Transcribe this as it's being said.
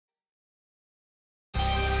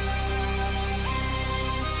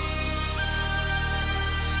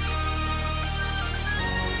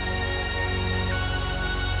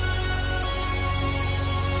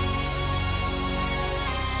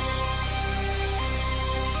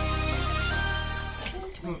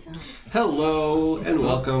Awesome. Hello and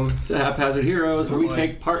welcome to Haphazard Heroes, where we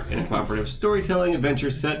take part in a cooperative storytelling adventure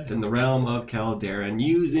set in the realm of Calderan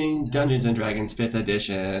using Dungeons & Dragons 5th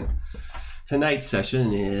edition. Tonight's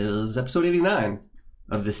session is episode 89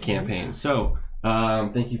 of this campaign. So,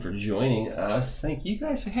 thank you for joining us. Thank you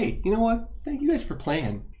guys. Hey, you know what? Thank you guys for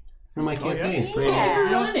playing in my campaign.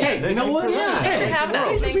 Hey, you know what? Thanks for having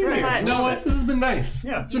us. Thanks so much. You know what? This has been nice.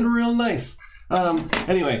 Yeah, it's been real nice.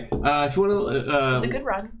 Anyway, if you want to, it was a good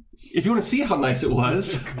run. If you want to see how nice it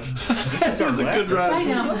was, it was a good run. I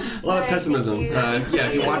know. A lot of pessimism. Yeah,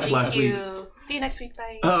 if you watched last week. See you next week.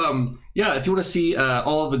 Bye. Yeah, if you want to see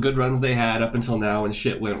all of the good runs they had up until now when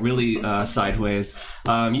shit went really sideways,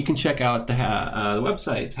 you can check out the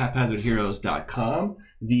website, haphazardheroes.com.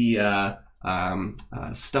 The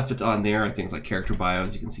stuff that's on there are things like character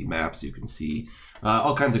bios. You can see maps. You can see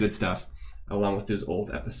all kinds of good stuff along with those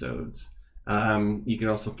old episodes. You can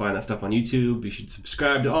also find that stuff on YouTube. You should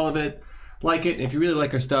subscribe to all of it, like it. And if you really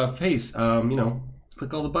like our stuff, hey,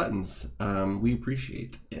 click all the buttons. We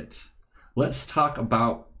appreciate it. Let's talk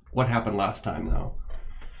about what happened last time, though.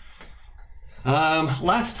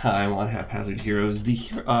 Last time on Haphazard Heroes, the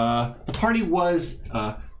party was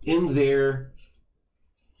in their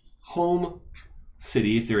home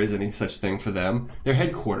city, if there is any such thing for them, their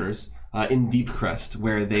headquarters in Deepcrest,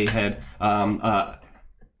 where they had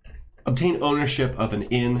obtained ownership of an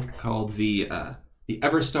inn called the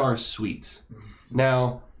Everstar Suites.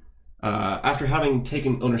 Now, after having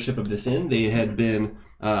taken ownership of this inn, they had been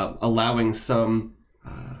allowing some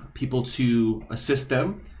people to assist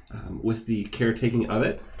them with the caretaking of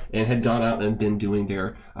it, and had gone out and been doing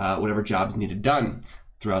their whatever jobs needed done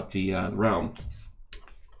throughout the realm.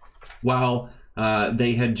 While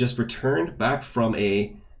they had just returned back from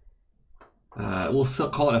a, we'll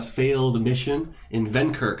call it a failed mission in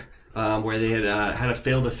Venkirk, where they had had a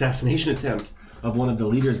failed assassination attempt of one of the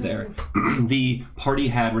leaders there. The party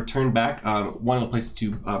had returned back, one of the places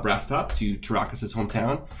to Brasstop, to Torakas'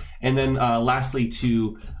 hometown, and then lastly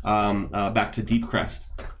to back to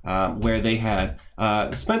Deepcrest, where they had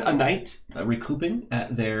spent a night recouping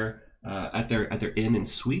at their inn and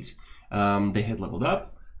suite. They had leveled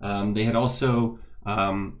up. They had also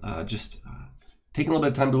just taken a little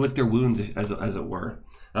bit of time to lick their wounds, as it were.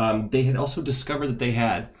 They had also discovered that they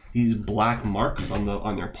had these black marks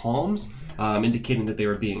on their palms, indicating that they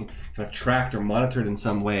were being kind of tracked or monitored in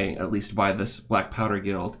some way, at least by this Black Powder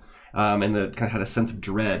Guild, and that kind of had a sense of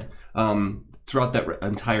dread throughout that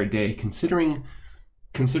entire day, considering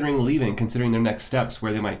leaving, considering their next steps,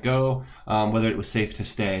 where they might go, whether it was safe to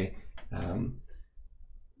stay.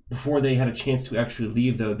 Before they had a chance to actually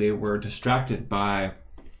leave, though, they were distracted by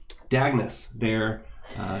Dagnus, their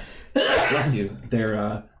bless you,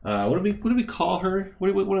 their what do we call her?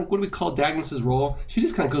 What do we call Dagnus's role? She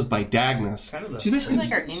just kind of goes by Dagnus. She's basically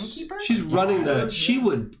like our innkeeper. She's running the. She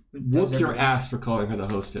would whoop your ass for calling her the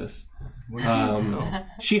hostess.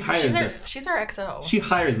 She hires she's our XO. She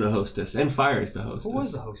hires the hostess and fires the hostess. Who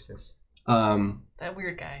was the hostess? That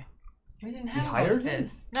weird guy. We didn't have a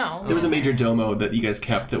hostess. No. There was a major domo that you guys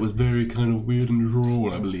kept that was very kind of weird in his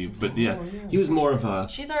role, I believe. But yeah, he was more of a...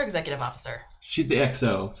 She's our executive officer. She's the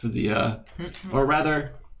XO for the... or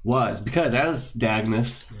rather, was. Because as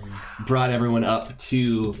Dagnus brought everyone up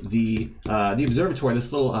to the observatory,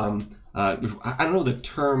 this little... I don't know what the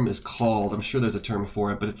term is called. I'm sure there's a term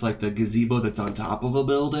for it, but it's like the gazebo that's on top of a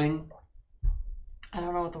building. I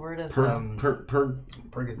don't know what the word is. Pergola.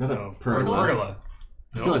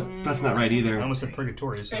 I feel like that's not right either. I almost said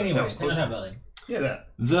purgatory. So anyways, building. Yeah,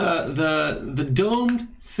 that. The domed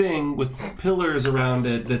thing with pillars around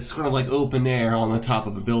it that's sort of like open air on the top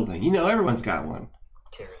of a building. You know, everyone's got one.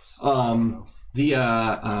 Terrace. I know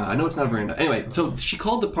it's not a veranda. Anyway, so she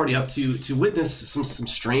called the party up to witness some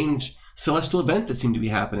strange celestial event that seemed to be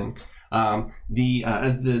happening.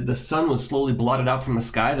 As the sun was slowly blotted out from the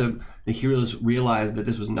sky, the heroes realized that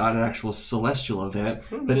this was not an actual celestial event,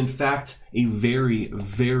 but in fact a very,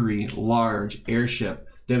 very large airship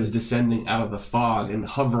that was descending out of the fog and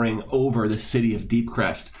hovering over the city of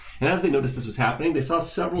Deepcrest. And as they noticed this was happening, they saw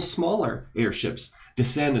several smaller airships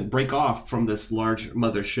descend and break off from this large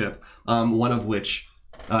mothership, one of which,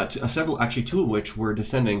 two of which were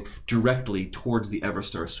descending directly towards the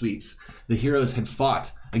Everstar Suites. The heroes had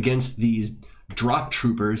fought against these drop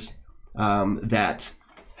troopers that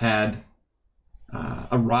had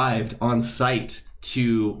arrived on site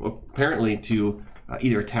to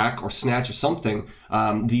either attack or snatch or something.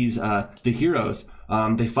 The heroes,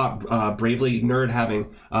 they fought bravely. Gnurd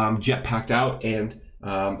having jetpacked out and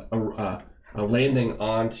landing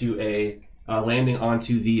onto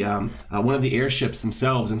the one of the airships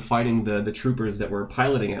themselves and fighting the troopers that were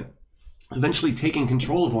piloting it. eventually taking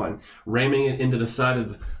control of one, ramming it into the side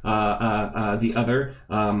of the other,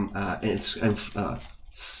 and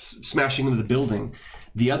smashing into the building.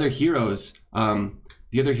 The other heroes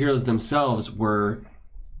themselves were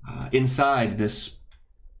inside this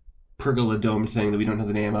pergola dome thing that we don't know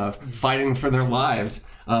the name of, fighting for their lives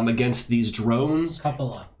against these drones.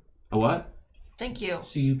 Cupola. A what? Thank you.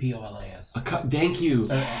 Cupolas. Thank you.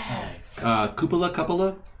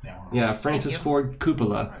 Cupola? Yeah, Francis Ford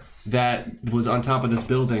Cupola that was on top of this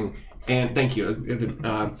building. And thank you. I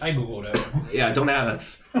googled it. Yeah, don't add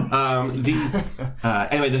us.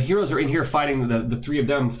 Anyway, the heroes are in here fighting. The three of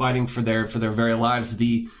them fighting for their very lives.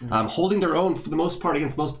 Holding their own for the most part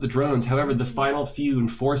against most of the drones. However, the final few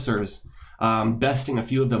enforcers, besting a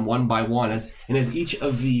few of them one by one, as each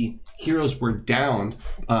of the heroes were downed,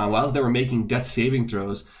 while they were making death saving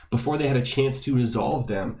throws, before they had a chance to resolve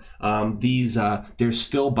them, their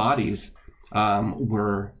still bodies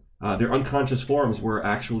were. Their unconscious forms were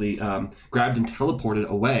actually grabbed and teleported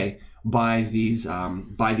away by these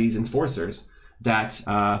enforcers that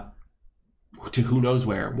to who knows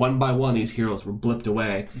where. One by one, these heroes were blipped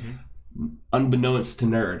away, unbeknownst to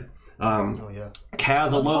Gnurd.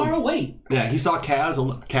 Kaz alone. Far away. Yeah, he saw Kaz.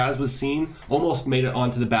 Kaz was seen, almost made it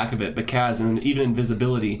onto the back of it, but Kaz, and even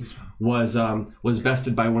invisibility, was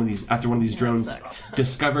bested by one of these after one of these drones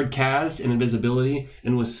discovered Kaz in invisibility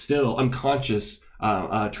and was still unconscious.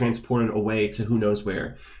 Transported away to who knows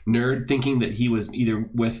where. Gnurd, thinking that he was either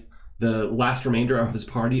with the last remainder of his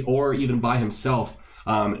party or even by himself,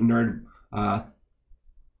 Gnurd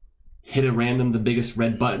hit the biggest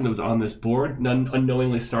red button that was on this board,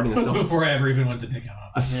 unknowingly starting before I ever even went to pick him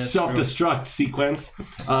up. A self-destruct sequence,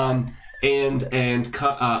 and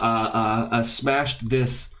smashed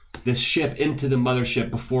this ship into the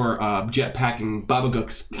mothership before jetpacking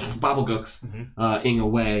Babagooks ing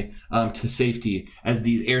away to safety. As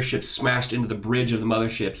these airships smashed into the bridge of the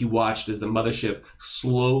mothership, he watched as the mothership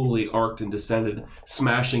slowly arced and descended,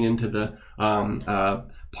 smashing into the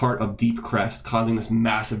part of Deep Crest, causing this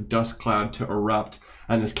massive dust cloud to erupt,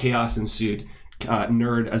 and this chaos ensued.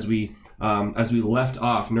 Gnurd, as we left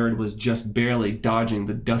off, Gnurd was just barely dodging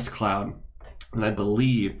the dust cloud, and I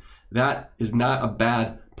believe that is not a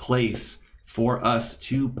bad place for us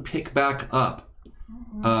to pick back up.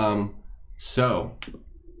 So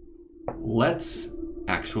let's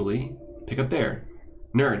actually pick up there.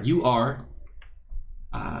 Gnurd, you are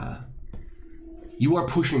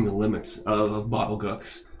pushing the limits of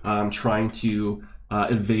Babagooks, trying to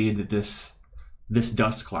evade this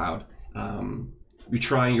dust cloud. You're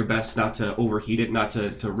trying your best not to overheat it, not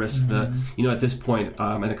to risk at this point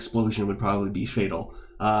an explosion would probably be fatal.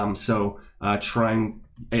 Trying,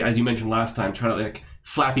 as you mentioned last time, trying to like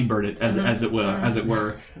Flappy Bird it as it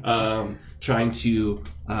were, trying to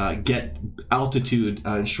get altitude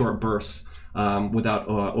in short bursts without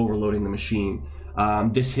overloading the machine.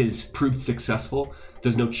 This has proved successful.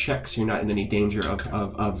 There's no checks. You're not in any danger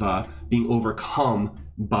of being overcome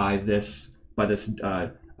by this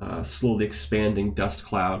slowly expanding dust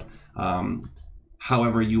cloud.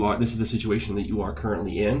 However, this is the situation that you are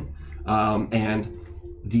currently in, and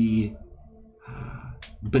the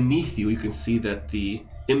beneath you can see that the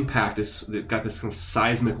impact it's got this kind of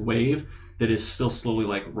seismic wave that is still slowly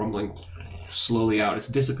like rumbling slowly out. It's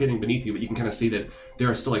dissipating beneath you, but you can kind of see that there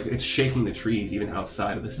are still it's shaking the trees even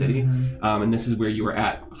outside of the city. And this is where you are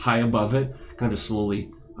at, high above it, kind of just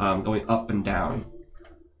slowly going up and down.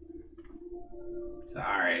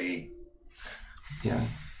 Sorry. Yeah.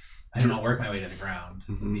 I did not work my way to the ground.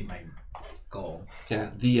 Would be my goal.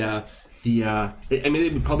 Yeah. I mean,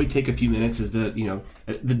 it would probably take a few minutes as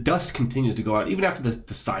the dust continues to go out, even after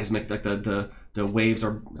the seismic, like the waves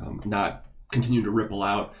are not continuing to ripple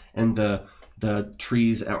out, and the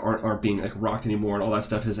trees aren't being like rocked anymore, and all that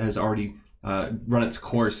stuff has already run its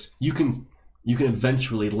course. You can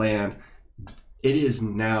eventually land. It is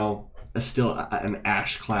now still an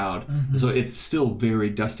ash cloud, so it's still very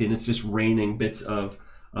dusty, and it's just raining bits of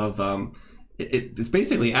it's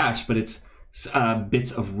basically ash, but it's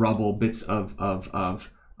bits of rubble, bits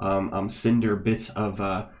of cinder, bits of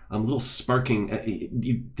little sparking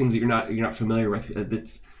things that you're not familiar with.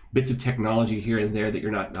 Bits of technology here and there that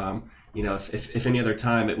you're not. If any other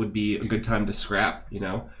time, it would be a good time to scrap.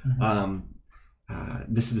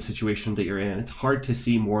 This is the situation that you're in. It's hard to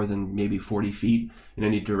see more than maybe 40 feet in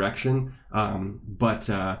any direction, but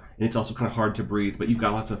and it's also kind of hard to breathe. But you've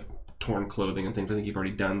got lots of torn clothing and things. I think you've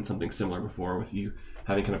already done something similar before with you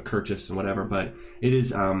having kind of kerchiefs and whatever. But it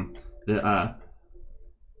is it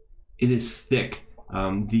is thick.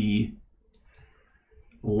 The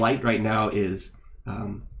light right now is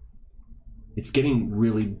it's getting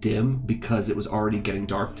really dim because it was already getting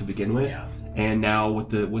dark to begin with, and now with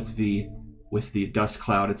the dust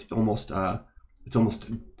cloud, it's almost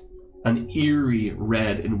an eerie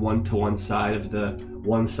red in one side of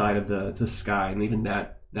the sky, and even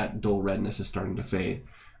that dull redness is starting to fade.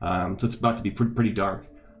 So it's about to be pretty dark.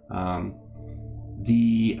 From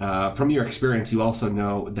your experience, you also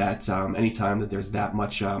know that anytime that there's that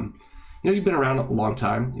much, you've been around a long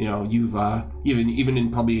time. You've even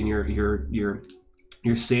in probably in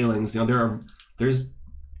your sailings, there's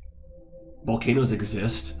volcanoes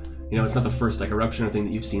exist. It's not the first eruption or thing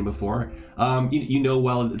that you've seen before.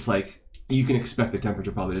 Well, it's like you can expect the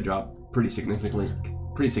temperature probably to drop pretty significantly,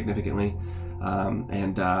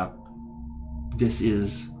 and this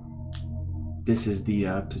is the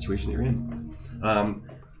situation that you're in.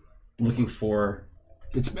 Looking for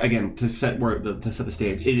it's again to set the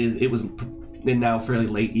stage. It was now fairly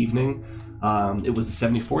late evening. It was the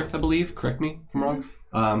 74th, I believe. Correct me if I'm wrong.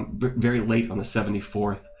 Very late on the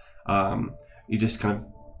 74th. You just kind of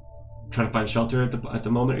trying to find shelter at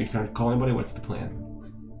the moment. Are you trying to call anybody? What's the plan?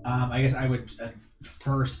 I guess I would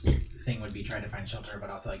first thing would be trying to find shelter, but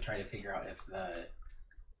also try to figure out if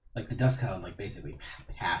the dust cloud basically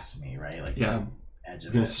passed me, right? The edge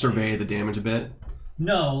of You're gonna survey the damage a bit.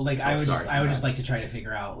 No, I would just like to try to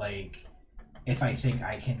figure out if I think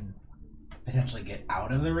I can potentially get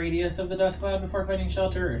out of the radius of the dust cloud before finding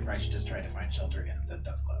shelter, or if I should just try to find shelter in said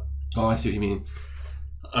dust cloud. Oh, I see what you mean.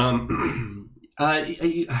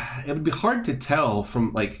 It would be hard to tell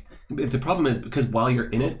from the problem is because while you're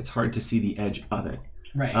in it, it's hard to see the edge of it.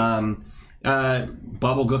 Right.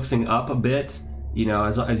 Bubble gooksing up a bit,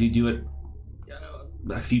 as you do it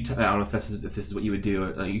a few times. I don't know if this is what you would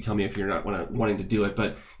do. You tell me if you're not wanting to do it,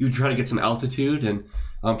 but you would try to get some altitude, and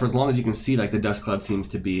for as long as you can see, the dust cloud seems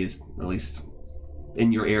to be, at least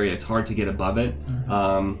in your area, it's hard to get above it,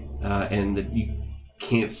 and that you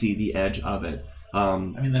can't see the edge of it. I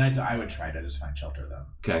would try to just find shelter then.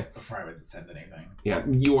 Okay. Before I would send anything. Yeah,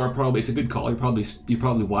 you are probably. It's a good call. You're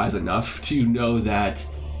probably wise enough to know that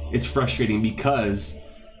it's frustrating because,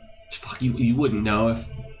 you wouldn't know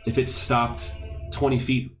if it stopped 20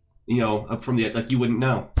 feet, up from the you wouldn't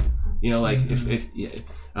know,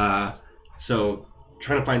 so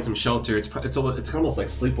trying to find some shelter. It's almost like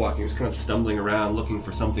sleepwalking. You're just kind of stumbling around looking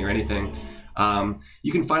for something or anything.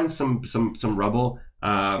 You can find some rubble.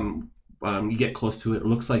 You get close to it. It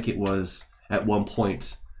looks like it was at one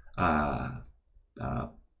point. Looks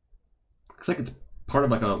like it's part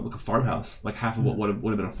of a farmhouse, half of what would have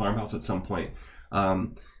been a farmhouse at some point.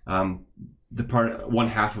 One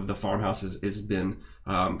half of the farmhouse has been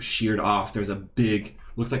sheared off. There's a big,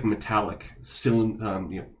 looks like metallic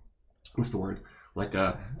cylinder. What's the word? Like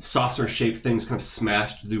a saucer-shaped thing's kind of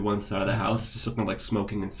smashed through one side of the house, just looking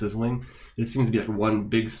smoking and sizzling. It seems to be one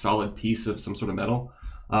big solid piece of some sort of metal.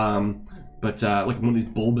 But one of these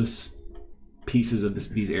bulbous pieces of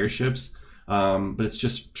these airships, but it's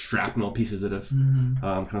just shrapnel pieces that have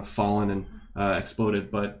kind of fallen and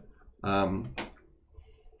exploded. But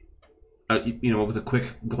with a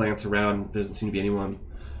quick glance around, there doesn't seem to be anyone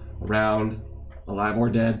around, alive or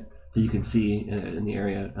dead, that you can see in the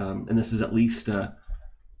area. And this is at least a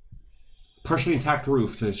partially intact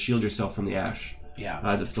roof to shield yourself from the ash. Yeah.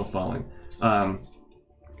 As it's still falling.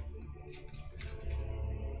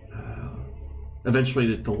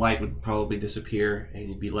 Eventually, the light would probably disappear, and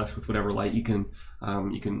you'd be left with whatever light you can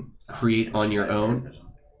create on your own,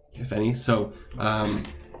 if any. So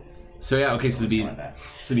yeah, okay. So there'd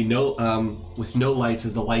be no with no lights.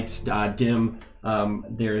 As the lights dim,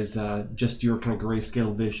 there's just your kind of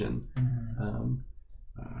grayscale vision.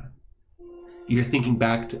 You're thinking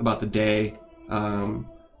back about the day.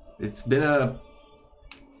 It's been a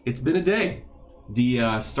day.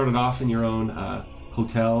 Started off in your own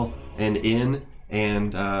hotel and inn,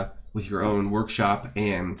 and with your own workshop,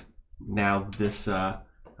 and now this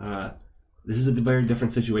is a very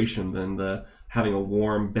different situation than having a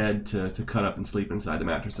warm bed to cut up and sleep inside the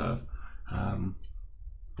mattress of.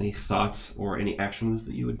 Any thoughts or any actions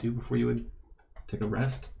that you would do before you would take a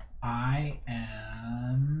rest? I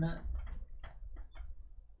am...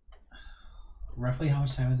 Roughly how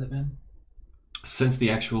much time has it been? Since the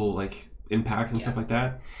actual impact and stuff like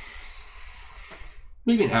that?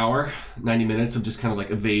 Maybe an hour, 90 minutes of just kind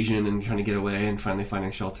of evasion and trying to get away and finally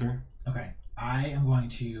finding shelter. Okay. I am going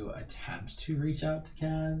to attempt to reach out to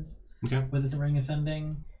Kaz with this ring of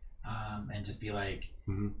sending, and just be like,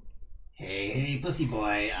 hey, pussy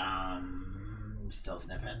boy, still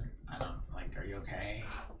sniffing. I don't, are you okay?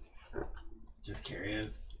 Just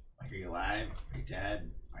curious. Are you alive? Are you dead?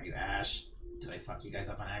 Are you Ash? Did I fuck you guys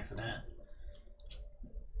up on accident?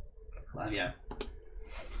 Love ya.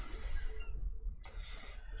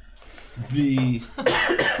 you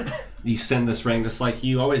send this ring just like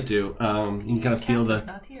you always do. You can kind of feel the.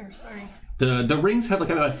 Not here. Sorry. The rings have like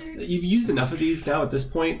kind of you've used enough of these now at this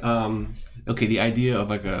point. Okay, the idea of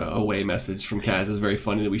like a away message from Kaz is very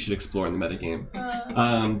funny that we should explore in the metagame.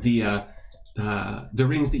 The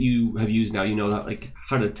rings that you have used now, you know that like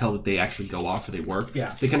how to tell that they actually go off or they work.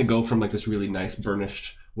 Yeah. They kind of go from like this really nice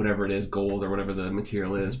burnished whatever it is, gold or whatever the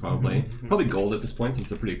material is, probably gold at this point since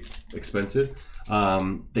they're pretty expensive.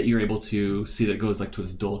 That you're able to see that it goes like to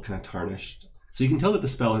this dull kind of tarnished. So you can tell that the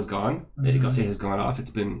spell has gone. It has gone off.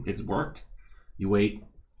 It's worked. You wait.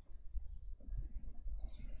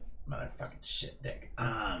 Motherfucking shit dick.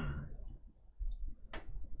 I'm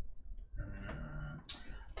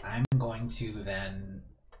going to then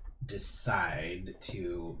decide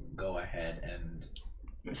to go ahead and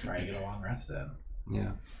try to get a long rest in.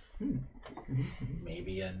 Yeah.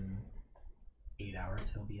 Maybe in 8 hours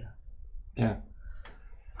he'll be up. Yeah.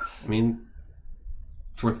 I mean,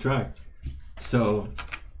 it's worth a try. So,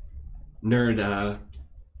 Gnurd,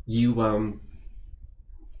 you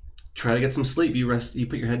try to get some sleep. You rest. You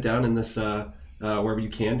put your head down in this wherever you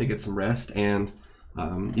can to get some rest, and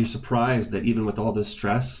you're surprised that even with all this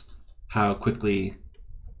stress, how quickly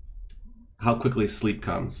sleep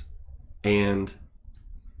comes, and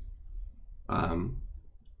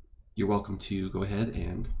you're welcome to go ahead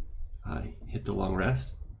and hit the long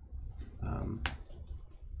rest. I'm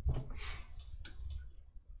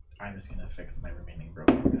just gonna fix my remaining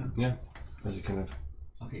broken gun. Yeah, as you kind of.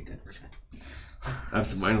 Okay, good.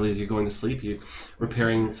 Absentmindedly, as you're going to sleep, you're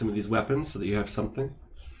repairing some of these weapons so that you have something.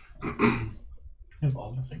 It's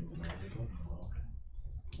all the things that I do.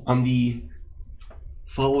 On the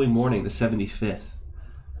following morning, the 75th,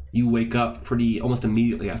 you wake up almost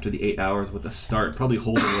immediately after the 8 hours with a start, probably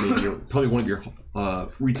holding one of your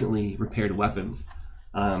recently repaired weapons.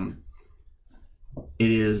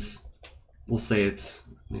 It is, we'll say it's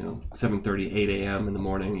 7:30, 8 a.m. in the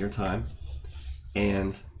morning your time,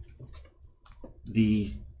 and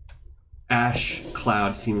the ash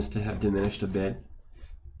cloud seems to have diminished a bit,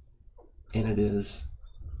 and it is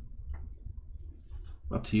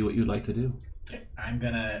up to you what you'd like to do. Okay, I'm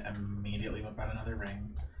gonna immediately whip out another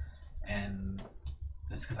ring, and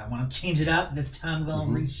just because I want to change it up, this time I'm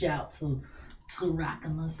gonna reach out to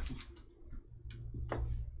Torakas,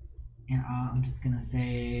 and I'm just gonna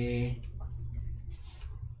say,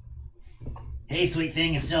 "Hey, sweet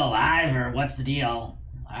thing, is still alive, or what's the deal?"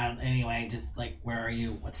 Anyway, just like, where are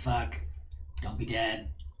you? What the fuck? Don't be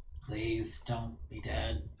dead. Please, don't be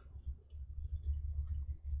dead.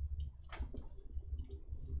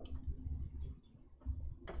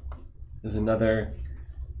 There's another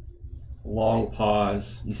long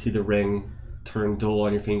pause. You see the ring turn dull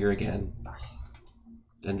on your finger again.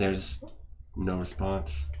 And there's no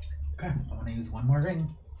response. Okay, I want to use one more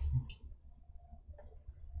ring.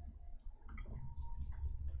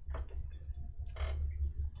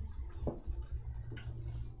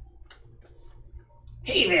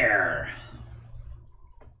 Hey there,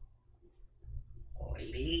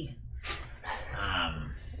 lady.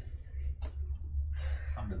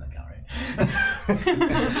 Doesn't count, right?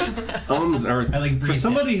 Ums are for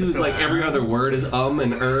somebody who's like every other word is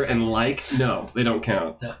and and like. No, they don't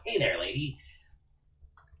count. So hey there, lady.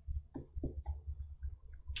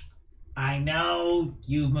 I know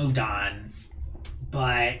you've moved on,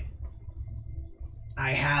 but I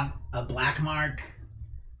have a black mark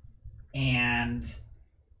and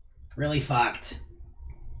really fucked.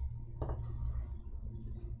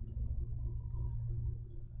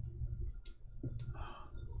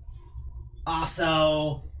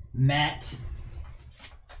 Also met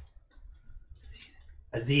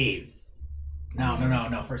Aziz.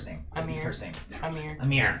 No. First name. Amir. First name.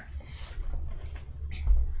 Amir.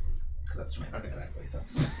 Because that's my name exactly. So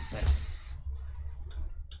Nice.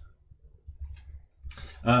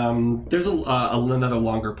 There's another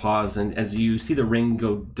longer pause, and as you see the ring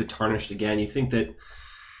go tarnished again, you think that,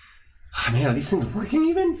 man, are these things working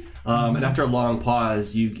even? And after a long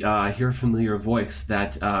pause, you hear a familiar voice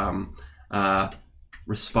that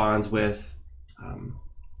responds with,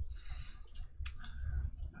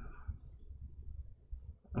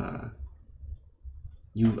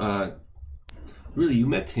 you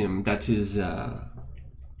met him. That is,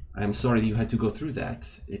 I'm sorry you had to go through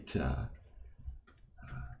that.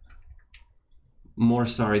 More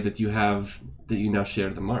sorry that you now share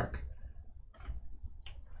the mark.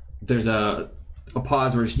 There's a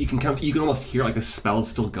pause where you can almost hear like the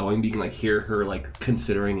spell's still going, but you can like hear her like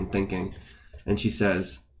considering and thinking, and she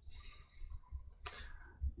says,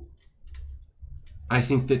 I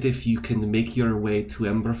think that if you can make your way to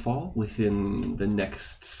Emberfall within the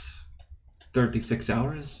next 36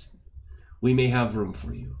 hours, we may have room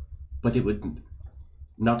for you, but it would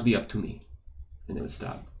not be up to me. And it would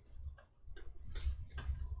stop.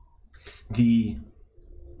 The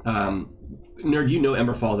Gnurd, you know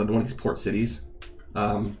Ember Falls is one of these port cities.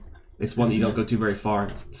 It's one that you don't go to very far.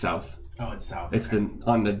 It's south. Oh, it's south. It's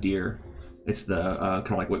on the Deer. It's the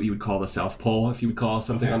kind of like what you would call the South Pole, if you would call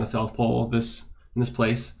something on the South Pole. In this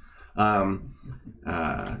place,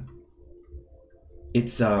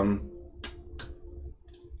 it's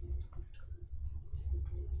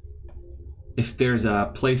if there's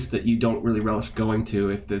a place that you don't really relish going to,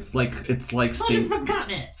 if it's like it's like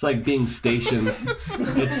being stationed.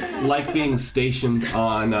 It's like being stationed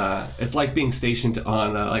on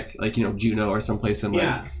like you know, Juneau or someplace in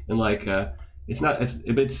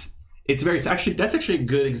it's actually a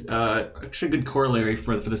good corollary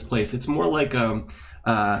for this place. It's more like a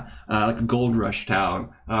gold rush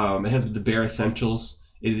town. It has the bare essentials.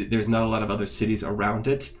 There's not a lot of other cities around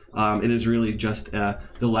it. It is really just the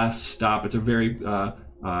last stop. It's a very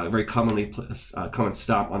common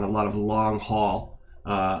stop on a lot of long haul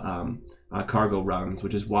cargo runs,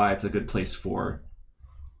 which is why it's a good place for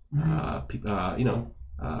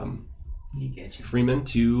freemen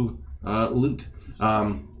to loot.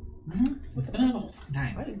 What's been on the whole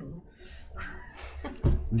time?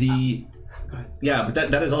 But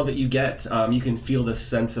that is all that you get. You can feel the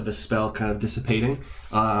sense of the spell kind of dissipating.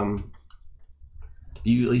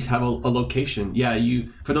 You at least have a location.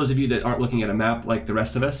 For those of you that aren't looking at a map like the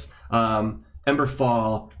rest of us,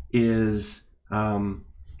 Emberfall is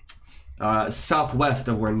southwest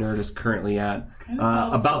of where Gnurd is currently at,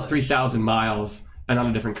 about 3,000 miles, and on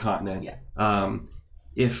a different continent.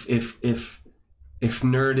 If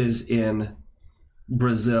Gnurd is in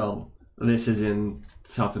Brazil, this is in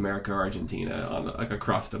South America or Argentina,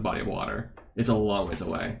 across the body of water. It's a long ways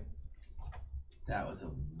away. That was a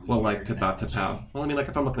about to pow. Well, I mean, like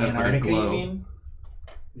if I'm looking at Antarctica, a globe. you mean?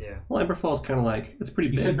 Yeah. Well, Emberfall is kind of like, it's pretty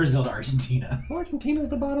big. You said Brazil to Argentina. Well, Argentina's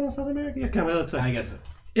the bottom of South America. Yeah, kind of. Let's say. I guess.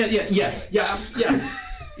 Yes.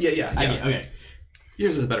 Okay.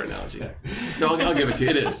 Yours is a better analogy. No, I'll give it to you.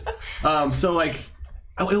 It is. So like,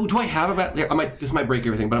 do I have a map? This might break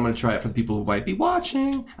everything, but I'm going to try it for the people who might be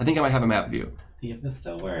watching. I think I might have a map view. See if this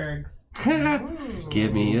still works.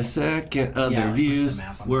 Give me a second. Other views.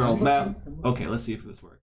 World map. Okay, let's see if this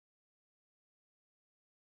works.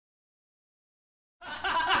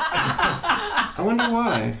 I wonder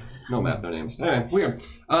why. No map, no names. Anyway, weird.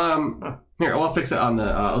 Here, I'll fix it on the.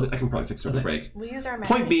 I can probably fix it on the break. We use our map.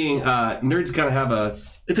 Point being, Nerd's gonna have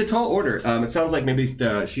it's a tall order. It sounds like maybe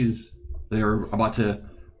they're about to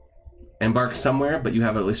embark somewhere, but you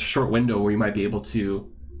have at least a short window where you might be able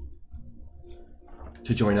to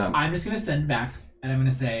join up. I'm just gonna send back, and I'm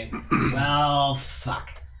gonna say, well, fuck.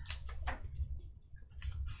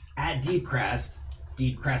 At Deep Crest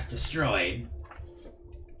destroyed.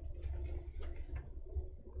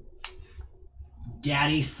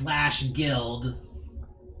 Daddy/guild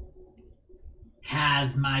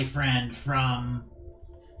has my friend from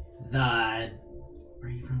the... Where are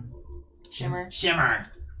you from? Shimmer.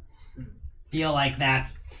 Feel like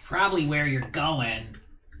that's probably where you're going.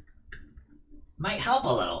 Might help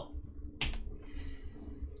a little.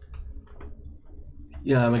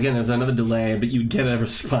 Yeah, again, there's another delay, but you get a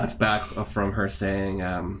response back from her saying,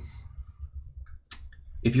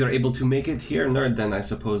 if you're able to make it here, Gnurd, then I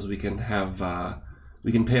suppose we can have...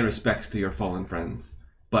 we can pay respects to your fallen friends,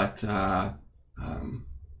 but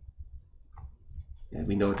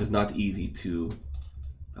we know it is not easy to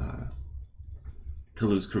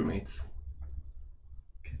lose crewmates.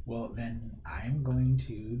 Well, then I'm going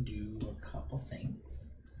to do a couple things.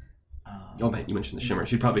 Oh man, you mentioned the Shimmer.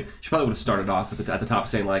 She probably would have started off at the top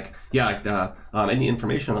saying like, any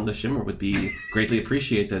information on the Shimmer would be greatly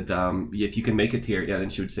appreciated. If you can make it here, then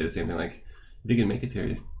she would say the same thing like, if you can make it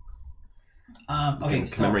here. Okay,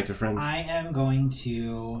 so commemorate your friends. I am going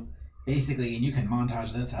to basically, and you can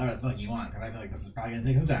montage this however the fuck you want, because I feel like this is probably going to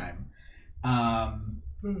take some time.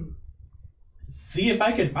 See if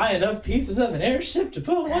I can find enough pieces of an airship to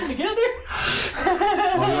put one together.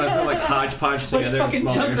 You want to put like hodgepodge together? Like fucking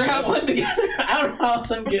Junkrat one together. I don't know how else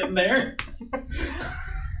I'm getting there.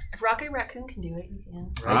 If Rocket Raccoon can do it, you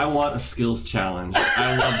can. I want a skills challenge.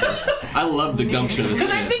 I love this. I love the gumption of this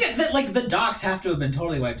Because shit. I think that like the docks have to have been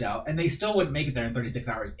totally wiped out, and they still wouldn't make it there in 36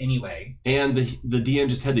 hours anyway. And the DM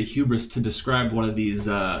just had the hubris to describe one of these things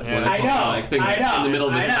in the middle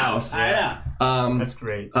of this house. I know. That's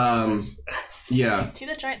great. Yeah. See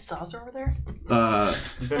the giant saucer over there?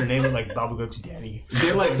 You better name it like Babagook's daddy.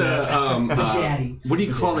 They're like the daddy. What do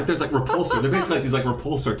you call it? There's like repulsor. They're basically like these like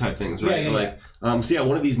repulsor type things, right? So yeah,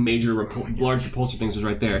 one of these major large repulsor things is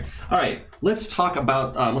right there. All right, let's talk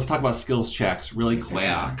about skills checks really quick.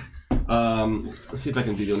 Let's see if I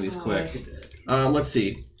can do one of these quick. Let's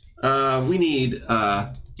see. We need.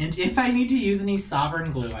 And if I need to use any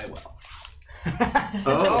sovereign glue, I will.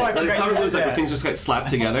 Sovereign glue is like the things just get slapped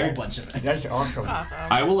together. A whole bunch of it. That's awesome.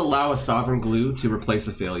 I will allow a sovereign glue to replace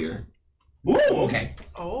a failure. Ooh, okay.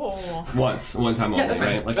 Oh. One time only, That's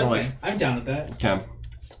right? fine. Like, That's like, fine. I'm down with that. okay.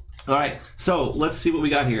 All right. So let's see what we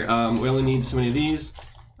got here. We only need so many of these.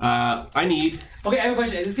 I need. Okay, I have a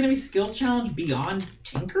question. Is this going to be skills challenge beyond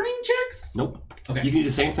tinkering checks? Nope. Okay. You can do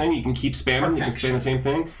the same thing. You can keep spamming. You can spam the same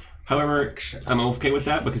thing. However, I'm okay with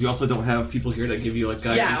that because you also don't have people here that give you like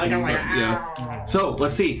guidance. Yeah, like I'm like, yeah. So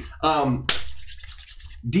let's see.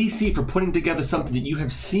 DC for putting together something that you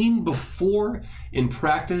have seen before in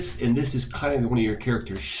practice, and this is kind of one of your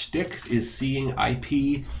character's shticks, is seeing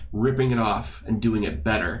IP, ripping it off, and doing it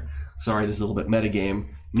better. Sorry, this is a little bit metagame.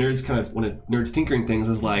 Nerd's kind of one of Nerd's tinkering things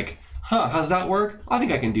is like, huh, how does that work? I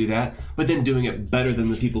think I can do that. But then doing it better than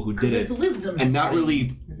the people who did it, and not really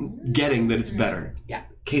getting that it's better. Yeah.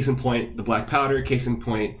 Case in point, the black powder. Case in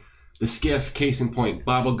point, the skiff. Case in point,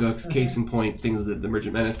 Bobblegooks. Case in point, things that the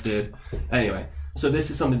Emergent Menace did. Anyway, so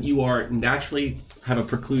this is something you are naturally have a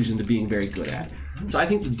preclusion to being very good at. So I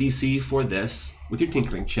think the DC for this, with your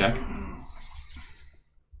tinkering check,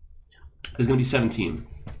 is going to be 17.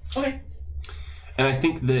 Okay. And I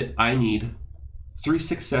think that I need 3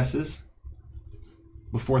 successes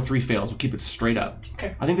before 3 fails. We'll keep it straight up.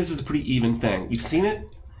 Okay. I think this is a pretty even thing. You've seen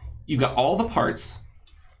it. You've got all the parts.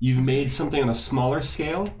 You've made something on a smaller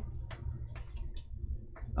scale.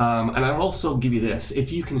 And I'll also give you this.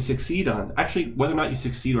 If you can succeed on... Actually, whether or not you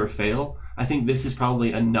succeed or fail, I think this is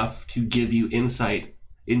probably enough to give you insight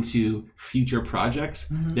into future projects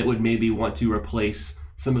that would maybe want to replace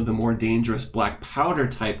some of the more dangerous black powder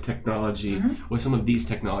type technology with some of these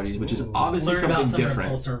technologies, which is obviously something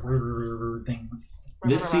different. Repulsor things.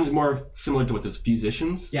 This seems more similar to what those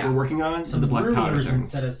fusicians were working on, some the black powder things.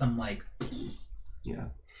 instead of some like. Yeah.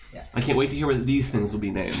 I can't wait to hear what these things will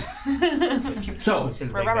be named. So,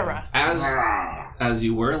 as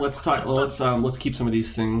you were, let's talk. Let's keep some of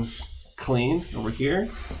these things clean over here.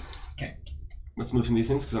 Okay. Let's move some of these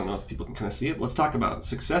things because I don't know if people can kind of see it. Let's talk about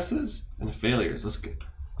successes and failures. Let's get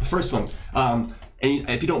the first one. And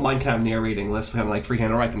if you don't mind kind of narrating, let's kind of like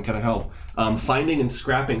freehand, or I can kind of help. Finding and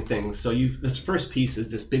scrapping things. So this first piece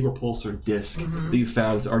is this big repulsor disc that you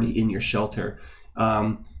found is already in your shelter.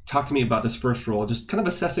 Talk to me about this first roll, just kind of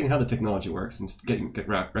assessing how the technology works and just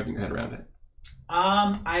wrapping your head around it.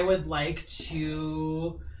 I would like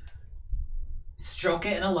to stroke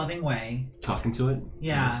it in a loving way. Talking to it?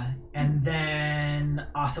 Yeah. And then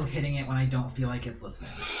also hitting it when I don't feel like it's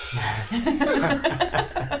listening.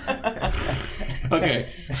 Okay.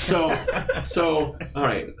 So, all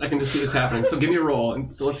right. I can just see this happening. So give me a roll.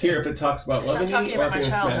 And so let's hear if it talks about loving me or if you're going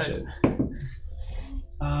to smash it.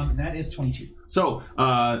 That is 22. So,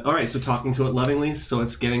 all right, so talking to it lovingly, so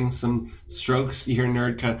it's getting some strokes. You hear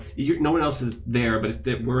Gnurd kind of, no one else is there, but if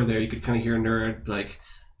it were there, you could kind of hear Gnurd, like,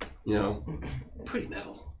 pretty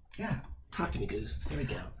metal. Yeah. Talk to me, Goose. Here we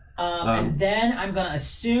go. And then I'm going to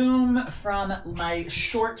assume from my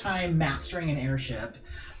short time mastering an airship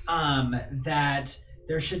that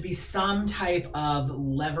there should be some type of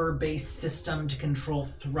lever-based system to control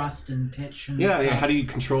thrust and pitch and stuff. Yeah, how do you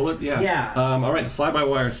control it? Yeah. All right, the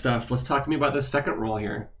fly-by-wire stuff. Let's talk to me about this second roll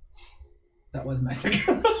here. That was my second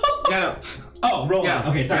roll. Yeah, no. Oh, roll. Yeah,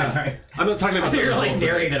 Okay, sorry. I'm not talking about. I thought you were like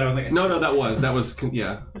narrating it. I was like, no, that was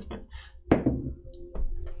yeah.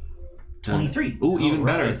 23. Ooh, even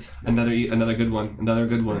better. Another good one.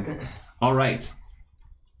 All right.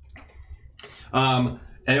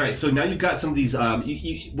 All right, so now you've got some of these.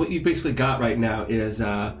 What you've basically got right now is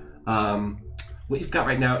a hoverboard,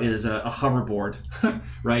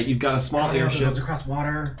 right? You've got a small airship goes across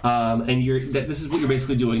water. And this is what you're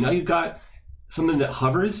basically doing. Now you've got something that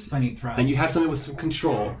hovers. So I need thrust. And you have something with some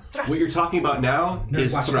control. Thrust. What you're talking about now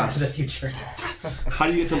is watch thrust. Back to the Future. Thrust. How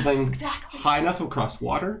do you get something Exactly. high enough across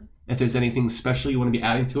water? If there's anything special you want to be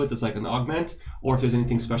adding to it that's like an augment, or if there's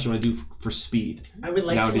anything special you want to do for speed. I would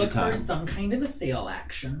like to look for time. some kind of a sail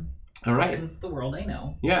action. All right. Because it's the world I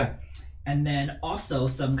know. Yeah. And then also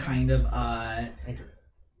some kind of Anchor.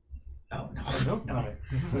 Oh no. Nope, not it.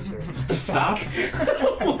 That's fair. Stop.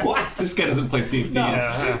 What? This guy doesn't play Sea of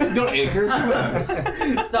Thieves. No. Don't anchor.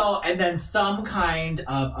 Come on. So, and then some kind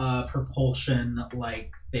of propulsion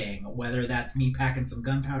like thing, whether that's me packing some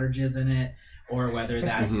gunpowder jizz in it, or whether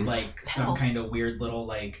that's like some kind of weird little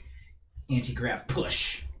like anti-grav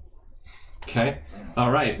push. Okay. All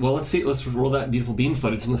right. Well, let's see. Let's roll that beautiful beam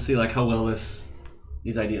footage and let's see like how well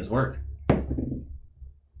these ideas work.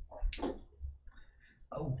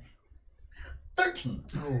 13.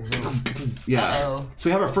 Yeah. Uh-oh. So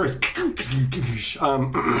we have our first.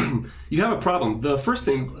 You have a problem. The first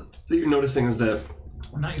thing that you're noticing is that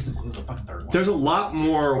I'm not used to glue the fucking third one. there's a lot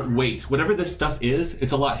more weight. Whatever this stuff is,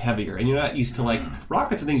 it's a lot heavier. And you're not used to like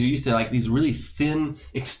rockets and things. You're used to like these really thin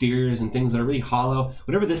exteriors and things that are really hollow.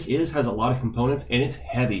 Whatever this is has a lot of components and it's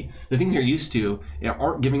heavy. The things you're used to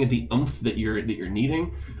aren't giving it the oomph that you're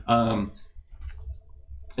needing.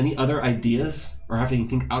 Any other ideas or having to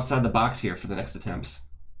think outside the box here for the next attempts?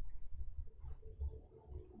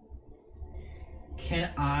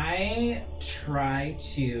 Can I try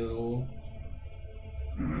to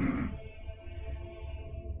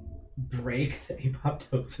break the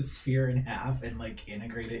apoptosis sphere in half and like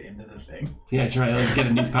integrate it into the thing? Yeah, try to like, get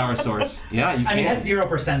a new power source. Yeah, you can. I mean, that's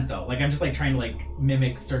 0% though. Like, I'm just like trying to like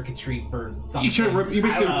mimic circuitry for something. You're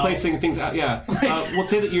basically replacing things out. Yeah, we'll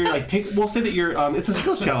say that you're like we'll say that you're. It's a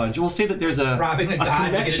skills challenge. We'll say that there's a robbing a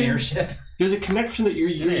god to get an airship. There's a connection that you're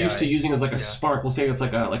used to using as like a spark. We'll say it's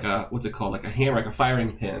like a what's it called? Like a hammer, like a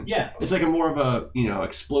firing pin. Yeah. It's like a more of a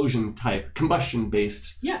explosion type, combustion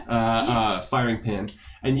based. Firing pin.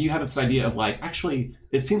 And you have this idea of like, actually,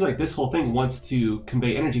 it seems like this whole thing wants to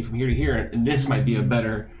convey energy from here to here, and this might be a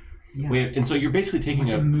better way. And so you're basically taking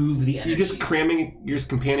to move the energy. You're just cramming this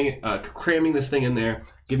thing in there.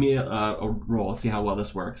 Give me a roll. Let's see how well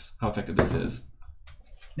this works. How effective this is.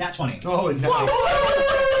 Nat 20. Oh, nice.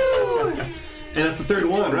 And that's the third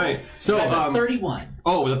one, right? So that's a 31.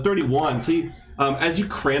 Oh, the 31. So you, as you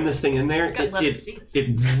cram this thing in there, it like the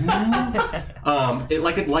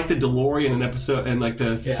DeLorean in an episode, and like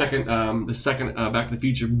the second Back to the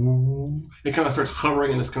Future, it kind of starts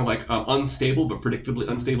hovering in this kind of like unstable but predictably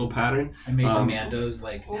unstable pattern. I made the Mandos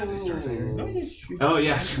like Happy Starfire. Oh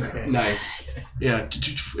yeah, nice. Yeah,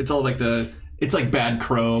 it's all like it's like bad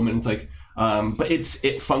chrome, and it's like, but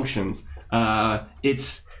it functions.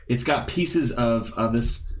 It's got pieces of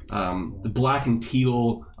this. The black and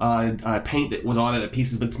teal paint that was on it at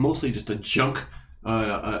pieces, but it's mostly just a junk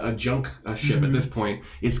ship at this point.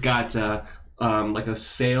 It's got like a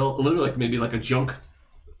sail, literally like maybe like a junk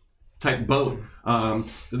type boat.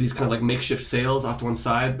 These kind of like makeshift sails off to one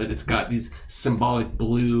side, but it's got these symbolic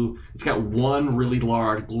blue. It's got one really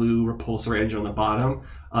large blue repulsor engine on the bottom,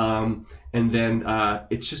 and then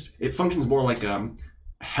it functions more like a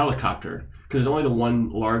helicopter. Because there's only the one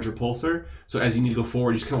large repulsor, so as you need to go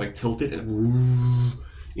forward, you just kind of like tilt it, and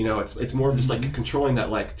it's more of just like controlling that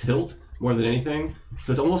like tilt more than anything.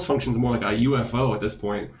 So it almost functions more like a UFO at this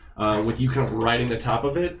point, with you kind of riding the top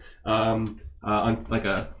of it on like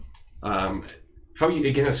a how are you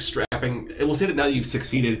again strapping? We'll say that now that you've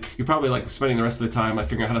succeeded, you're probably like spending the rest of the time like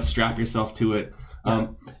figuring out how to strap yourself to it,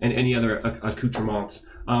 and any other accoutrements.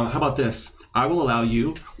 How about this? I will allow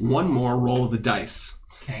you one more roll of the dice.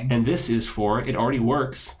 Okay. And this is it already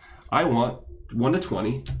works. I want 1 to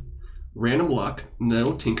 20, random luck,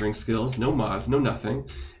 no tinkering skills, no mods, no nothing.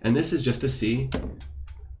 And this is just to see,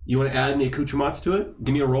 you want to add any accoutrements to it?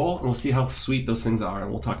 Give me a roll and we'll see how sweet those things are,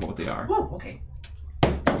 and we'll talk about what they are. Oh, okay.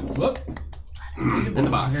 Whoop. In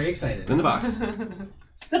the box. Very excited. In the box.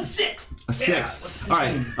 That's 6. A 6. All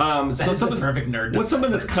right. So something perfect nerd. What's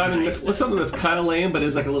something that's kind of lame, but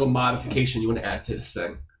is like a little modification you want to add to this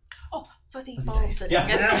thing? Fuzzy balls. Yeah.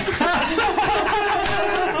 It's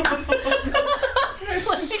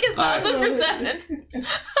like 1,000%.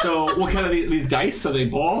 So what kind of these dice? Are they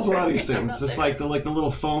balls? What are these things? Just like the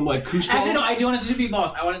little foam like koosh balls? Actually, no, I don't want it to be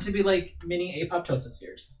balls. I want it to be like mini apoptosis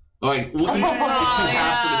spheres. All right, we'll each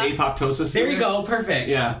have some apoptosis. There you go, perfect.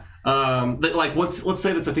 Yeah. Like let's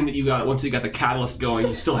say that's a thing that you got. Once you got the catalyst going,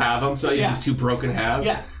 you still have them. So you have these two broken halves.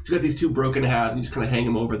 Yeah. So you got these two broken halves, and you just kind of hang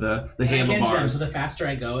them over the handlebars. So the faster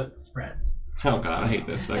I go, it spreads. Oh god, I hate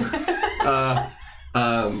this thing. I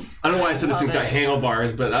don't know why I said this thing's got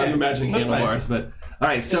handlebars, but I'm imagining handlebars. But all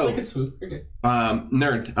right, so it's like a swoop. You're good.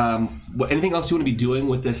 Nerd. Anything else you want to be doing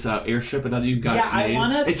with this airship? Another you've got. Yeah, made? I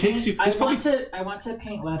want to. It takes you. I want to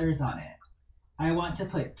paint letters on it. I want to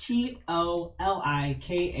put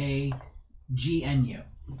TOLIKAGNU.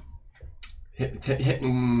 Hit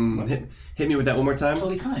me with that one more time.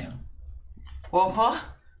 Tolikanu. What?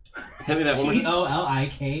 Hit me that one more time.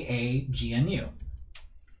 TOLIKAGNU.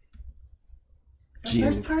 The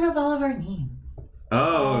first part of all of our names.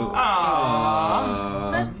 Oh.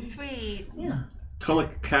 Aww. That's sweet. Yeah.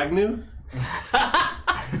 Tolikagnu?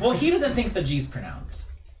 Well, he doesn't think the G's pronounced.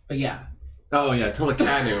 But yeah. Oh yeah,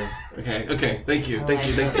 Torakas. Okay. Thank you.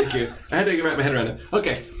 I had to wrap my head around it.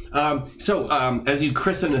 Okay. So as you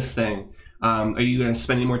christen this thing, are you going to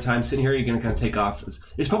spend any more time sitting here? Or are you going to kind of take off?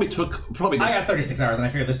 This probably took. I got 36 hours, and I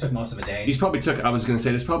figured this took most of a day. This probably took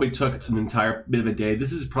an entire bit of a day.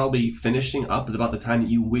 This is probably finishing up at about the time that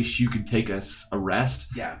you wish you could take a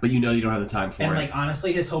rest. Yeah. But you know you don't have the time for it. And like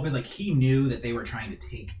honestly, his hope is like he knew that they were trying to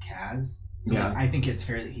take Kaz. So like, I think it's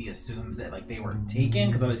fair that he assumes that like they were taken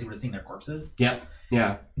because otherwise he would have seen their corpses. Yeah.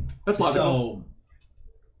 That's logical. So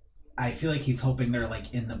I feel like he's hoping they're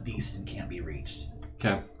like in the beast and can't be reached.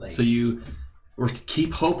 Okay. So you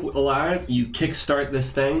keep hope alive. You kickstart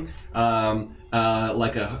this thing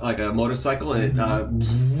like a motorcycle, and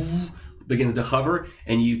it begins to hover,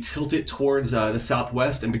 and you tilt it towards the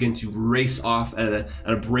southwest and begin to race off at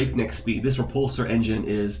a breakneck speed. This repulsor engine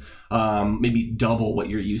is maybe double what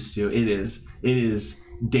you're used to. It is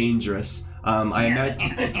dangerous. I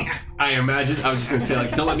imagine. I was just gonna say,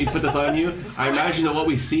 like, don't let me put this on you. I imagine that what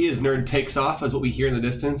we see as Gnurd takes off, as what we hear in the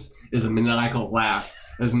distance, is a maniacal laugh.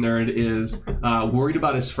 As Gnurd is worried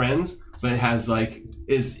about his friends, but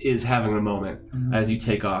is having a moment as you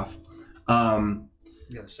take off. You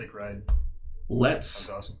got a sick ride. That's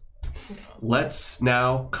awesome. Let's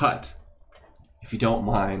now cut, if you don't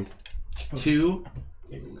mind, to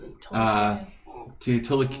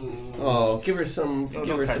Tolik. Oh, give her some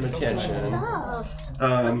attention. Love.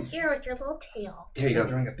 Come here with your little tail. Here you go.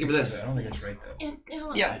 Give her this. I don't think it's right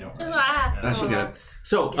though. Yeah, I don't. she'll get it.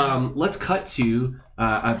 So, let's cut to,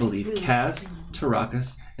 I believe, Kaz,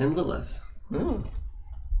 Torakas, and Lilith. Ooh.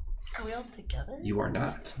 Are we all together? You are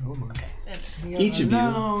not. Okay. Each of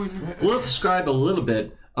you. We'll describe a little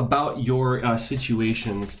bit about your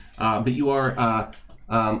situations, but you are,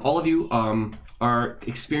 all of you are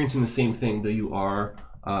experiencing the same thing. That you are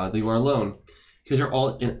alone. You guys are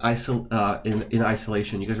all in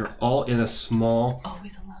isolation. You guys are all in a small.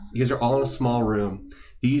 Always alone. You guys are all in a small room.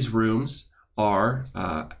 These rooms are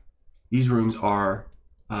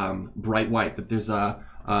bright white. But there's a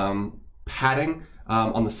padding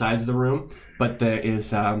on the sides of the room, but there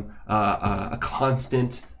is a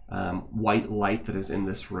constant white light that is in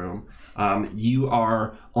this room. You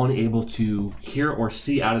are unable to hear or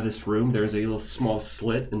see out of this room. There's a little small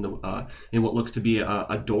slit in the in what looks to be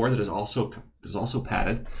a door that is also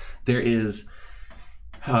padded. There is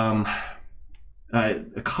a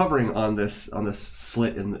covering on this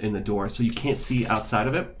slit in the door, so you can't see outside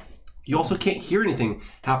of it. You also can't hear anything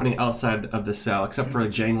happening outside of the cell except for a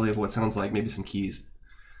jangling of what sounds like maybe some keys.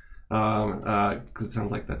 Because it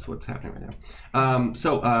sounds like that's what's happening right now.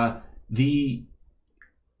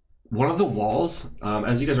 One of the walls,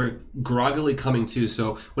 as you guys are groggily coming to,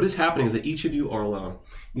 so what is happening is that each of you are alone.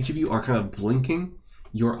 Each of you are kind of blinking,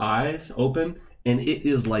 your eyes open, and it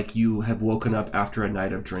is like you have woken up after a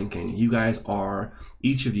night of drinking. You guys are,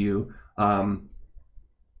 each of you,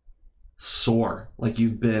 sore, like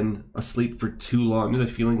you've been asleep for too long. You know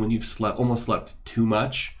the feeling when you've almost slept too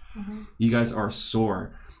much? Mm-hmm. You guys are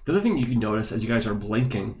sore. The other thing you can notice as you guys are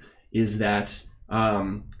blinking is that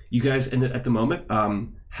you guys at the moment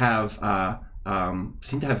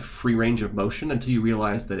seem to have free range of motion until you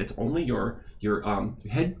realize that it's only your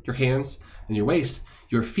head, your hands, and your waist.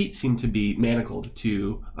 Your feet seem to be manacled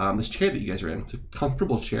to this chair that you guys are in. It's a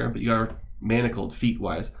comfortable chair, but you are manacled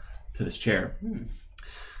feet-wise to this chair.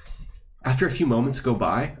 After a few moments go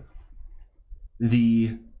by,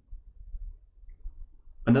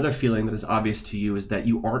 another feeling that is obvious to you is that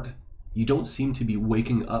you don't seem to be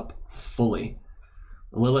waking up fully.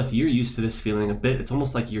 Lilith, you're used to this feeling a bit. It's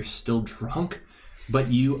almost like you're still drunk,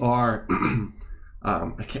 but you are,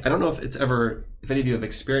 I don't know if any of you have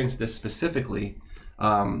experienced this specifically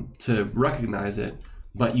to recognize it,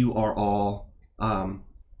 but you are all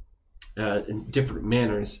in different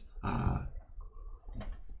manners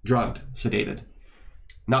drugged, sedated,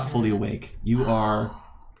 not fully awake. You are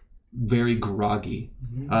very groggy.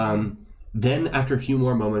 Then after a few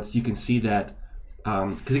more moments, you can see that,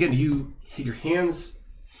 because again, your hands,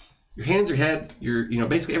 your head,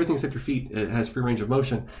 basically everything except your feet has free range of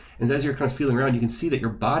motion. And as you're kind of feeling around, you can see that your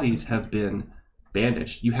bodies have been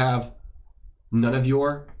bandaged. You have none of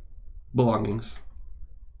your belongings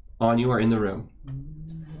on you or in the room.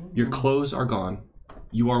 Your clothes are gone.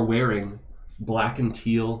 You are wearing black and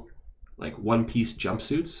teal, like one-piece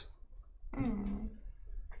jumpsuits.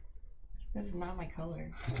 This is not my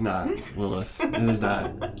color. It's not, Lilith. It is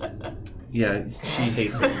not. Yeah, she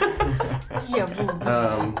hates it. Yeah, boo.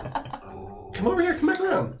 Come over here. Come back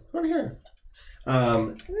around. Come over here.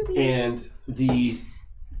 And here,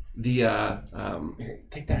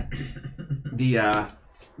 take that.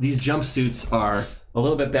 These jumpsuits are a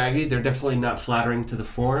little bit baggy. They're definitely not flattering to the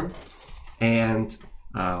form. and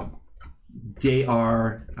they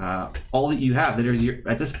are all that you have. That is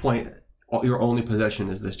at this point, your only possession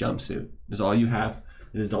is this jumpsuit. Is all you have.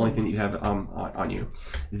 It is the only thing that you have on you.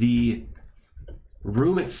 The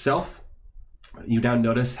room itself, you now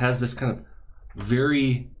notice, has this kind of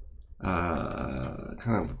very kind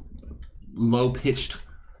of low-pitched,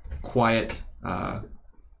 quiet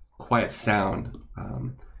sound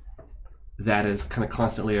that is kind of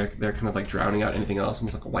constantly, they're kind of like drowning out anything else,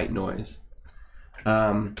 almost like a white noise.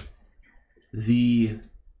 The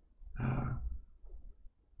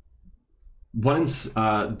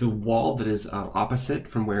wall that is opposite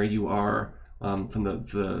from where you are, from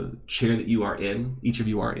the chair that you are in, each of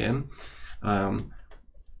you are in,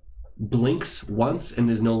 blinks once and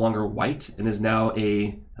is no longer white and is now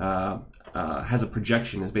has a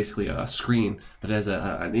projection, is basically a screen that has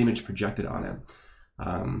an image projected on it.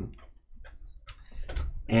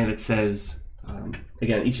 And it says,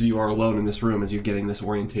 again, each of you are alone in this room as you're getting this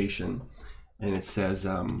orientation, and it says,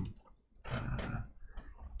 and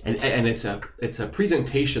it's a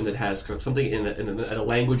presentation that has something in a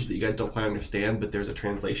language that you guys don't quite understand, but there's a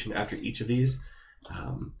translation after each of these.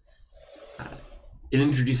 It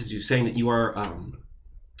introduces you, saying that you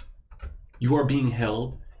are being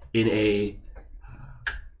held in a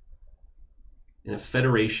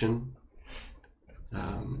Federation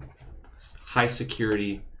high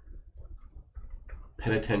security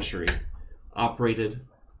penitentiary operated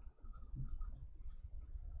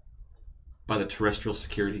by the Terrestrial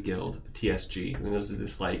Security Guild, the TSG. And there's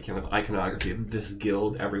this like kind of iconography of this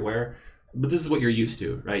guild everywhere. But this is what you're used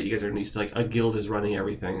to, right? You guys are used to like a guild is running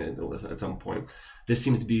everything at some point. This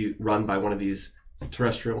seems to be run by one of these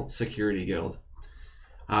Terrestrial Security Guild.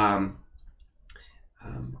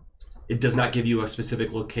 It does not give you a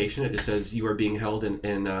specific location. It just says you are being held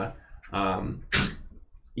in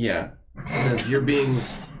yeah. It says you're being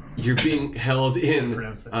held in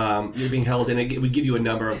it would give you a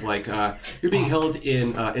number of like you're being held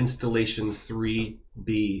in installation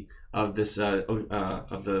 3B of this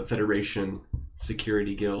of the Federation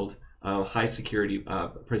Security Guild high security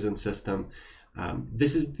prison system.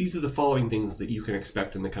 These are the following things that you can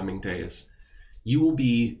expect in the coming days. You will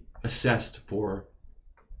be assessed for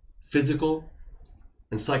physical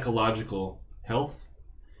and psychological health.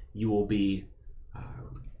 You will be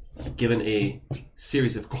given a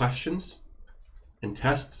series of questions and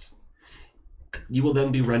tests. You will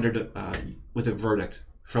then be rendered with a verdict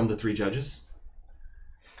from the 3 judges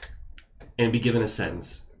and be given a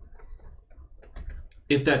sentence.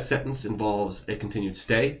 If that sentence involves a continued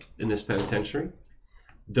stay in this penitentiary,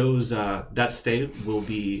 that stay will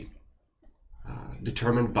be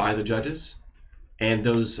determined by the judges, and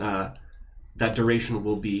that duration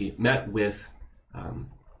will be met with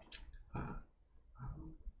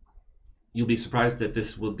you'll be surprised that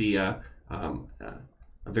this will be a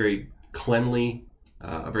very cleanly,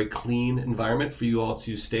 a very clean environment for you all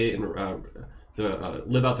to stay and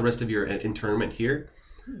live out the rest of your internment here,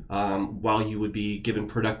 while you would be given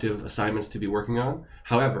productive assignments to be working on.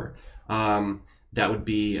 However, that would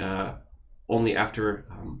be only after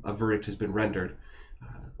a verdict has been rendered.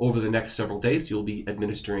 Over the next several days, you'll be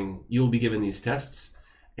given these tests,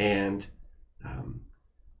 and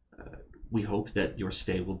we hope that your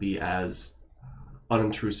stay will be as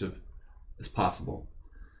unintrusive as possible.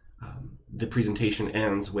 The presentation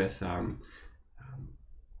ends with,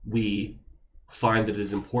 we find that it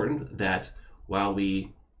is important that while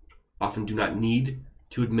we often do not need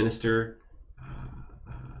to administer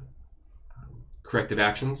corrective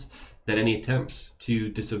actions, that any attempts to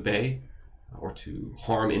disobey or to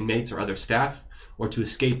harm inmates or other staff or to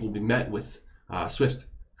escape will be met with swift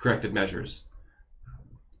corrective measures.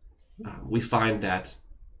 We find that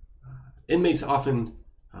inmates often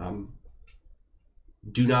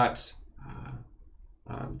do not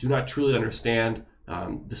truly understand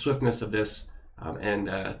the swiftness of this and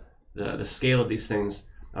the scale of these things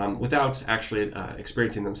without actually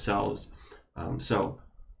experiencing themselves. So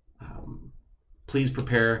please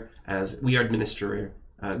prepare, as we are administering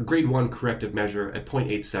grade 1 corrective measure at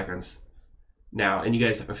 0.8 seconds now, and you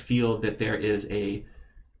guys feel that there is a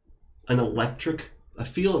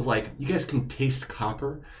feel of like you guys can taste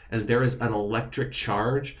copper, as there is an electric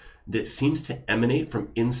charge that seems to emanate from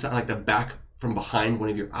inside, like the back from behind one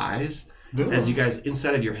of your eyes. Good. As you guys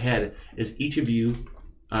inside of your head, as each of you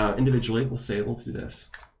individually will say, let's do this.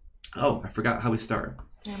 Oh, I forgot how we start.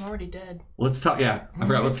 Yeah, I'm already dead. Let's talk. Yeah, I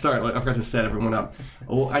forgot. Let's start. I forgot to set everyone up.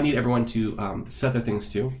 What I need everyone to set their things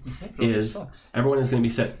to is everyone is going to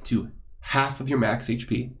be set to half of your max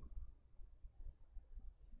HP.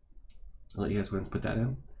 I'll let you guys go ahead and put that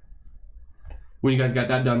in. When you guys got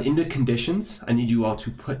that done, into conditions, I need you all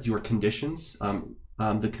to put your conditions.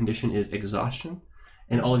 The condition is exhaustion,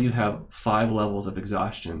 and all of you have 5 levels of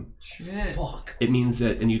exhaustion. Shit. Fuck. It means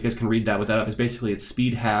that, and you guys can read that what that up is. Basically, it's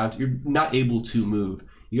speed halved. You're not able to move.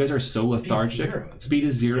 You guys are so lethargic. Speed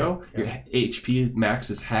is 0. Your HP max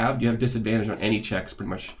is halved. You have disadvantage on any checks, pretty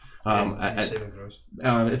much.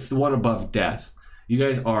 It's the one above death. You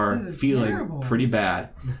guys are feeling pretty bad.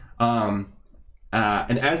 And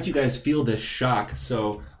as you guys feel this shock,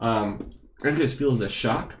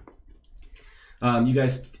 you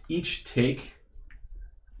guys each take.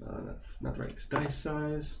 That's not the right dice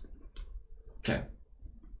size. Okay.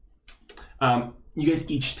 You guys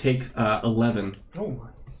each take 11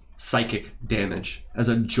 psychic damage as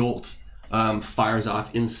a jolt fires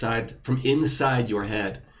off from inside your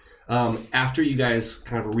head. After you guys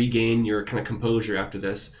kind of regain your kind of composure after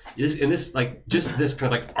this kind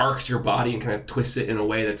of like arcs your body and kind of twists it in a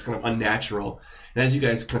way that's kind of unnatural. And as you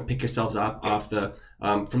guys kind of pick yourselves up off the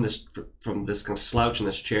from this kind of slouch in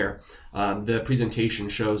this chair, the presentation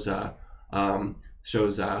shows that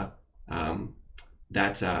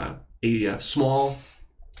a small,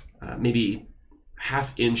 maybe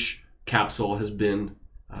half-inch capsule has been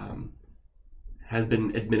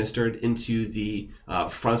administered into the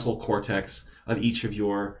frontal cortex of each of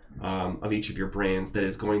your brains. That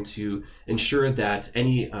is going to ensure that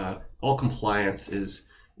all compliance is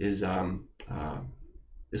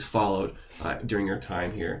followed during your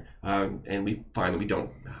time here, and we find that we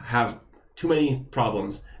don't have too many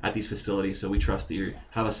problems at these facilities, so we trust that you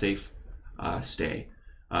have a safe stay.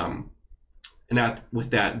 And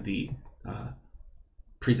with that, the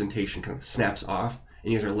presentation kind of snaps off,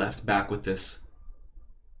 and you guys are left back with this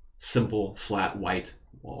simple, flat, white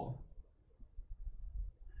wall.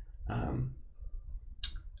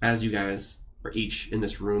 As you guys are each in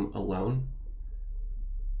this room alone,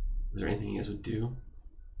 is there anything you guys would do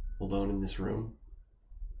alone in this room?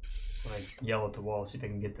 I yell at the wall, see if I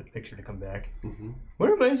can get the picture to come back. Mm-hmm.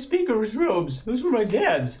 Where are my speaker's robes? Those were my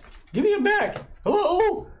dad's. Give me them back.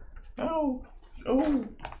 Hello? Oh.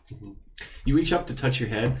 Mm-hmm. You reach up to touch your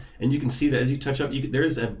head, and you can see that as you touch up,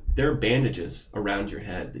 there are bandages around your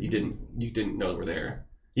head that you didn't know were there.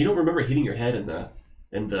 You don't remember hitting your head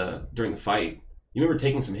during the fight. You remember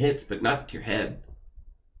taking some hits, but not to your head.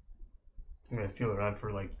 I'm gonna feel around for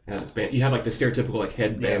you have like the stereotypical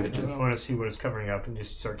head bandages. I want to see what it's covering up and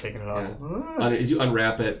just start taking it off. Yeah. As you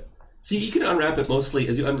unwrap it, so you can unwrap it mostly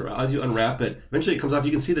as you unwrap it. Eventually, it comes off.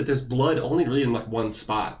 You can see that there's blood only really in one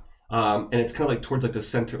spot, and it's kind of like towards the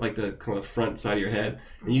center, like the kind of front side of your head.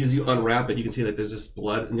 And as you unwrap it, you can see that there's just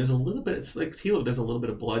blood, and there's a little bit. It's like there's a little bit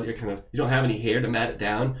of blood. You don't have any hair to mat it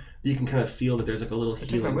down. But you can kind of feel that there's like a little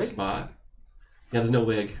healing spot. Yeah, there's no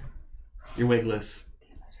wig. You're wigless.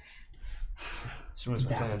 So what's my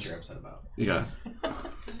That's plans? what you're upset about. Yeah.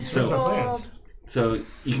 So So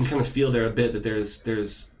you can kind of feel there a bit that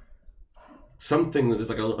there's something that is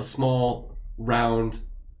like a small round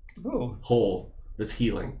hole that's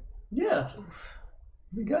healing. Yeah.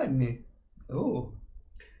 They got me. Oh.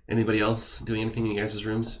 Anybody else doing anything in you guys'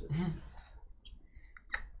 rooms?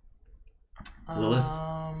 Lilith,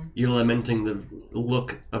 you're lamenting the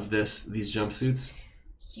look of these jumpsuits.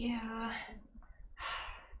 Yeah.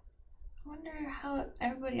 I wonder how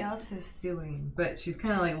everybody else is doing. But she's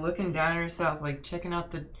kind of like looking down at herself, like checking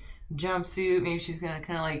out the jumpsuit. Maybe she's gonna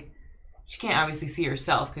kind of like, she can't obviously see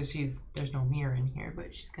herself because there's no mirror in here,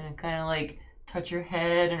 but she's gonna kind of like touch her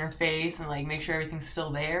head and her face and like make sure everything's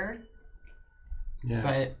still there. Yeah.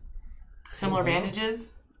 But similar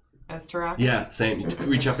bandages as Torakas. Yeah, same. You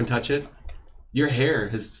reach up and touch it. Your hair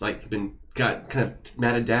has got kind of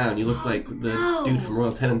matted down. You look like the dude from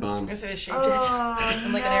Royal Tenenbaums. I was gonna say shaved it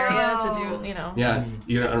in like an area to do, Yeah,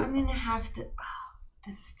 I'm gonna have to. Oh,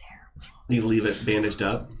 this is terrible. You leave it bandaged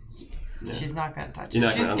up. Yeah. She's not gonna touch You're it.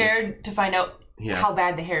 not She's gonna- scared to find out Yeah. how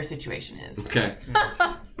bad the hair situation is. Okay.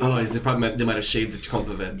 Oh, they might have shaved a chunk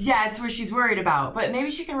of it. Yeah, it's where she's worried about. But maybe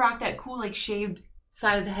she can rock that cool like shaved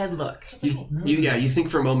side of the head look. You think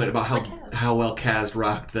for a moment about how well Kaz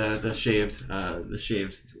rocked the shaved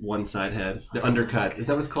one side head, the undercut. Is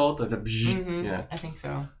that what it's called? Like the yeah. I think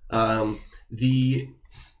so. The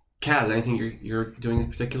Kaz, anything you're doing in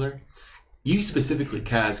particular? You specifically,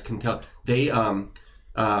 Kaz, can tell they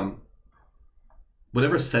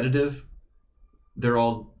whatever sedative they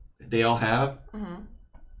all have. Mm-hmm.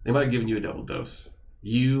 They might have given you a double dose.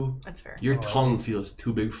 That's fair. Your tongue feels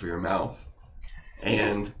too big for your mouth.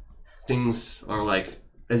 And things are like,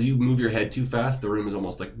 as you move your head too fast, the room is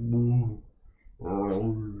almost like.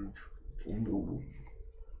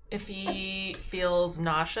 If he feels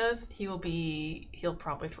nauseous, he'll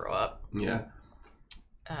probably throw up. Yeah.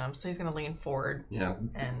 So he's gonna lean forward. Yeah.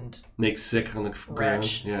 And make sick on the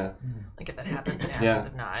ground. Yeah. Like if that happens, it happens.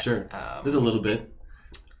 If not, sure. There's a little bit.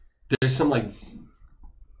 There's some like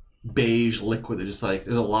beige liquid that just like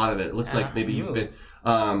there's a lot of it. It looks like maybe you've been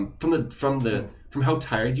from how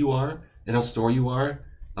tired you are and how sore you are.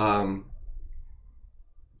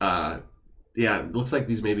 It looks like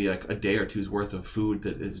these maybe like a day or two's worth of food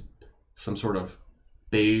that is some sort of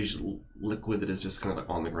beige liquid that is just kind of like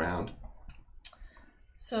on the ground.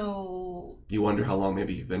 So you wonder how long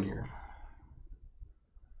maybe you've been here.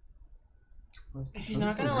 He's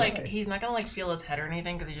not gonna feel his head or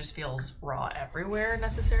anything because he just feels raw everywhere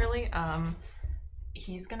necessarily.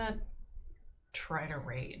 He's gonna try to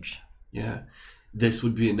rage. Yeah, this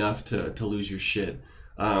would be enough to lose your shit.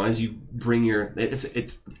 As you bring your,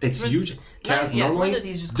 it's huge. Kaz, normally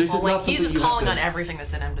he's just calling on everything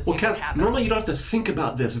that's in him to see what happens. Normally you don't have to think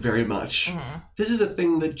about this very much. Mm-hmm. This is a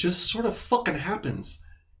thing that just sort of fucking happens.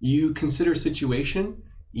 You consider a situation,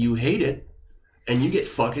 you hate it, and you get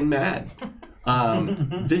fucking mad.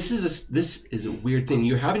 This is a weird thing.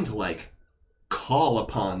 You're having to like call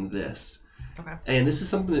upon this, okay. And this is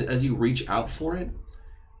something that as you reach out for it,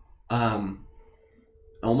 I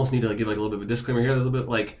almost need to like give like a little bit of a disclaimer here. A little bit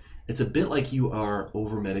like it's a bit like you are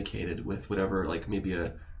over medicated with whatever, like maybe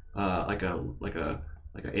a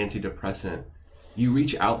antidepressant. You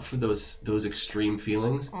reach out for those extreme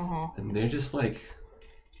feelings, and they're just like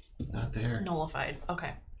not there. Nullified.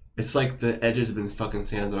 Okay. It's like the edges have been fucking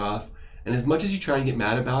sanded off. And as much as you try and get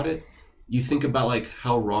mad about it, you think about like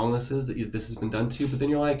how wrong this is that this has been done to you, but then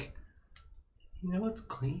you're like, you know what's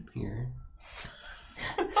clean here?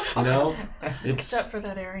 You know, it's except for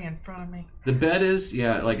that area in front of me. The bed is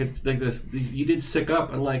like it's like this. You did sick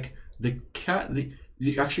up, and like the cat.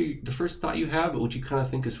 Actually, the first thought you have, but what you kind of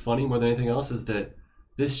think is funny more than anything else, is that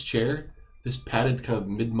this chair, this padded kind of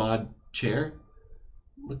mid-mod chair,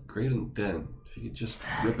 looked great and then. If you could just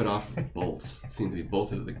rip it off with bolts, it seemed to be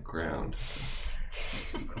bolted to the ground.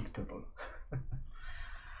 So comfortable.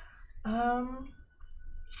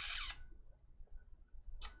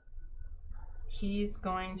 He's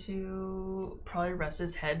going to probably rest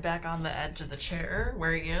his head back on the edge of the chair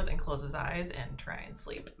where he is and close his eyes and try and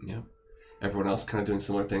sleep. Yeah. Everyone else kind of doing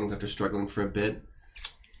similar things after struggling for a bit.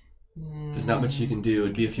 There's not much you can do.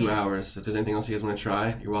 It'd be a few hours. If there's anything else you guys want to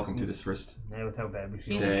try, you're welcome to this first. Yeah, with how bad we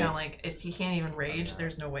feel. He's just kind of like, if he can't even rage,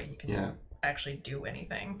 there's no way he can actually do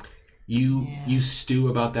anything. You stew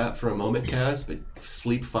about that for a moment, Kaz, but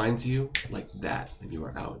sleep finds you like that, and you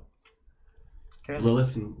are out.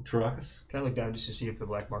 Lilith and Torakas? Can I look down just to see if the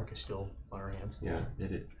black mark is still on our hands? Yeah,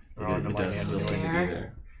 it does still seem to be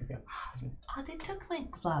there. Okay. Oh, they took my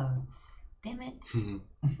gloves. Damn it.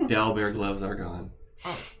 The owlbear gloves are gone.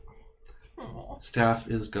 Staff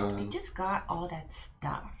is gone. I just got all that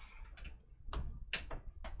stuff. All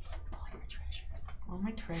your treasures. All my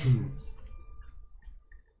treasures.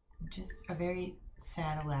 I'm just a very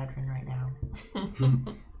sad Eladrin right now.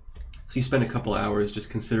 So you spend a couple hours just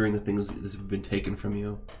considering the things that have been taken from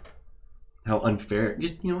you. How unfair,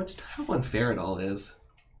 just how unfair it all is.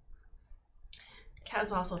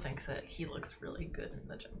 Kaz also thinks that he looks really good in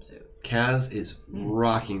the jumpsuit. Kaz is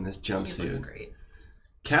rocking this jumpsuit. He looks great.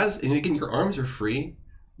 Kaz, and again, your arms are free.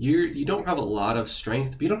 You don't have a lot of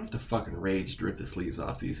strength, but you don't have to fucking rage to rip the sleeves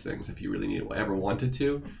off these things if you really ever wanted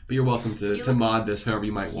to. But you're welcome to mod this however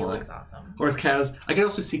you might want. He looks awesome. Or as Kaz, I can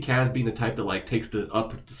also see Kaz being the type that like takes the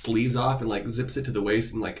sleeves off and like zips it to the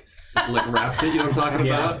waist and like just, like wraps it. You know what I'm talking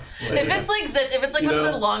about? Like, if it's like zipped, if it's like one of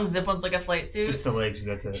the long zip ones, like a flight suit, just the legs.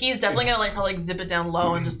 That's it. He's definitely gonna like probably zip it down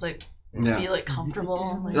low and just like be like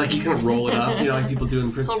comfortable. Like you kind of roll it up, like people do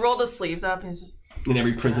in prison. He'll roll the sleeves up and he's just in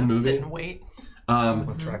every prison movie. Sit and wait.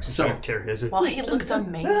 Tear his. Well, he looks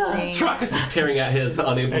amazing. Trakas is tearing at his, but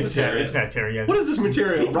unable to tear it. It's not tearing yet. What is this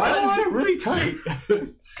material? It's really tight.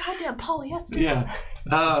 Goddamn polyester. Yeah.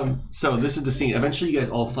 So this is the scene. Eventually, you guys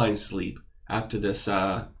all find sleep after this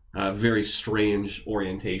very strange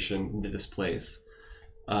orientation into this place.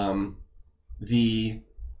 The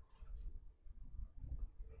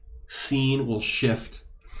scene will shift,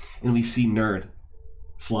 and we see Gnurd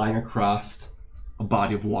flying across a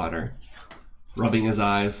body of water, rubbing his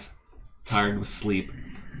eyes, tired with sleep,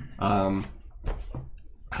 kind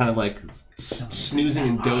of like snoozing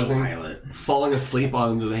and dozing, falling asleep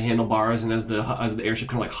onto the handlebars, and as the airship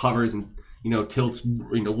kind of like hovers and tilts,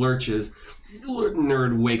 lurches,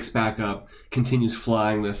 Gnurd wakes back up, continues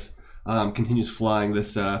flying this airship,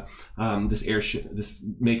 this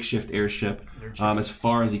makeshift airship, as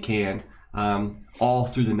far as he can, all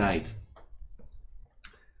through the night.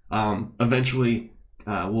 Eventually,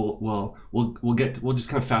 we'll just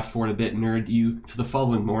kind of fast forward a bit, Gnurd, you to the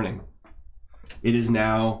following morning. It is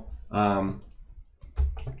now the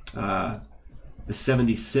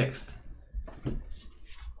 76th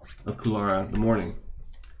of Kulara, the morning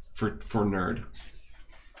for Gnurd.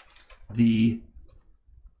 The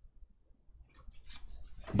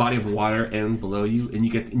body of water ends below you, and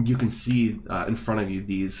you can see in front of you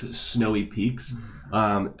these snowy peaks.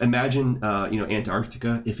 Imagine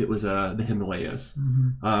Antarctica if it was the Himalayas.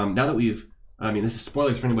 Now that this is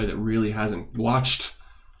spoilers for anybody that really hasn't watched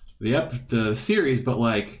the series, but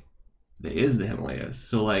like it is the Himalayas.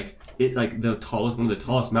 So like one of the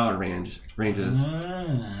tallest mountain ranges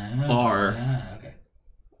are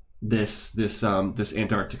this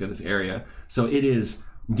Antarctica, this area. So it is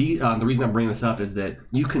the reason I'm bringing this up is that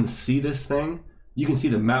you can see this thing. You can see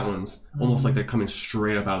the mountains almost like they're coming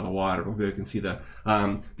straight up out of the water. Over there, you can see the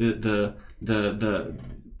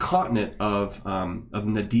continent of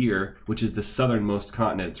Nadir, which is the southernmost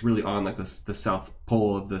continent. It's really on like the south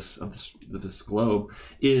pole of this globe.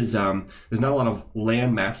 Is there's not a lot of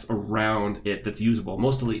land mass around it that's usable.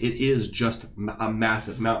 Mostly, it is just a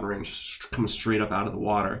massive mountain range coming straight up out of the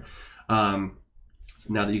water.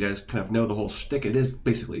 Now that you guys kind of know the whole shtick, it is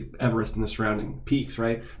basically Everest and the surrounding peaks,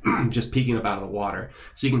 right? Just peeking up out of the water.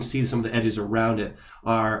 So you can see some of the edges around it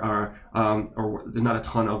or there's not a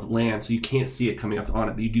ton of land, so you can't see it coming up on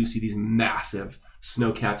it, but you do see these massive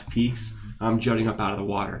snow-capped peaks jutting up out of the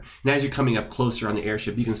water. And as you're coming up closer on the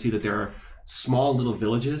airship, you can see that there are small little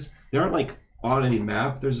villages. They aren't like on any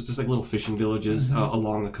map. There's just like little fishing villages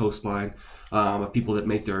along the coastline. Of people that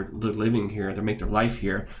make their living here, that make their life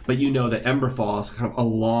here. But you know that Emberfall is kind of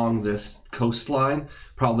along this coastline,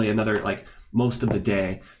 probably another like most of the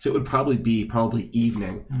day. So it would probably be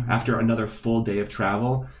evening after another full day of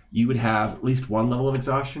travel. You would have at least one level of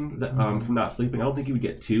exhaustion that, from not sleeping. I don't think you would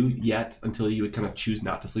get two yet until you would kind of choose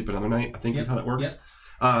not to sleep another night. I think that's how that works.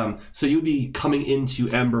 So you would be coming into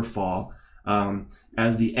Emberfall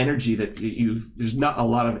as the energy that there's not a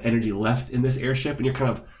lot of energy left in this airship, and you're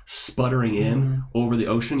kind of sputtering in over the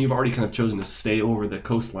ocean. You've already kind of chosen to stay over the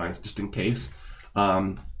coastlines just in case.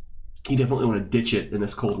 You definitely want to ditch it in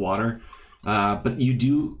this cold water. But you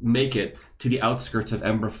do make it to the outskirts of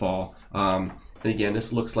Emberfall. And again,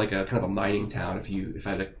 this looks like a kind of a mining town if I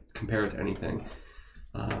had to compare it to anything.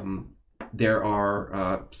 There are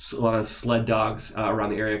a lot of sled dogs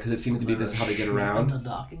around the area because it seems to be this is how they get around. In the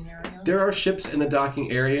docking area? There are ships in the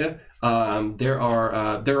docking area. There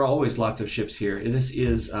are always lots of ships here. This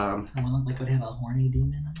is one look like would have a horny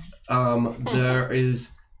demon on it.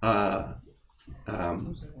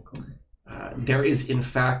 There is in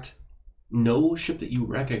fact no ship that you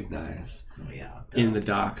recognize in the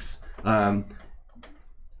docks.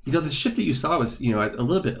 The ship that you saw was, a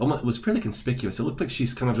little bit, almost was fairly conspicuous. It looked like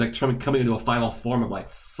she's kind of like coming into a final form of like,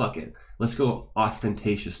 fuck it, let's go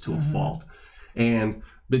ostentatious to a fault.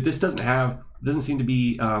 But this doesn't seem to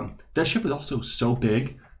be, that ship was also so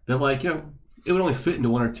big that like, it would only fit into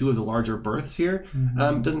one or two of the larger berths here.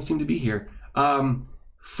 Doesn't seem to be here. From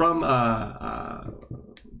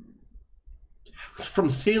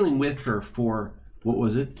sailing with her for, what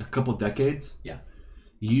was it, a couple decades? Yeah.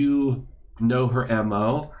 You know her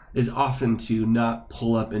MO is often to not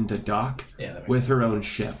pull up into dock with her own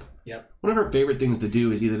ship. Yep. One of her favorite things to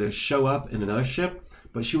do is either to show up in another ship,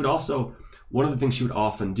 but she would also, one of the things she would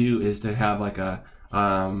often do is to have like a,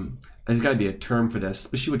 there's got to be a term for this,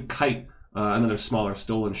 but she would kite another smaller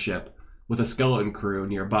stolen ship with a skeleton crew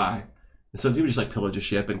nearby. And so they would just like pillage a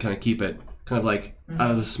ship and kind of keep it kind of like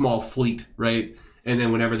as a small fleet, right? And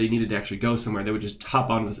then whenever they needed to actually go somewhere, they would just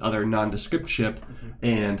hop onto this other nondescript ship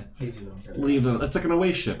and leave them. It's like an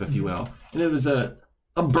away ship, if you will. And it was a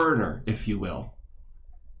burner, if you will.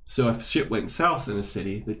 So if shit went south in a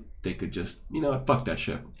city, they could just, fuck that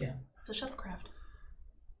ship. Yeah. It's a shuttlecraft.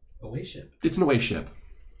 Away ship. It's an away ship.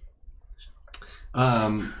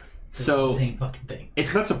 So same fucking thing.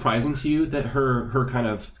 It's not surprising to you that her kind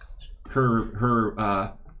of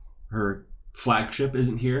her flagship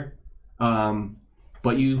isn't here.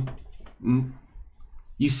 But you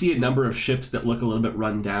see a number of ships that look a little bit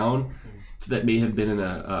run down, that may have been in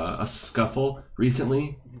a scuffle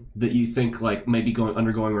recently, that you think like maybe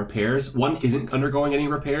undergoing repairs. One isn't undergoing any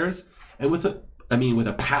repairs, and with a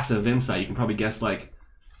passive insight, you can probably guess like,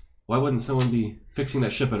 why wouldn't someone be fixing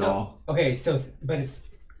that ship at all? Okay,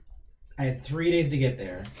 I had 3 days to get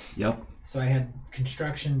there. Yep. So I had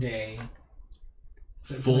construction day.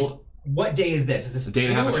 Full. What day is this? Is this a day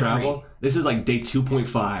and a half of travel? 3? This is like day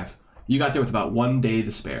 2.5. You got there with about 1 day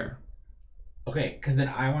to spare. Okay, because then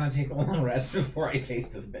I want to take a long rest before I face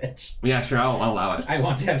this bitch. Yeah, sure, I'll allow it. I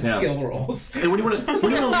want to have skill rolls. And where do you want to leave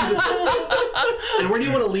this? And where do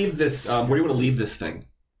you want to leave this? Where do you want to leave this thing?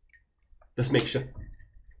 This makeshift.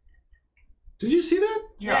 Did you see that?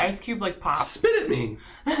 Your ice cube like pops. Spit at me.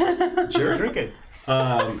 Sure, drink it.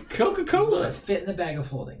 Will Coca-Cola. it fit in the bag of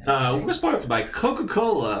holding? We're sponsored by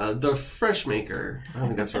Coca-Cola, the fresh maker. I don't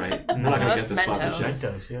think that's right. I'm not gonna that's get this Mentos.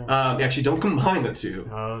 sponsorship. Mentos, yeah. Actually, don't combine the two.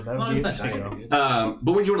 That long would be as it's not interesting. sugar.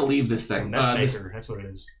 But where do you want to leave this thing? Mess This- maker, that's what it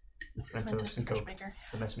is. Mentos and Coke.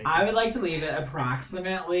 The mess maker. I would like to leave it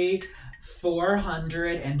approximately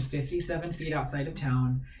 457 feet outside of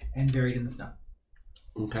town and buried in the snow.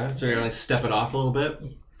 Okay, so you're gonna step it off a little bit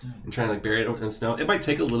and try and like bury it in the snow. It might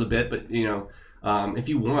take a little bit, but you know, if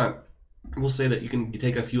you want, we'll say that you can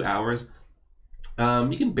take a few hours.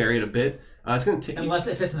 You can bury it a bit. It's gonna take Unless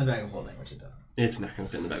it fits in the bag of holding, which it doesn't. It's not gonna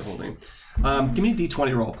fit in the bag of holding. Give me a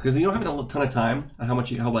D20 roll because you don't have a ton of time. How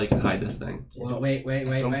well you can hide this thing? Well, wait.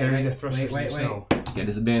 Don't bury the thrusters in the snow. Get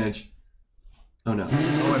disadvantage. Oh no.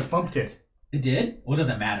 Oh, I bumped it. It did? Well, it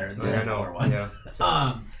doesn't matter. This is a lower one. Yeah. that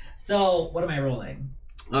sucks. So what am I rolling?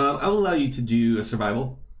 I will allow you to do a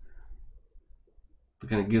survival. We're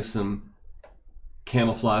gonna give some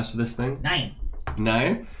camouflage to this thing.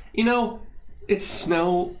 9. You know, it's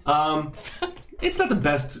snow. It's not the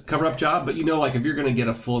best cover-up job, but you know, like if you're gonna get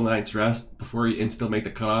a full night's rest before you and still make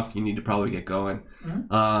the cutoff, you need to probably get going.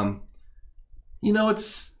 Mm-hmm. You know,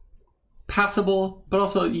 it's passable, but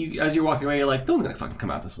also as you're walking away, you're like, don't fucking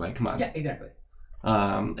come out this way. Come on. Yeah, exactly.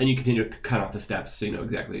 And you continue to cut off the steps so you know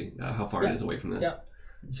exactly how far it is away from the. Yep.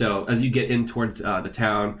 So as you get in towards the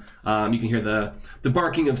town, you can hear the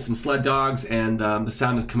barking of some sled dogs and the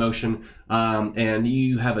sound of commotion. And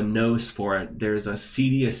you have a nose for it. There's a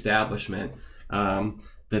seedy establishment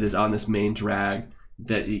that is on this main drag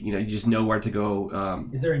that you just know where to go.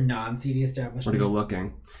 Is there a non-seedy establishment? Where to go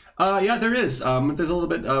looking? Yeah, there is. There's a little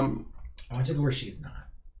bit. I want to go where she's not.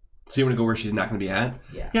 So you want to go where she's not going to be at?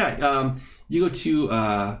 Yeah. Yeah. You go to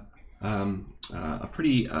a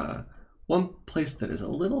pretty one place that is a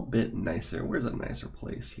little bit nicer. Where's a nicer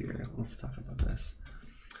place here? Let's talk about this.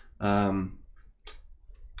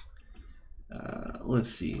 Let's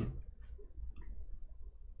see.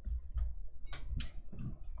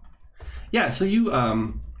 Yeah, so you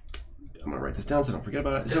I'm gonna write this down so I don't forget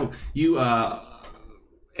about it. So you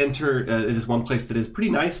enter this one place that is pretty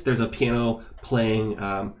nice. There's a piano playing.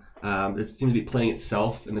 It seems to be playing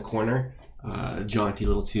itself in the corner. A jaunty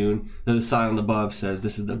little tune. Then the sign on the above says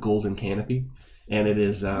this is the Golden Canopy, and it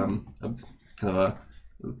is a kind of a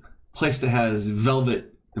place that has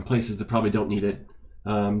velvet in places that probably don't need it.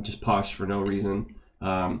 Just posh for no reason.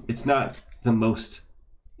 It's not the most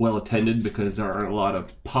well attended because there aren't a lot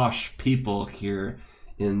of posh people here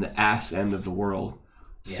in the ass end of the world.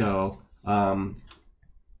 Yeah. So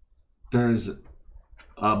there's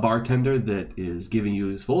a bartender that is giving you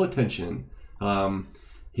his full attention.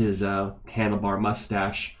 His handlebar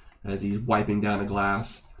mustache as he's wiping down a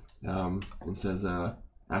glass and says,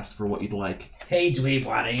 asks for what you'd like. Hey, dweeb,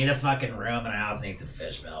 I need a fucking room and I also need some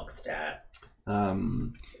fish milk, stat.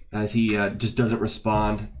 As he just doesn't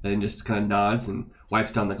respond and just kind of nods and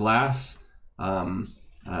wipes down the glass,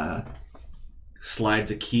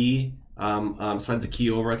 slides a key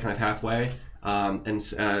over kind of halfway, and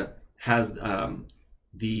has a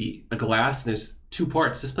glass. There's two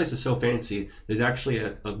parts. This place is so fancy. There's actually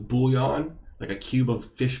a bouillon, like a cube of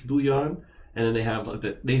fish bouillon, and then they have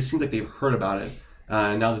they seem like they've heard about it.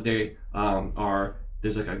 Now that they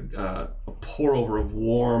there's like a pour over of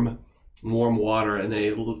warm water, and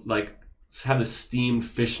they like have the steamed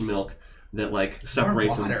fish milk that like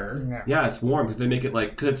separates them. Yeah, it's warm because they make it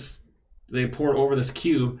like they pour it over this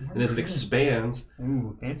cube, and as it expands.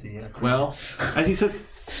 Ooh, fancy! Yeah. Well, as he said.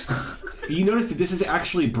 You notice that this is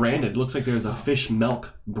actually branded. It looks like there's a fish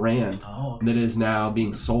milk brand that is now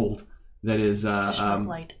being sold. That is fish milk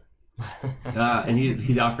light. And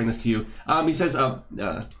he's offering this to you. He says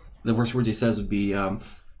the worst words he says would be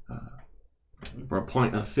for a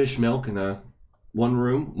pint of fish milk in a one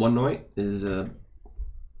room, one night is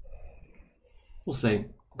we'll say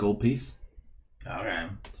gold piece. Okay.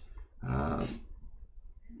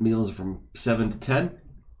 Meals are from 7 to 10.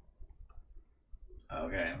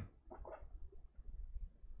 Okay.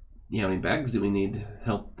 You have any bags that we need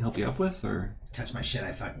help you up with, or touch my shit,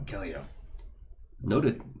 I fucking kill you.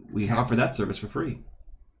 Noted. We offer that service for free.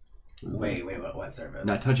 Wait, what service?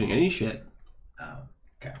 Not touching any shit. Oh,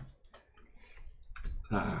 okay.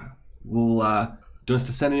 We'll do us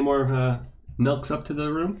to send any more milks up to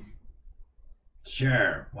the room?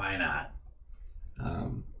 Sure, why not?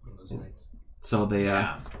 So they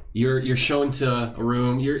you're shown to a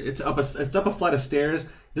room. It's up a flight of stairs.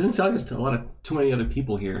 It doesn't sound like there's too many other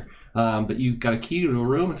people here. But you've got a key to a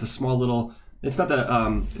room. It's a small little. It's not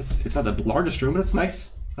the it's not the largest room, but it's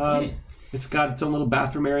nice. It's got its own little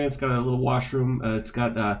bathroom area. It's got a little washroom. It's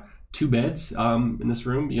got 2 beds in this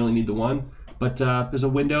room. You only need the one. But there's a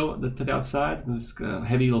window to the outside. It's a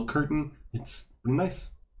heavy little curtain. It's pretty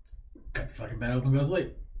nice. Cut the fucking bed open, goes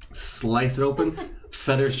sleep. Slice it open.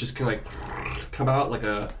 Feathers just kind of like come out like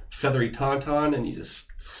a feathery tauntaun, and you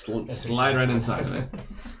just slide right inside of it.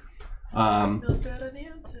 Smells bad on the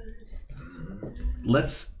outside.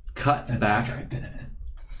 Let's cut back.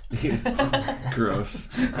 Gross.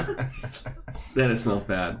 Then it smells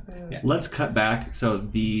bad. Yeah. Let's cut back. So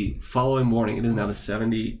the following morning, it is now the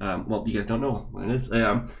 70. Well, you guys don't know when it is.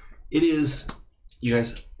 It is. You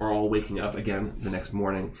guys are all waking up again the next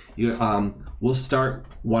morning. We'll start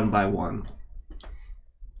one by one.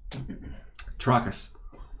 Torakas,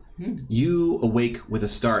 you awake with a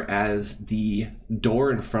start as the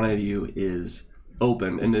door in front of you is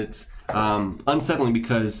open, and it's unsettling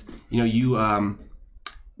because you are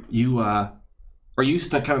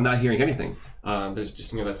used to kind of not hearing anything. There's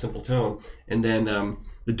just that simple tone, and then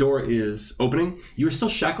the door is opening. You are still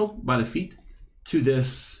shackled by the feet to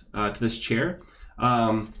this chair.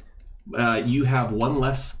 You have 1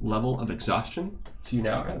 less level of exhaustion, so you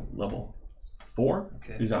now have level 4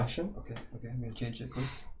 exhaustion. Okay, I'm gonna change it quick.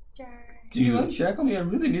 Sure. Can you unshackle me? I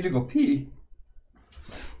really need to go pee.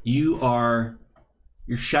 Your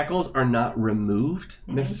shackles are not removed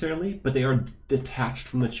necessarily, but they are detached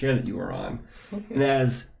from the chair that you are on. Okay. And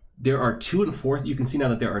as there are 2 enforcers, you can see now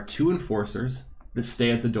that there are 2 enforcers that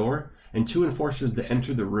stay at the door, and 2 enforcers that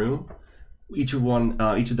enter the room. Each of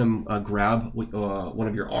them grab one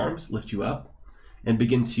of your arms, lift you up, and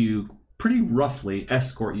begin to pretty roughly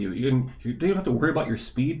escort you. You don't have to worry about your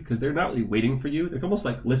speed because they're not really waiting for you. They're almost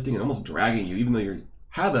like lifting and almost dragging you, even though you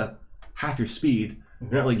have half your speed.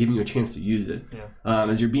 They're not really giving you a chance to use it. Yeah.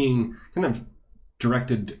 As you're being kind of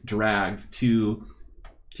dragged to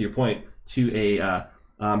your point, to a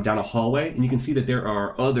down a hallway, and you can see that there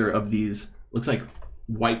are other of these looks like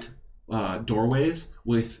white doorways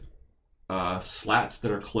with slats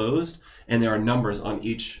that are closed, and there are numbers on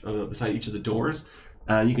beside each of the doors.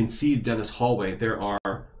 You can see down this hallway there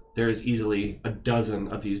is easily a dozen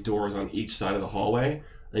of these doors on each side of the hallway,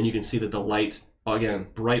 and you can see that the light, again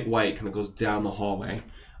bright white, kind of goes down the hallway,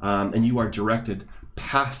 and you are directed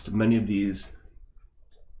past many of these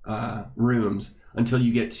rooms until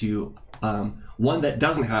you get to one that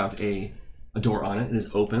doesn't have a door on it. It is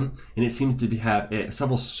open, and it seems to have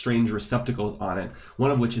several strange receptacles on it,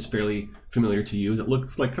 one of which is fairly familiar to you, as it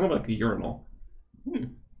looks like kind of like a urinal.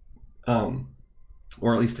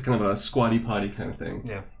 Or at least a kind of a squatty potty kind of thing.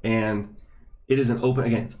 Yeah. And it is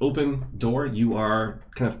it's open door. You are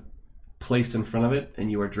kind of placed in front of it, and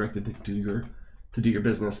you are directed to do your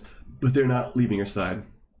business, but they're not leaving your side.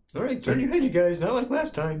 All right, turn your head, you guys, not like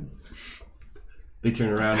last time. They turn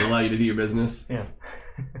around and allow you to do your business. Yeah.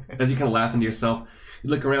 As you kind of laugh into yourself, you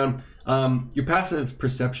look around. Your passive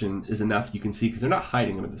perception is enough. You can see, because they're not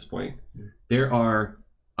hiding them at this point. There are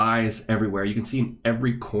eyes everywhere. You can see in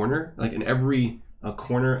every corner, like in every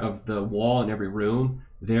corner of the wall in every room,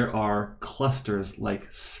 there are clusters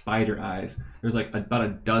like spider eyes. There's like about a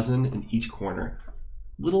dozen in each corner.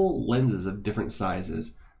 Little lenses of different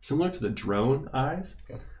sizes, similar to the drone eyes,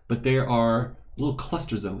 but there are little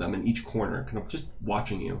clusters of them in each corner, kind of just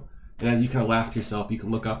watching you. And as you kind of laugh to yourself, you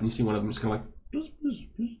can look up and you see one of them just kind of like,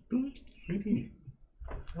 creepy.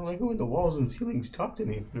 I like it when the walls and ceilings talk to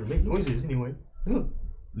me, or make noises anyway.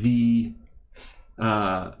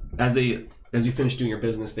 As you finish doing your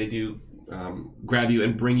business, they do grab you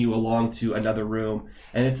and bring you along to another room,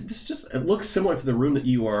 and it looks similar to the room that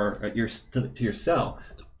you are at your cell.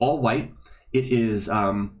 It's all white. It is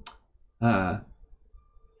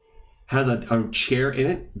has a chair in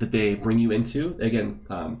it that they bring you into. Again,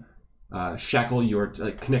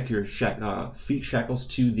 connect your feet shackles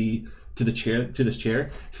to this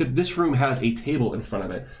chair. Except this room has a table in front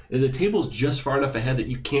of it. And the table's just far enough ahead that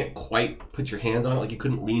you can't quite put your hands on it, like you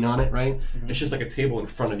couldn't lean on it, right? Mm-hmm. It's just like a table in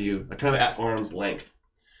front of you, kind of at arm's length.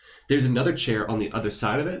 There's another chair on the other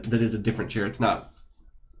side of it that is a different chair. It's not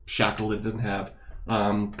shackled. It doesn't have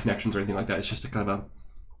connections or anything like that. It's just a kind of a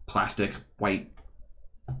plastic white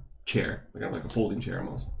chair, like a folding chair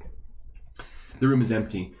almost. The room is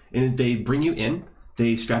empty, and they bring you in.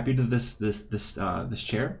 They strap you to this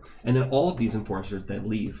chair, and then all of these enforcers then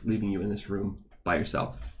leaving you in this room by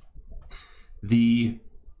yourself. This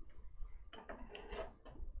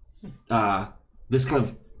kind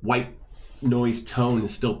of white noise tone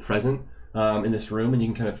is still present in this room, and you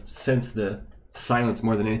can kind of sense the silence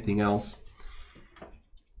more than anything else.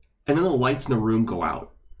 And then the lights in the room go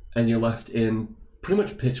out, and you're left in pretty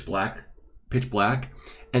much pitch black,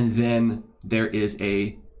 and then there is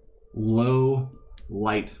a low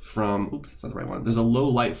light from, oops, that's not the right one. There's a low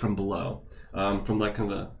light from below. from like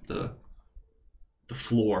kind of the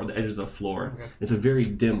floor, the edges of the floor. Okay. It's a very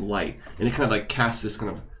dim light, and it kind of like casts this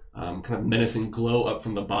kind of menacing glow up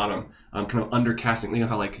from the bottom, kind of undercasting. You know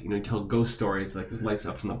how like you tell ghost stories, like this lights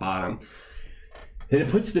up from the bottom, and it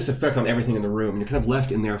puts this effect on everything in the room. And you're kind of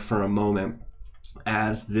left in there for a moment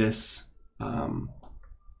as this how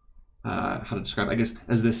to describe it? I guess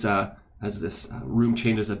as this room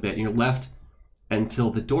changes a bit. You're left until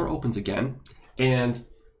the door opens again, and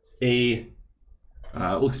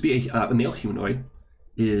looks to be a male humanoid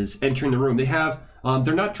is entering the room. They have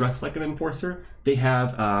they're not dressed like an enforcer. They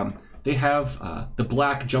have the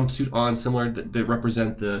black jumpsuit on, similar that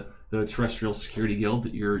represent the terrestrial security guild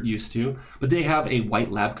that you're used to, but they have a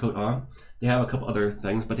white lab coat on. They have a couple other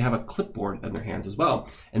things, but they have a clipboard in their hands as well.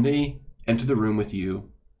 And they enter the room with you,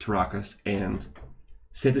 Torakas, and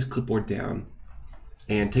set this clipboard down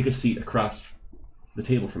and take a seat across the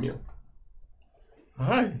table from you.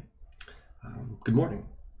 Hi. Good morning.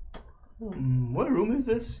 What room is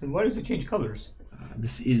this, and why does it change colors?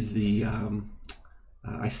 This is the.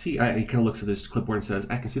 I see. He kind of looks at this clipboard and says,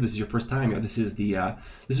 "I can see this is your first time here. This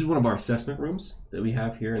is one of our assessment rooms that we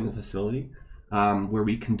have here in the facility, where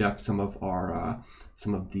we conduct some of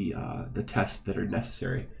the tests that are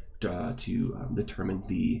necessary to determine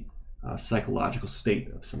the psychological state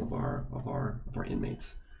of some of our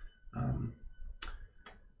inmates."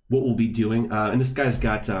 What we'll be doing, and this guy has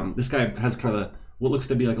kind of what looks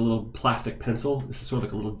to be like a little plastic pencil. This is sort of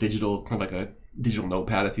like a little digital, kind of like a digital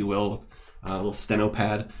notepad, if you will, with a little steno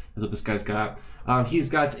pad is what this guy's got. He's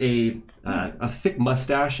got a thick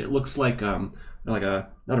mustache. It looks like a not a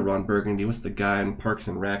Ron Burgundy. What's the guy in Parks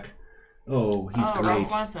and Rec? Oh, he's great. Ron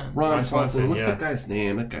Swanson. Ron Swanson. What's yeah. that guy's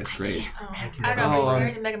name? That guy's great. I don't know, but he's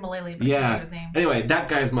married to Megan Mullally, but I don't know his name. Anyway, that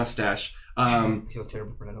guy's mustache. I feel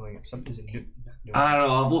terrible for not knowing it. Something isn't new. I don't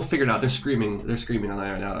know. We'll figure it out. They're screaming on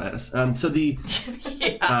that right now at us. So the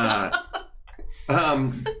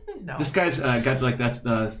No. this guy's got like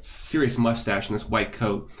that serious mustache and this white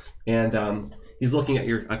coat, and he's looking at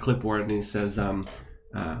your clipboard and he says,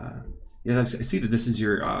 "Yeah, I see that this is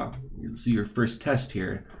your first test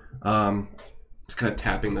here." He's kind of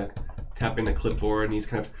tapping the clipboard, and he's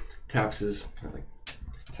kind of taps his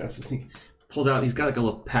he pulls out. He's got like a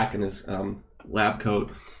little pack in his lab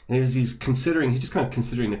coat, and he's just kind of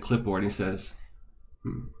considering the clipboard, and he says,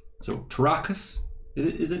 "So Torakas,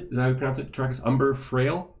 is that how you pronounce it? Torakas Umber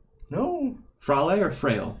Frail? No. Frale or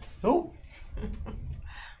Frail? No.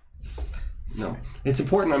 No. It's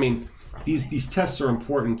important. I mean, these tests are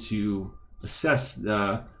important to assess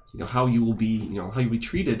how you will be how you'll be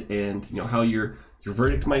treated, and how your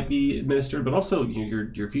verdict might be administered, but also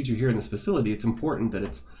your future here in this facility. It's important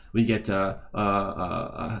that we get an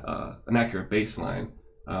accurate baseline.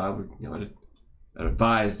 I'd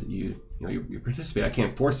advise that you participate. I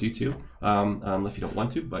can't force you to, if you don't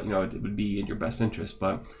want to, but it would be in your best interest.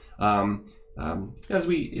 But as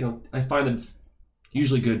I find that it's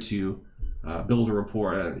usually good to build a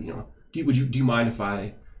rapport. Do you mind if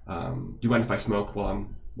I smoke while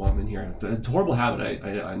I'm in here? It's a horrible habit,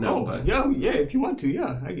 I know. But yeah, if you want to,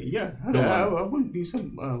 I wouldn't be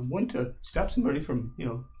one to stop somebody from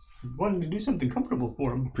wanting to do something comfortable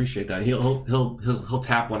for him. Appreciate that. He'll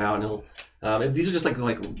tap one out, and he'll these are just like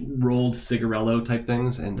rolled cigarello type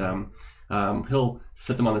things, and he'll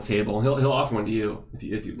set them on the table. He'll offer one to you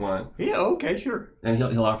if you want. Yeah, okay, sure. And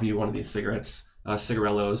he'll offer you one of these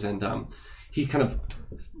cigarellos, and he kind of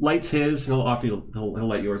lights his, and he'll offer you. He'll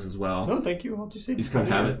light yours as well. No, thank you. I'll just say. He's kind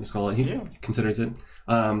of have it. He's called it. He considers it.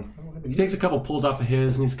 He takes a couple pulls off of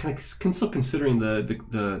his, and he's kind of still considering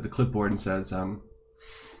the clipboard, and says,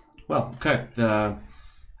 "Well, okay.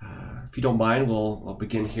 If you don't mind, I'll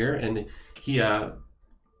begin here." And he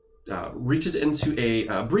reaches into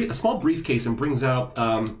a small briefcase and brings out.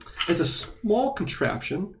 It's a small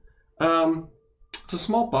contraption. It's a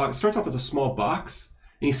small box. It starts off as a small box.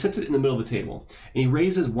 And he sets it in the middle of the table, and he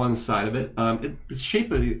raises one side of it. It's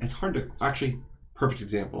shape of it's hard to actually. Perfect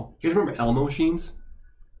example. You guys remember Elmo machines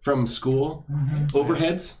from school? Mm-hmm.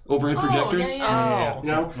 Overhead projectors.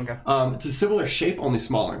 Yeah. Okay. It's a similar shape, only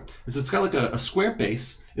smaller. And so it's got like a square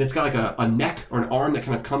base, and it's got like a neck or an arm that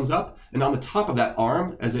kind of comes up, and on the top of that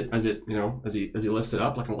arm, as he lifts it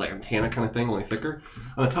up, like an antenna kind of thing, only thicker.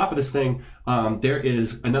 On the top of this thing,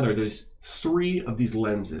 there's 3 of these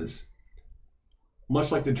lenses. Much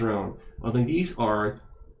like the drone, although these are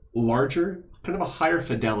larger, kind of a higher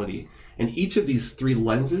fidelity, and each of these 3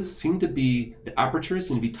 lenses the apertures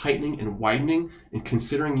seem to be tightening and widening and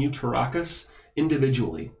considering you, Torakas,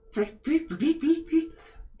 individually.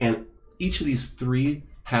 And each of these 3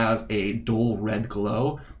 have a dull red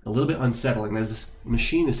glow, a little bit unsettling. As this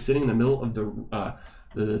machine is sitting in the middle of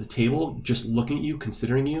the table, just looking at you,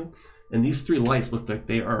 considering you, and these 3 lights look like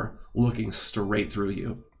they are looking straight through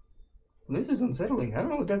you. This is unsettling. I don't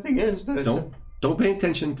know what that thing is, but don't pay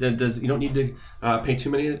attention. You don't need to pay too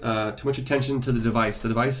much attention to the device. The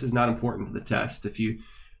device is not important to the test. If you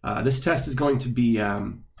this test is going to be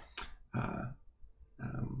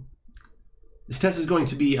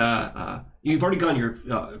you've already gone your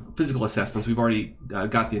physical assessments. We've already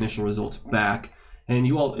got the initial results back, and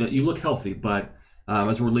you look healthy. But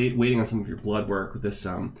as we're waiting on some of your blood work, this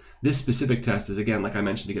specific test is, again, like I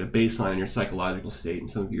mentioned, to get a baseline on your psychological state and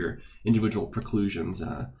some of your individual preclusions.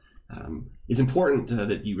 It's important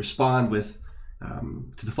that you respond with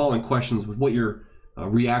to the following questions with what your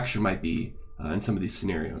reaction might be in some of these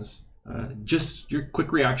scenarios. Just your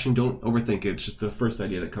quick reaction. Don't overthink it. It's just the first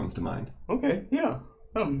idea that comes to mind. Okay. Yeah.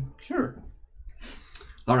 Sure.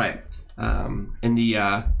 All right. And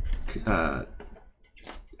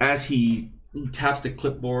as he taps the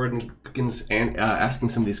clipboard and begins asking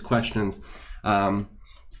some of these questions,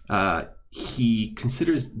 he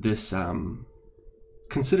considers these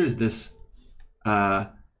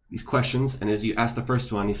questions, and as you ask the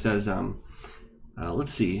first one, he says,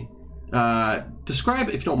 let's see, describe,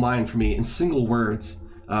 if you don't mind, for me in single words,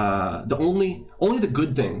 only the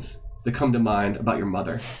good things that come to mind about your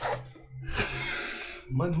mother.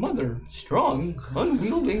 My mother, strong,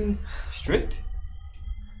 unwielding, strict,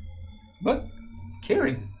 but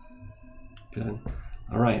caring. Good.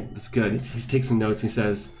 All right, that's good. He takes some notes. He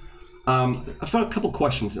says, I've got a couple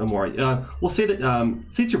questions more. We'll say that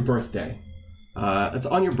say it's your birthday. It's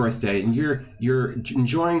on your birthday, and you're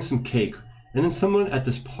enjoying some cake, and then someone at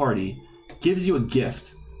this party gives you a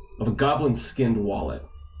gift of a goblin-skinned wallet.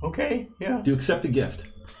 Okay, yeah. Do you accept the gift?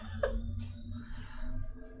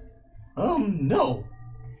 No.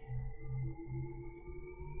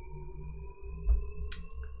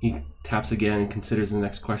 He taps again and considers the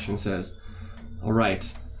next question and says, all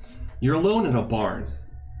right, you're alone in a barn.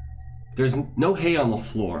 There's no hay on the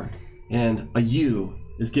floor, and a ewe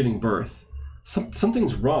is giving birth.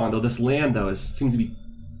 Something's wrong, though. This lamb, though, seems to be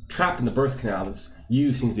trapped in the birth canal. This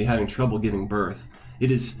ewe seems to be having trouble giving birth. It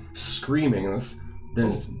is screaming.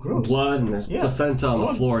 There's blood and there's placenta on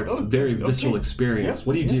the floor. It's a very visceral experience. Yeah,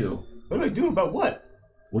 what do you do? What do I do about what?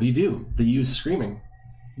 What do you do? The ewe's screaming.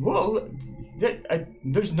 Well,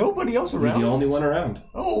 there's nobody else around. You're the only one around.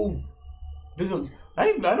 Oh,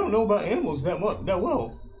 I don't know about animals that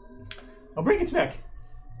well. I'll break its neck.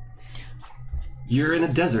 You're in a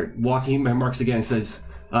desert. Walking, marks again, says,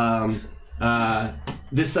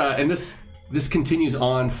 this continues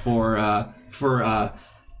on for a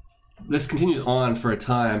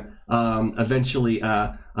time. Eventually,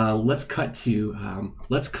 let's cut to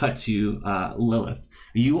Lilith.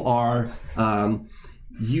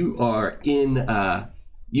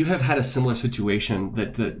 You have had a similar situation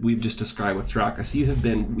that we've just described with Torakas.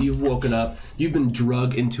 You've woken up, you've been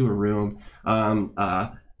drugged into a room,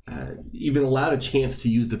 you've been allowed a chance to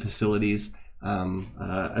use the facilities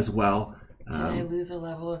as well. Did I lose a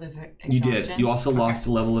level of exhaustion? You did. You also lost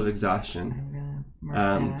a level of exhaustion. I'm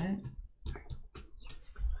gonna mark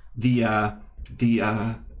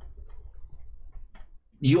that.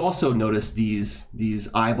 You also notice these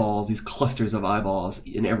eyeballs, these clusters of eyeballs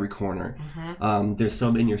in every corner. Mm-hmm. There's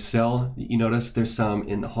some in your cell. You notice there's some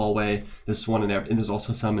in the hallway. There's one and there's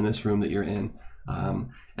also some in this room that you're in.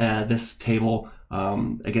 This table,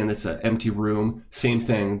 again, it's an empty room. Same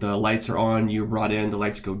thing. The lights are on. You brought in. The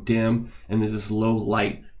lights go dim, and there's this low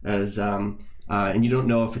light as and you don't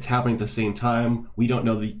know if it's happening at the same time. We don't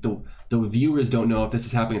know the viewers don't know if this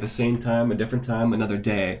is happening at the same time, a different time, another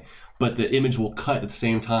day. But the image will cut at the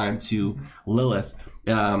same time to Lilith.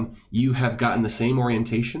 You have gotten the same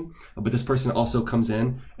orientation, but this person also comes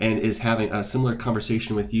in and is having a similar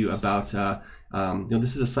conversation with you about,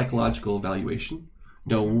 this is a psychological evaluation.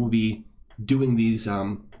 We'll be doing these,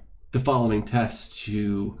 the following tests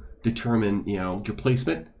to determine, your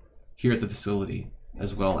placement here at the facility,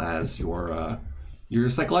 as well as your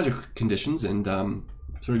psychological conditions and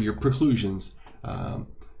sort of your preclusions.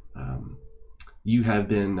 You have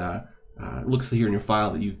been, looks here in your file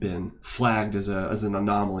that you've been flagged as an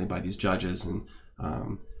anomaly by these judges, and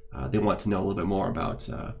they want to know a little bit more about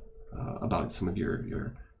some of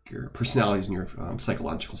your personalities and your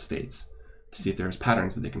psychological states to see if there's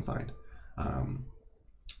patterns that they can find.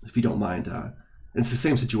 If you don't mind, it's the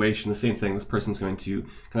same situation, the same thing. This person's going to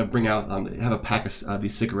kind of bring out, have a pack of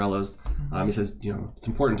these cigarellos. He says, it's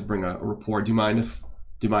important to bring a report. Do you mind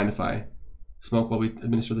if I smoke while we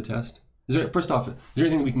administer the test? First off, is there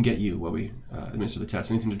anything that we can get you while we administer the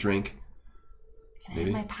test? Anything to drink? Can I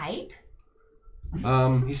have my pipe?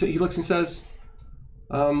 He looks and says,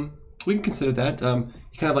 We can consider that.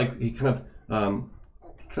 He kind of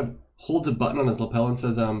holds a button on his lapel and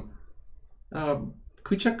says, "Can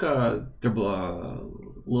we check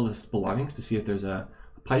Lilith's belongings to see if there's a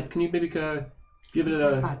pipe? Can you maybe give it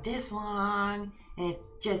a about this long, and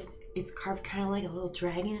it's carved kind of like a little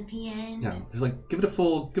dragon at the end." Yeah, he's like, give it a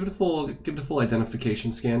full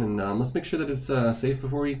identification scan, and let's make sure that it's safe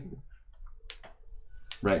before we.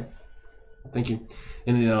 Right. Thank you.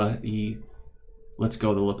 And he lets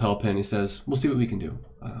go of the lapel pin. He says, "We'll see what we can do.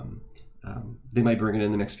 They might bring it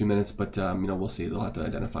in the next few minutes, but we'll see. They'll have to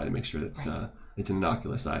identify to make sure that it's an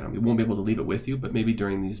innocuous item. We won't be able to leave it with you, but maybe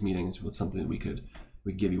during these meetings, it's something that we could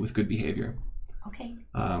give you with good behavior." Okay.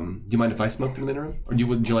 Do you mind if I smoked in the interim, or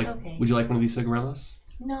would you like one of these cigarillos?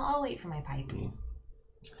 No, I'll wait for my pipe.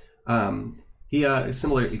 He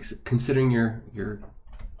similar considering your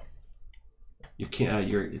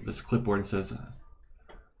this clipboard, and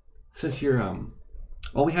says here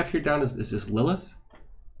all we have here down is this Lilith.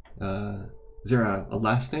 Is there a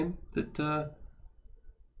last name that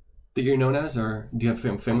you're known as, or do you have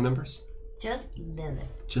family members? Just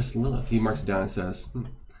Lilith. Just Lilith. He marks it down and says,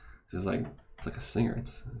 it's like a singer.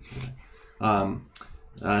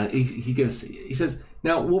 He says,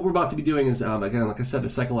 now what we're about to be doing is, again, like I said, a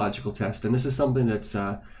psychological test. And this is something that's,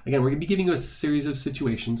 again, we're going to be giving you a series of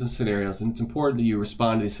situations and scenarios. And it's important that you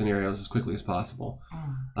respond to these scenarios as quickly as possible.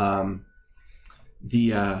 Do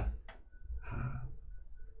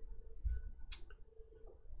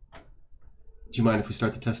you mind if we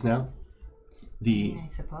start the test now? I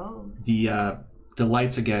suppose. The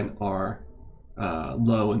lights again are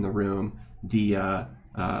low in the room. The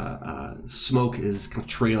smoke is kind of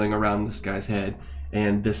trailing around this guy's head,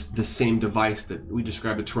 and this same device that we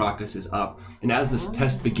described to Torakas is up. And as this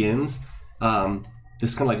test begins,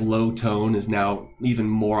 this kind of like low tone is now even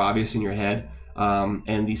more obvious in your head.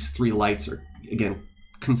 And these three lights are again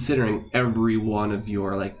considering every one of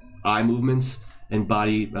your like eye movements and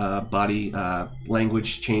body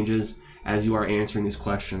language changes as you are answering these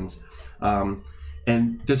questions.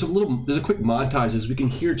 And there's a quick montage as we can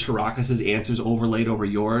hear Torakas' answers overlaid over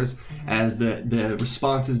yours as the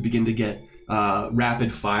responses begin to get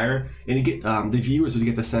rapid fire, and you get the viewers would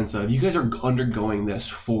get the sense of you guys are undergoing this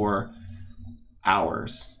for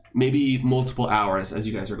hours, maybe multiple hours as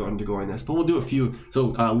you guys are undergoing this. But we'll do a few. So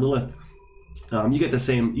Lilith, you get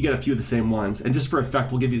a few of the same ones, and just for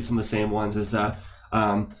effect, we'll give you some of the same ones as the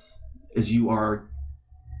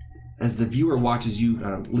viewer watches you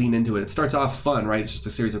lean into it. It starts off fun, right? It's just a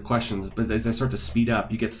series of questions, but as they start to speed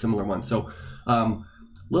up, you get similar ones. So,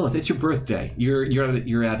 Lilith, it's your birthday. You're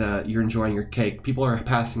enjoying your cake. People are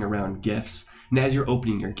passing around gifts, and as you're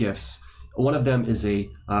opening your gifts, one of them is a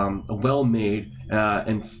well-made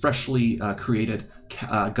and freshly created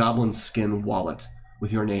goblin skin wallet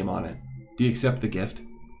with your name on it. Do you accept the gift?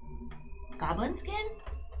 Goblin skin?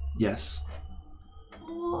 Yes.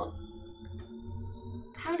 Well,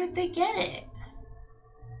 how did they get it?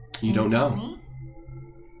 You don't know. Me?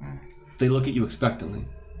 They look at you expectantly,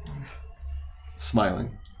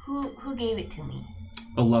 smiling. Who gave it to me?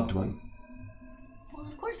 A loved one. Well,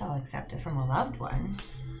 of course I'll accept it from a loved one.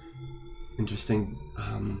 Interesting.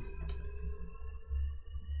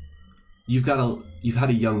 You've had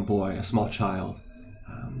a young boy, a small child.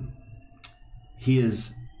 He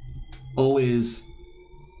is always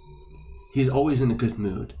in a good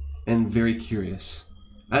mood and very curious.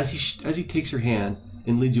 As he takes your hand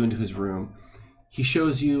and leads you into his room, he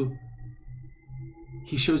shows you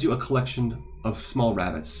a collection of small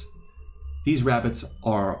rabbits. These rabbits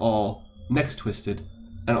are all necks twisted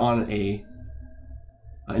and on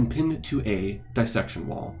and pinned to a dissection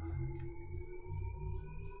wall.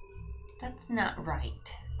 That's not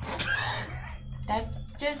right. That's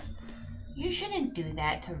just... You shouldn't do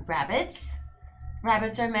that to rabbits.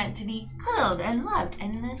 Rabbits are meant to be cuddled and loved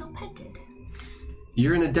and little petted.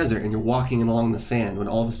 You're in a desert and you're walking along the sand when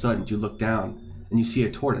all of a sudden you look down and you see a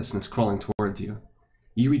tortoise and it's crawling towards you.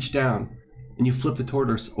 You reach down and you flip the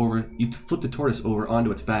tortoise over. You flip the tortoise over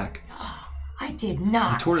onto its back. I did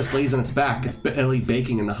not. The tortoise lays on its back. It's belly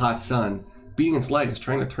baking in the hot sun, beating its legs,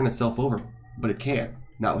 trying to turn itself over, but it can't.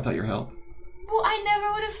 Not without your help. Well, I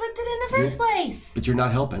never would have flipped it in the first place. But you're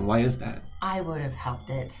not helping. Why is that? I would have helped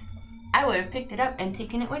it. I would have picked it up and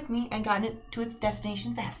taken it with me and gotten it to its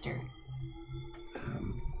destination faster.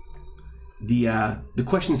 The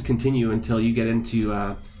questions continue until you get into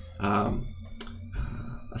a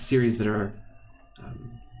series that are.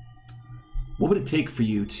 What would it take for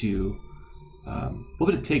you to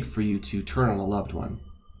turn on a loved one?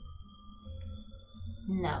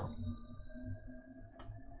 No.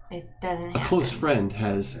 It doesn't happen.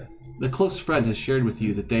 The close friend has shared with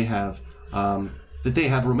you that they have that they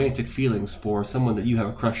have romantic feelings for someone that you have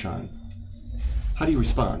a crush on, how do you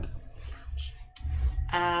respond?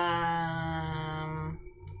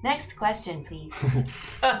 Next question, please.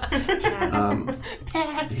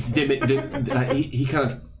 He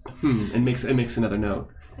kind of and makes another note.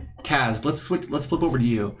 Kaz, let's flip over to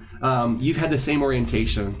you. You've had the same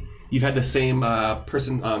orientation. You've had the same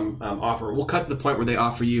person offer. We'll cut to the point where they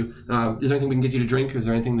offer you. Is there anything we can get you to drink? Is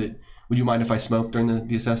there anything that... Would you mind if I smoked during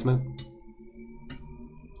the assessment?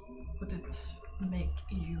 Would it make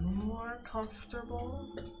you more comfortable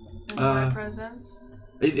in my presence?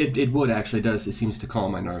 It would actually. It does. It seems to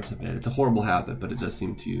calm my nerves a bit. It's a horrible habit, but it does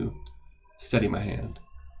seem to steady my hand.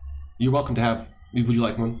 You're welcome to have... Would you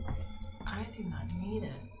like one? I do not need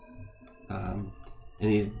it. And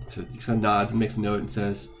he kind of nods and makes a note and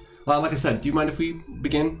says, well, like I said, do you mind if we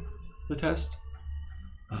begin the test?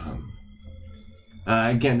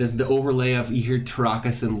 Again, there's the overlay of, you hear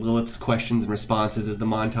Torakas and Lilith's questions and responses as the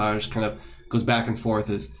montage kind of goes back and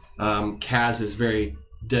forth as Kaz's very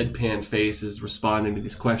deadpan face is responding to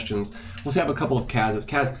these questions. We'll have a couple of Kaz's.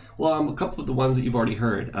 Kaz, well, a couple of the ones that you've already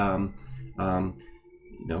heard.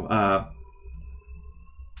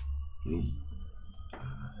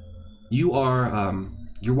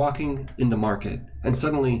 You're walking in the market, and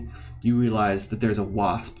suddenly you realize that there's a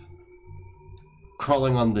wasp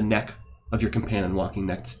crawling on the neck of your companion walking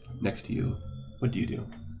next to you. What do you do?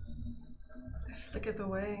 I flick it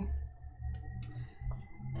away.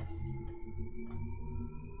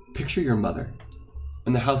 Picture your mother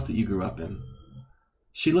in the house that you grew up in.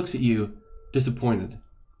 She looks at you, disappointed,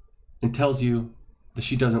 and tells you that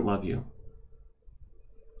she doesn't love you,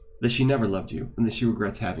 that she never loved you, and that she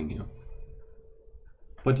regrets having you.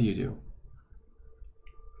 What do you do?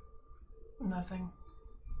 Nothing.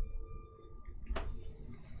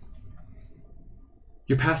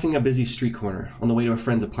 You're passing a busy street corner on the way to a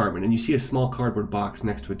friend's apartment, and you see a small cardboard box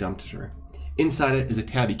next to a dumpster. Inside it is a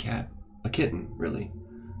tabby cat. A kitten, really.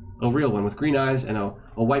 A real one with green eyes and a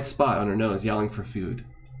white spot on her nose yelling for food.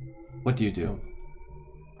 What do you do?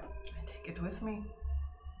 I take it with me.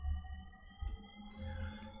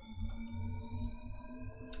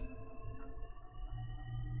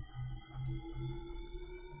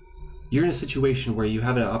 You're in a situation where you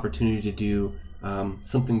have an opportunity to do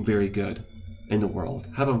something very good in the world,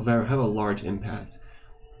 have a large impact,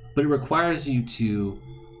 but it requires you to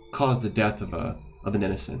cause the death of an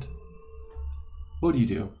innocent. What do you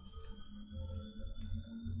do?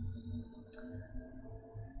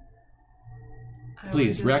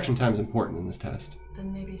 Please, reaction time is important in this test.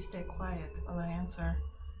 Then maybe stay quiet while I answer.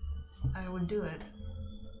 I will do it.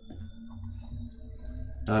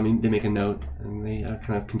 They make a note and they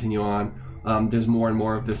kind of continue on. There's more and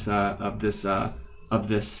more of this montage.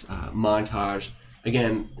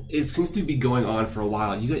 Again, it seems to be going on for a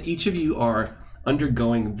while. Each of you are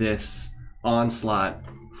undergoing this onslaught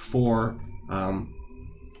for a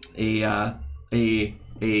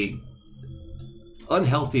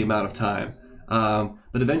unhealthy amount of time.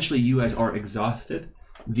 But eventually, you guys are exhausted.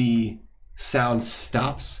 The sound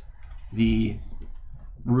stops. The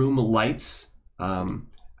room lights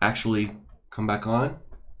actually come back on.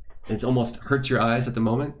 It almost hurts your eyes at the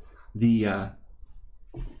moment. The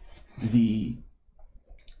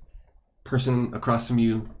person across from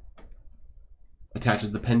you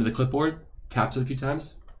attaches the pen to the clipboard, taps it a few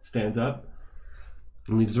times, stands up,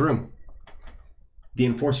 and leaves the room. The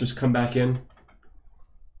enforcers come back in,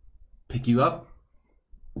 pick you up,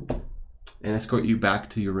 and escort you back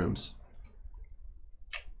to your rooms.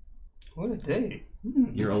 What a day.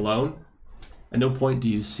 You're alone. At no point do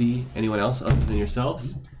you see anyone else other than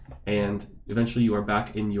yourselves, and eventually you are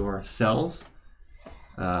back in your cells,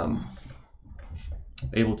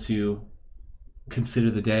 able to consider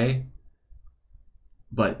the day,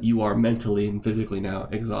 but you are mentally and physically now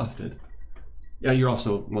exhausted. Yeah, you're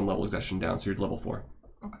also one level exhaustion down, so you're level 4.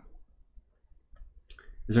 Okay.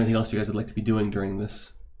 Is there anything else you guys would like to be doing during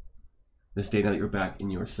this day now that you're back in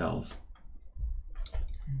your cells?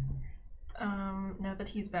 Now that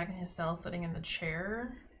he's back in his cell sitting in the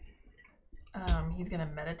chair, he's gonna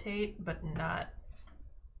meditate, but not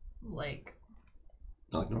like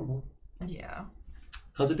normal? Yeah.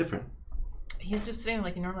 How's it different? He's just sitting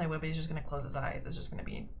like he normally would, but he's just gonna close his eyes. It's just gonna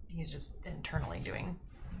be, he's just internally doing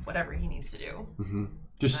whatever he needs to do. Mm-hmm.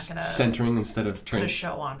 Just centering instead of trying to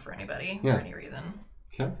show on for anybody for any reason.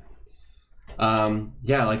 Okay.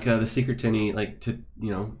 The secret to any to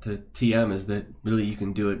TM is that really you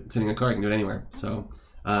can do it sitting in a car. You can do it anywhere. So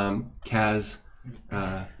Kaz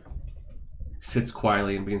sits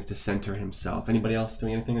quietly and begins to center himself. Anybody else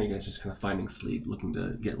doing anything, or are you guys just kind of finding sleep, looking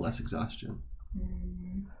to get less exhaustion?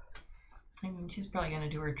 I mean, she's probably gonna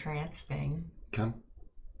do her trance thing. Come.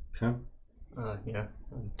 Yeah.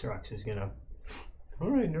 Torakas is gonna. All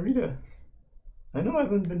right, Narita. I know I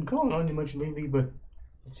haven't been calling on you much lately, but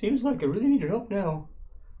it seems like I really need your help now.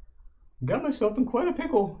 Got myself in quite a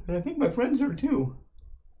pickle, and I think my friends are too.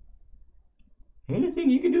 Anything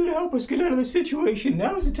you can do to help us get out of this situation,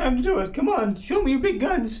 now's the time to do it. Come on, show me your big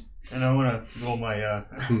guns. And I want to roll my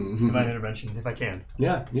divine intervention if I can.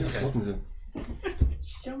 Yeah, welcome to.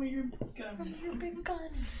 Show me your guns. Your big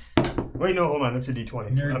guns. Wait, no, hold on. That's a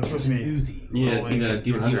D20. Nerd I'm supposed to be Uzi. Yeah, rolling you need a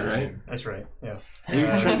D100, right? That's right. Yeah. Are you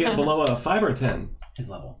trying to get below a 5 or a 10? His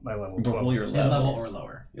level. My level. Below 12. your His level. level or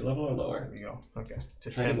lower. Your level or lower. There we go. Okay. It's a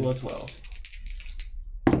Try to 10. below 12.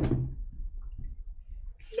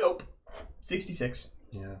 Nope. 66.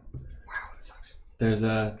 Yeah. Wow, that sucks. There's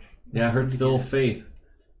a hurts the old faith.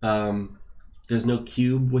 There's no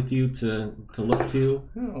cube with you to look to,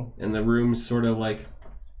 Oh. and the room's sort of like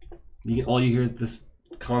all you hear is this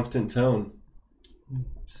constant tone.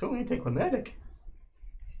 So anticlimactic.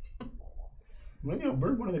 Maybe I'll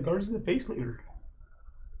burn one of the guards in the face later.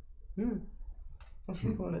 I'll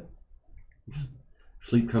sleep on it.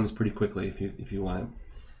 Sleep comes pretty quickly if you want it.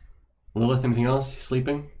 Lilith, anything else?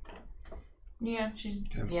 Sleeping? Yeah, she's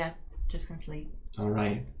just gonna sleep. All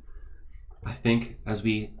right. I think as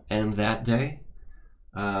we end that day,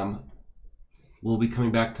 we'll be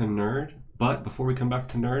coming back to Gnurd. But before we come back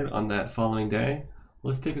to Gnurd on that following day,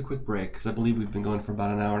 let's take a quick break because I believe we've been going for about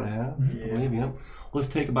an hour and a half. Yeah. I believe, yeah. Let's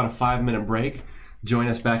take about a 5-minute break. Join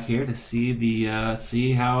us back here to see the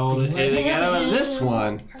see how they get out of this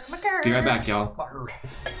one. Be right back, y'all.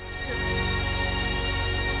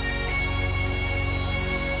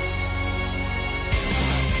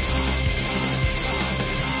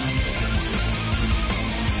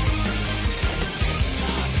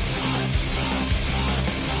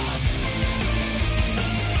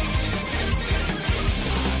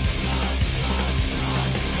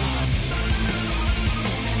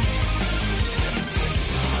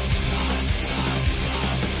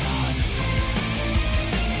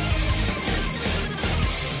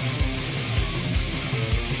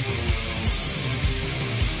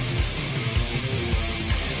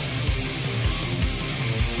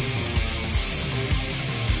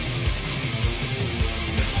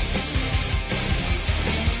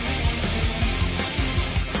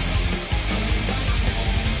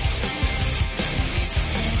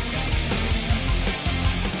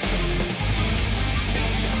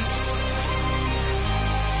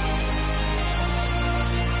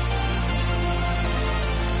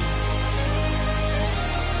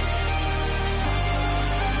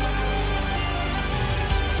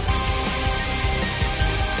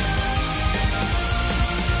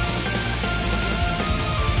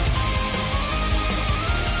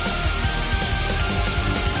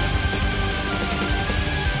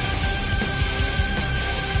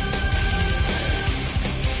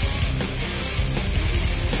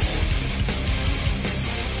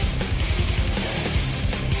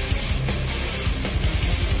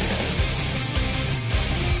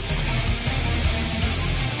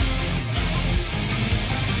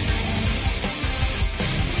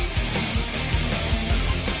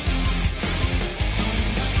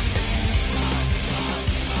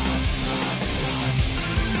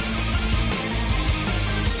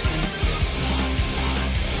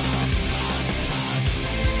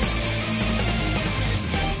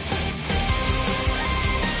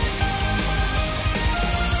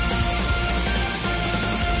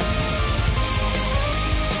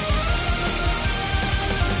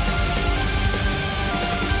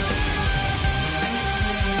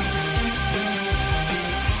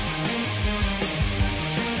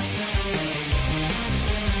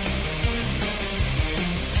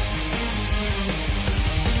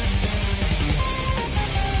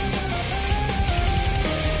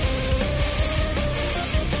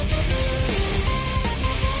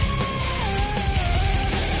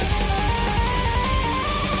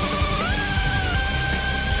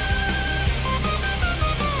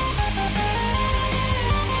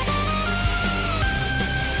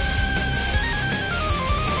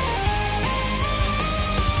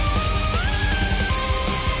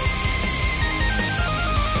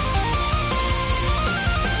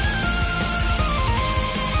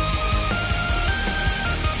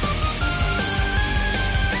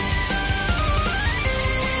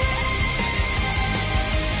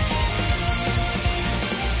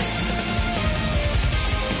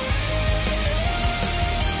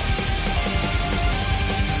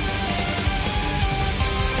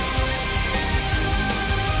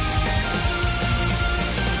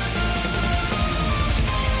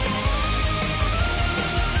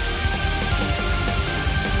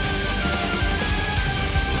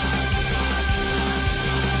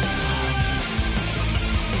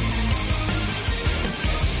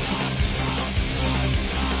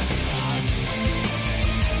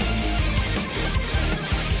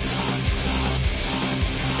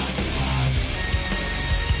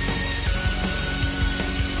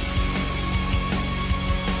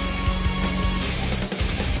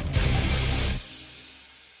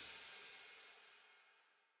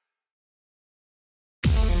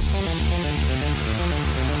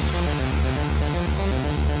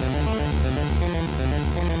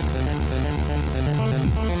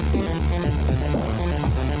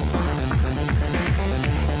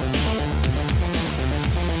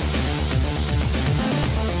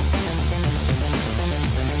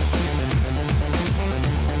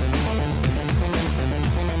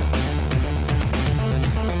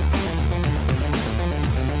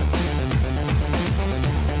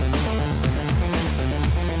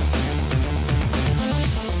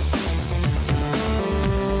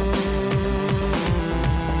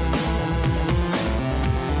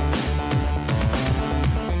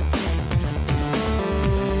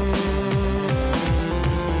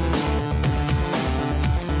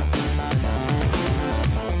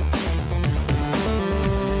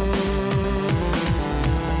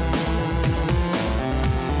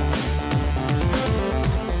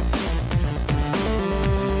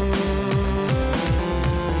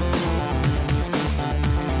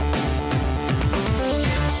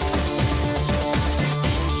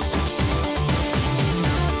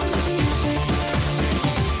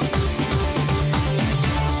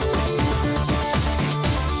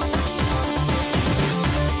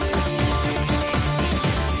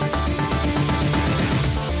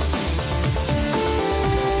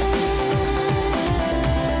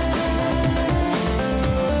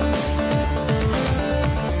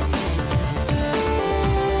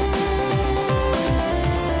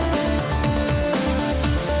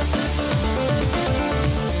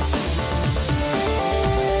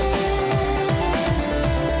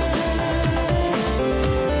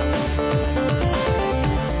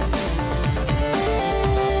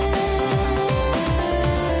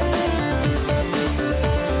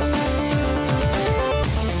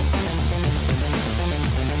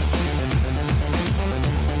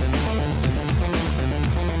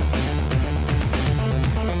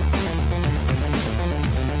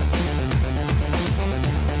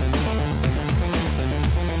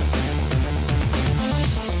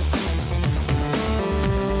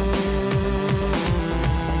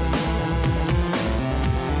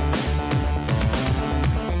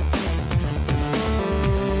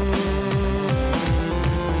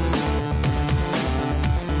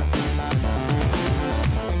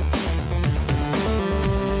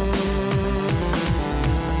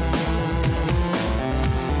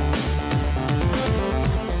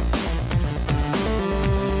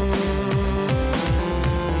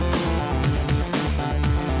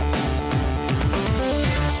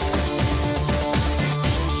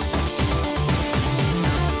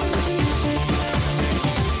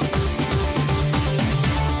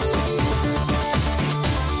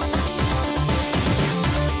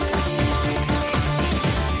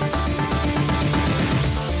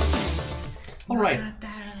 right.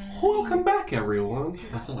 Welcome back, everyone.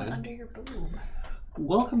 That's all Under your boob.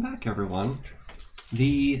 Welcome back, everyone.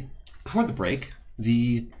 Before the break,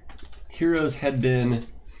 the heroes had been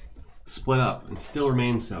split up and still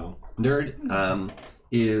remain so. Gnurd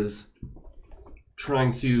is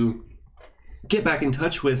trying to get back in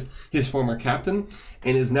touch with his former captain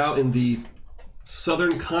and is now in the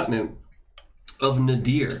southern continent of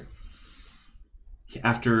Nadir.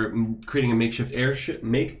 After creating a makeshift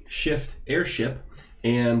airship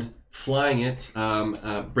and flying it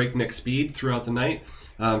breakneck speed throughout the night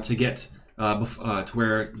to get to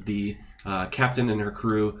where the captain and her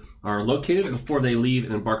crew are located before they leave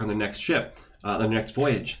and embark on the next ship, the next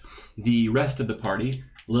voyage. The rest of the party,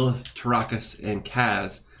 Lilith, Torakas, and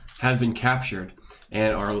Kaz, have been captured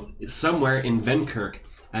and are somewhere in Venkirk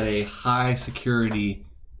at a high security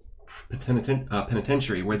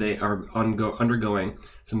penitentiary where they are undergoing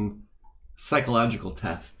some psychological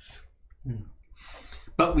tests.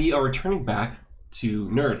 But we are returning back to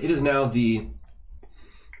Gnurd. It is now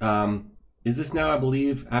is this now, I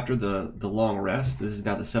believe, after the long rest? This is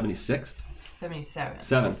now the 76th? 77.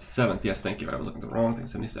 7th, yes, thank you. I was looking at the wrong thing,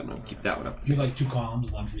 77. I'll keep that one up. You have like 2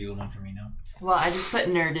 columns, one for you and one for me now. Well, I just put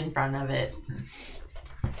Gnurd in front of it.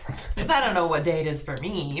 Because I don't know what day it is for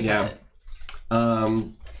me, yeah. but...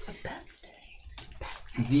 It's the best day.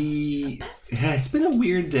 Yeah, it's been a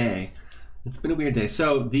weird day.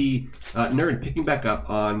 So the Gnurd picking back up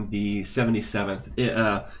on the 77th.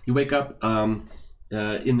 You wake up in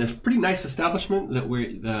this pretty nice establishment that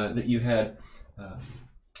you had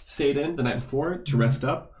stayed in the night before to rest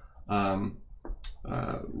up,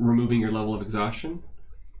 removing your level of exhaustion.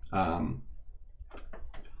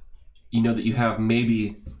 You know that you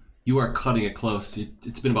are cutting it close.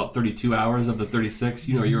 It's been about 32 hours of the 36.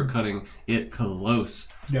 You know you're cutting it close.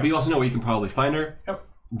 Yeah. But you also know where you can probably find her. Yep.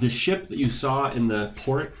 The ship that you saw in the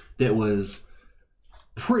port that was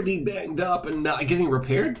pretty banged up and not getting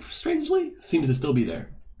repaired, strangely, seems to still be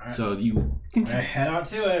there. Right. So you head out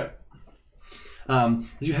to it. As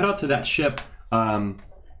you head out to that ship,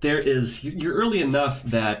 you're early enough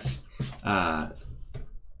that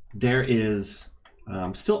there is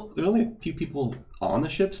still only a few people on the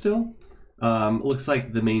ship still. It looks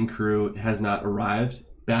like the main crew has not arrived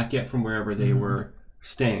back yet from wherever they were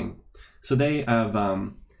staying. So they're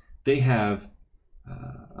not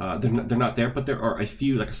there, but there are a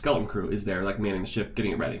few, like a skeleton crew is there, like manning the ship,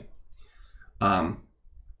 getting it ready.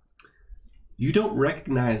 You don't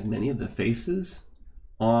recognize many of the faces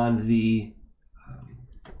on the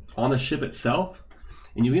ship itself,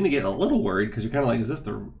 and you're gonna get a little worried because you're kind of like, is this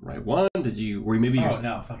the right one? No,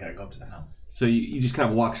 fuck it, I go up to the helm. So you just kind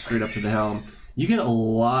of walk straight up to the helm. You get a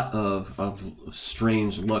lot of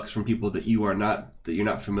strange looks from people that you're not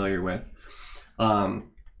familiar with.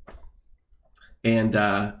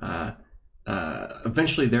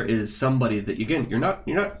 Eventually there is somebody that you're not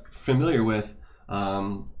familiar with,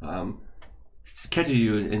 catches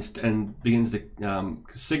you and begins to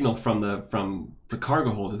signal from the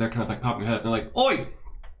cargo hold as they're kind of like popping your head up. They're like, "Oi,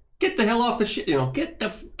 get the hell off the ship! Get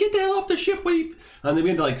the hell off the ship!" And they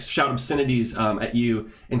begin to like shout obscenities at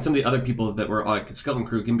you, and some of the other people that were like the skeleton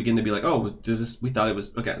crew can begin to be like, "Oh, we thought it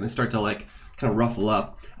was okay," and they start to like kind of ruffle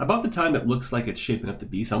up. About the time it looks like it's shaping up to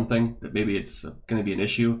be something, that maybe it's going to be an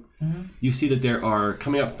issue, you see that there are,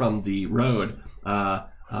 coming up from the road, a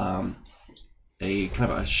kind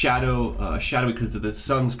of a shadowy, because the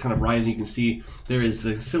sun's kind of rising. You can see there is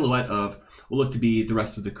the silhouette of what look to be the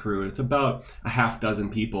rest of the crew. It's about a half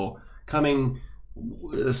dozen people coming,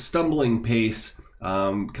 a stumbling pace,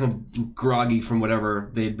 kind of groggy from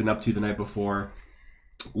whatever they'd been up to the night before,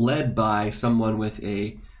 led by someone with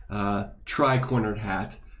a tri-cornered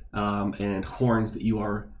hat and horns that you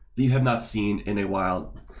have not seen in a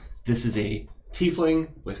while. This is a tiefling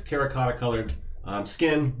with terracotta-colored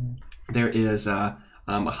skin. There is a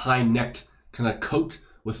high-necked kind of coat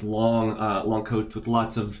with long coats with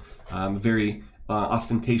lots of very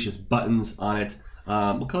ostentatious buttons on it.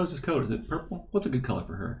 What color is this coat? Is it purple? What's a good color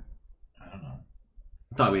for her? I don't know.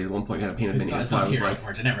 I thought we at one point had a painted mini. It's on here, I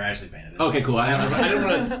never actually painted it. Okay, cool. I didn't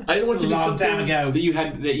want it to be something that you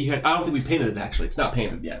had. I don't think we painted it actually. It's not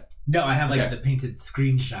painted yet. No, I have the painted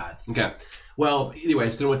screenshots. Okay. Well, anyway, I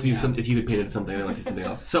just don't want to be if you had painted something, I don't want to do something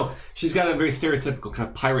else. So she's got a very stereotypical kind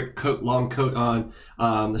of pirate coat, long coat on,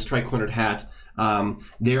 this tri-cornered hat.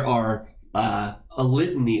 There are a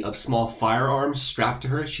litany of small firearms strapped to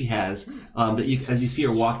her. She has as you see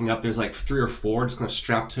her walking up, there's like 3 or 4 just kind of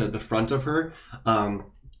strapped to the front of her.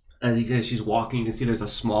 As she's walking, you can see there's a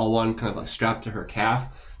small one kind of like strapped to her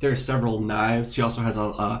calf. There are several knives. She also has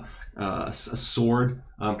a sword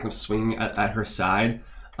kind of swinging at her side.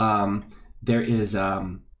 There is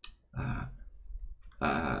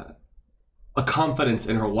a confidence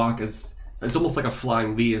in her walk. As it's almost like a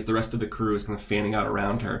flying V as the rest of the crew is kind of fanning out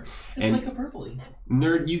around her. It's like a purpley.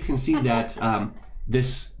 Gnurd, you can see that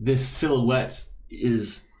this silhouette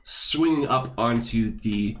is swinging up onto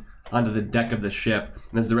the deck of the ship,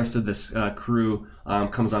 and as the rest of this crew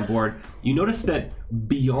comes on board, you notice that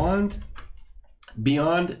beyond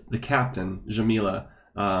the captain, Jamila.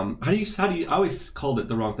 How do you? I always called it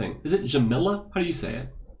the wrong thing. Is it Jamila? How do you say it?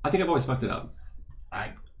 I think I've always fucked it up.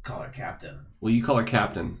 I call her Captain. Well, you call her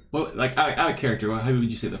Captain. Well, like out of character, how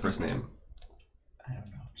would you say the first name? I don't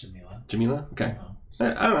know. Jamila. Jamila? Okay.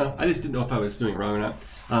 I don't know. I just didn't know if I was doing it wrong or not.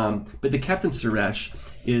 But the Captain Suresh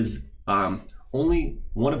is only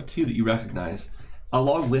one of two that you recognize.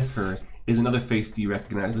 Along with her is another face that you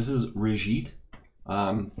recognize. This is Regit.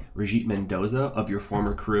 Regit Mendoza of your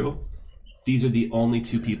former crew. These are the only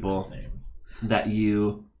two people that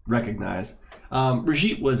you recognize.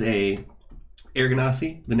 Regit was a Air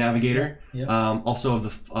Ganassi, the navigator, also of the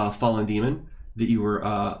Fallen Demon that you were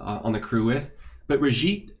on the crew with. But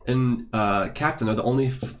Regit and Captain are the only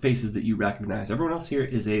faces that you recognize. Everyone else here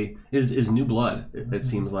is new blood, it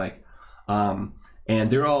seems like. And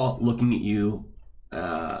they're all looking at you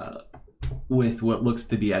with what looks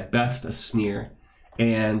to be at best a sneer.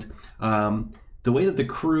 And the way that the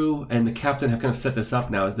crew and the captain have kind of set this up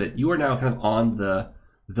now is that you are now kind of on the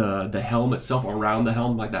helm itself, around the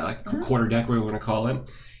helm, like that, like quarter deck, whatever we're going to call it.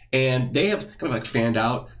 And they have kind of like fanned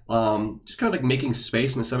out, just kind of like making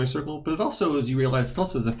space in a semicircle, but it also, as you realize, it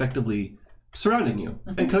also is effectively surrounding you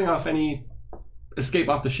and cutting off any escape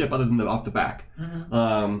off the ship other than off the back.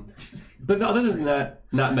 But other than that,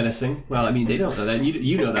 not menacing. Well, I mean, they don't know that.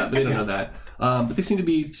 You know that, but they don't know that. But they seem to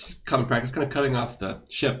be just common practice, kind of cutting off the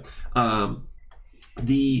ship. A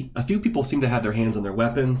few people seem to have their hands on their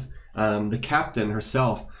weapons. The captain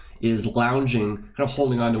herself is lounging, kind of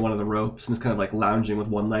holding onto one of the ropes, and is kind of like lounging with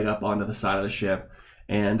one leg up onto the side of the ship,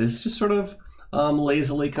 and is just sort of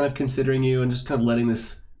lazily kind of considering you and just kind of letting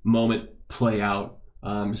this moment play out.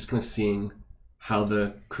 Just kind of seeing how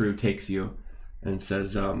the crew takes you, and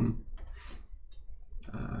says,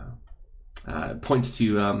 points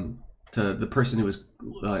to the person who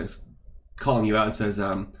was calling you out and says,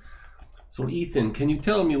 so Ethan, can you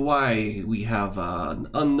tell me why we have an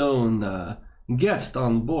unknown guest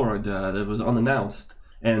on board that was unannounced?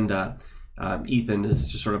 And Ethan is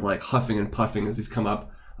just sort of like huffing and puffing as he's come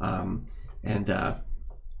up, and kind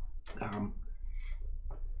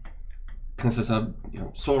of says,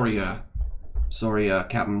 sorry,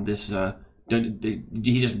 Captain. This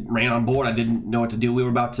he just ran on board. I didn't know what to do. We were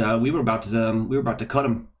about to cut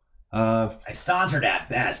him. I sauntered at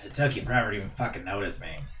best. It took you forever to even fucking notice me.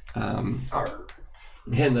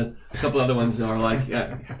 And a couple other ones are like, you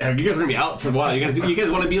guys are gonna be out for a while. You guys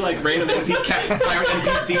want to be like random pirate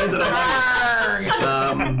NPCs? And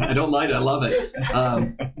I'm like, I don't mind it. I love it.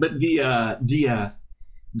 But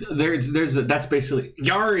that's basically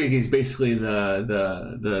Yari is basically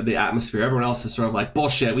the atmosphere. Everyone else is sort of like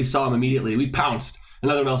bullshit. We saw him immediately. We pounced.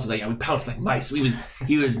 And everyone else is like, yeah, we pounced like mice.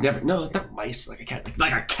 He was never not mice like a cat,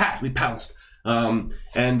 like a cat. We pounced. But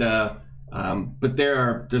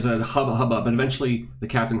there's a hubbub, but eventually the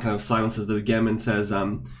captain kind of silences the gem and says,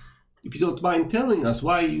 if you don't mind telling us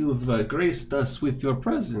why you've graced us with your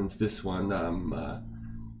presence this one,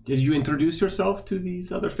 did you introduce yourself to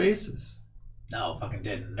these other faces? No, fucking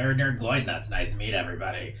didn't. Gnurd Gloidnuts, nice to meet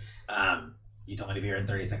everybody. You told me to be here in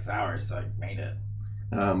 36 hours, so I made it.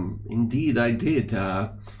 Indeed I did.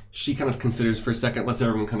 She kind of considers for a second, lets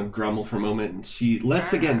everyone kind of grumble for a moment, and she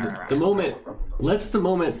lets the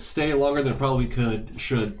moment stay longer than it probably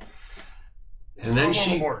should. And then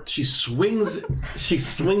she swings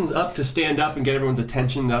up to stand up and get everyone's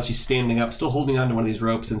attention. Now she's standing up, still holding onto one of these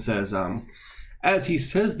ropes, and says, as he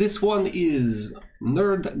says, this one is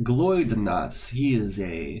Gnurd Gloidnuts. He is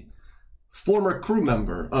a former crew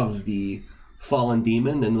member of the Fallen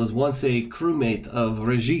Demon and was once a crewmate of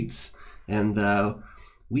Regit's, and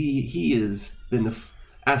he has been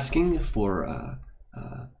asking for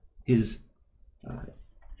his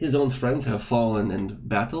own friends have fallen in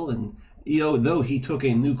battle, and though he took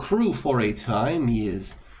a new crew for a time, he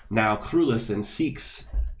is now crewless and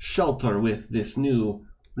seeks shelter with this new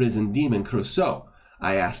risen demon crew. So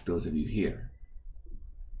I ask those of you here,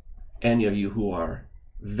 any of you who are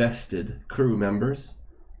vested crew members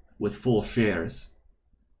with full shares,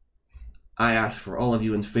 I ask for all of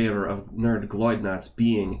you in favor of Gnurd Gloidnuts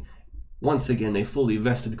being once again a fully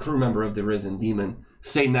vested crew member of the Risen Demon.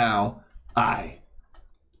 Say now, I.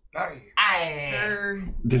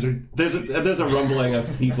 There's a rumbling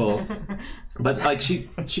of people, but like she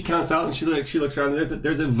counts out and she looks around. And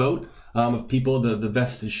there's a vote of people, the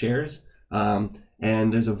vested shares, and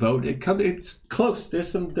and there's a vote. It's close.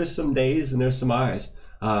 There's some days and there's some eyes.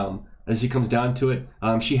 As she comes down to it,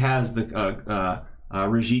 she has the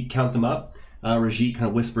Rajit count them up. Rajit kind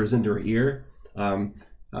of whispers into her ear.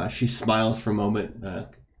 She smiles for a moment,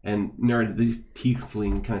 and Gnurd, these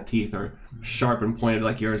tiefling kind of teeth are sharp and pointed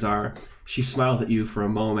like yours are. She smiles at you for a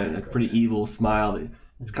moment, a pretty evil smile.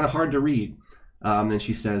 It's kind of hard to read. Then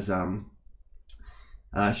she says,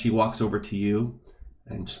 she walks over to you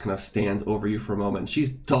and just kind of stands over you for a moment.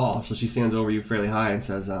 She's tall, so she stands over you fairly high and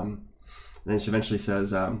says, and then she eventually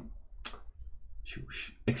says, she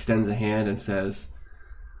extends a hand and says,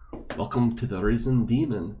 "Welcome to the Risen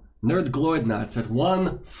Demon. Gnurd Gloidnuts at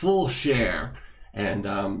 1 full share." And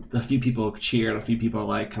a few people cheer, and a few people are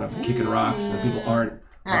like kind of kicking rocks, and people aren't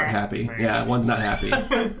happy. Yeah, one's not happy.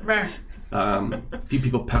 A few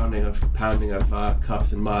people pounding of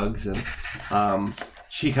cups and mugs, and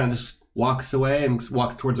she kind of just walks away and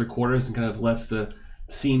walks towards her quarters and kind of lets the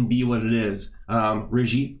scene be what it is.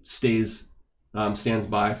 Rajit stands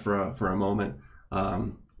by for a moment,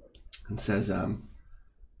 and says,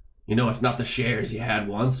 "You know, it's not the shares you had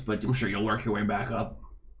once, but I'm sure you'll work your way back up."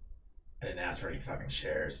 I didn't ask for any fucking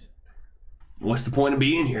shares. What's the point of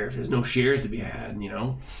being here if there's no shares to be had, you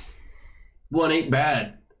know? One ain't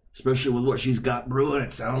bad, especially with what she's got brewing.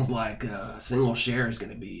 It sounds like a single share is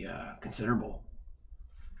going to be considerable.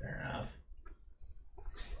 Fair enough.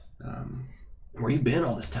 Where you been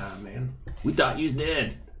all this time, man? We thought you was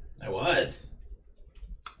dead. I was.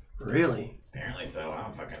 Really? Apparently so. I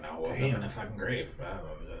don't fucking know. Woke up in a fucking grave.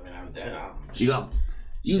 I mean, I was dead.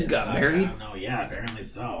 You just got married? I don't know. Yeah, apparently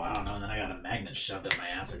so. I don't know. And then I got a magnet shoved up my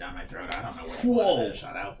ass or down my throat. I don't know what. Whoa! I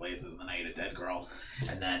shot out places, and then I ate a dead girl.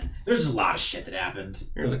 And then there's just a lot of shit that happened.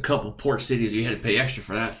 There's a couple port cities you had to pay extra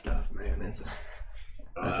for that stuff, man.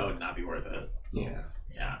 That would not be worth it. Yeah.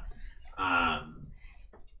 Yeah.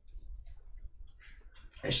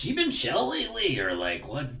 Has she been chill lately, or like,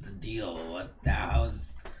 what's the deal? What the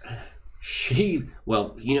how's?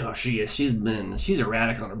 Well, you know how she is. She's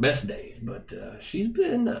erratic on her best days, but she's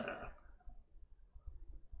been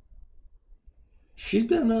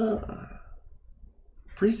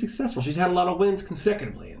pretty successful. She's had a lot of wins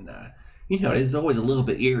consecutively, and you know, it's always a little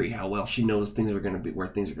bit eerie how well she knows things are going to be, where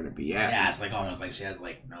things are going to be at. Yeah, it's like almost like she has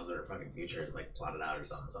knows what her fucking future is like plotted out or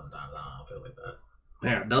something. Sometimes I don't know, I feel like that.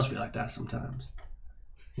 Yeah, it does feel like that sometimes.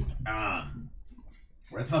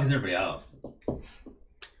 Where the fuck is everybody else?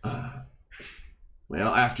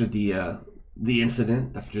 Well, after the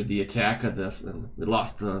incident, after the attack of we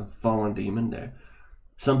lost the fallen demon.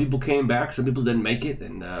 Some people came back, some people didn't make it,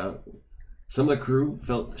 and some of the crew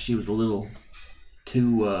felt she was a little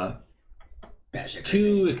too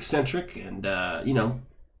eccentric, and you know,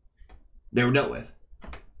 they were dealt with.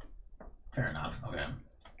 Fair enough. Okay.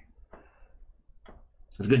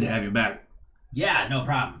 It's good to have you back. Yeah, no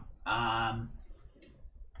problem.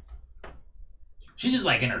 She's just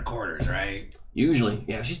like in her quarters, right? Usually,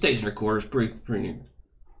 yeah, she stays in her quarters pretty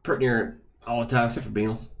near all the time, except for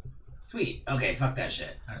Beanles. Sweet. Okay, fuck that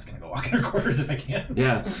shit. I'm just gonna go walk in her quarters if I can.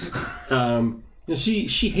 Yeah.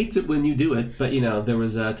 She hates it when you do it, but you know, there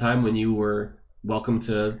was a time when you were welcome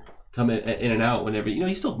to come in and out whenever. You know,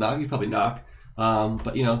 you still knock. You probably knock.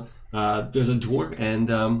 But you know, there's a door, and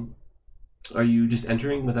are you just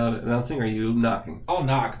entering without announcing? Or are you knocking? I'll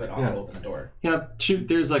knock, but also open the door. Yeah. Shoot.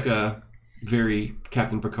 There's like a very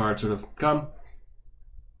Captain Picard sort of come.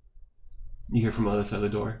 You hear from the other side of the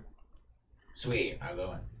door. Sweet, I'll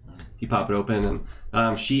go in. You pop it open,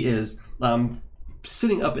 and she is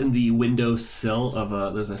sitting up in the window sill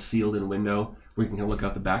of there's a sealed-in window where you can kind of look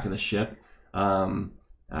out the back of the ship. Again,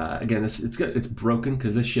 it's broken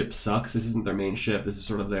because this ship sucks. This isn't their main ship. This is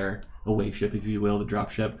sort of their away ship, if you will, the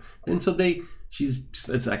drop ship. And so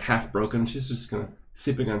it's like half broken. She's just kind of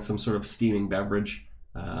sipping on some sort of steaming beverage,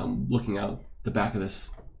 looking out the back of this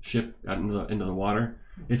ship out into the water.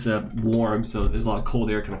 It's warm, so there's a lot of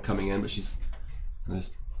cold air kind of coming in, but she's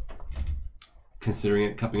just considering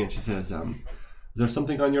it, cupping it. She says, "Is there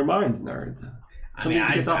something on your mind, Gnurd? I mean,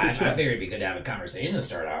 I figured it'd be good to have a conversation to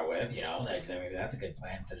start out with. You know, maybe that's a good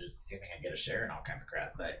plan instead of just assuming I get a share and all kinds of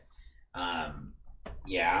crap. But,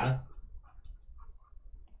 yeah.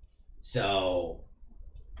 So,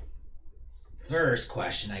 first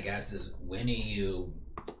question, I guess, is when are you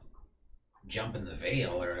jumping the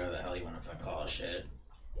veil, or whatever the hell you want to fucking call it shit?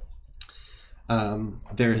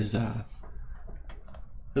 There's a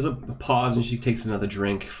pause, and she takes another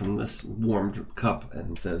drink from this warm cup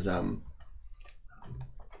and says,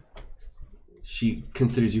 she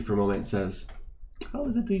considers you for a moment and says, "How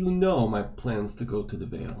is it that you know my plans to go to the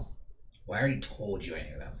Vale?" Well, I already told you I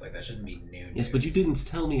knew that. I was like, that shouldn't be new news. Yes, but you didn't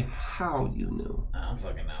tell me how you knew. I don't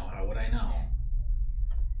fucking know. How would I know?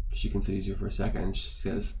 She considers you for a second, and she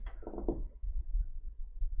says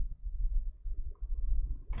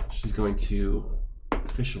she's going to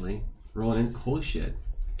officially roll an holy shit.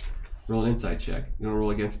 Roll an insight check. You want to roll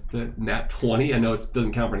against the nat 20? I know it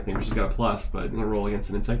doesn't count for anything, but she's got a plus, but you want to roll against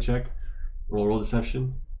an insight check? Roll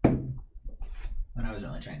deception. When I was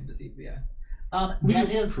really trying to deceive, yeah. That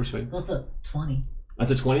is, that's a 20.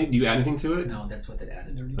 That's a 20? Do you add anything to it? No, that's what it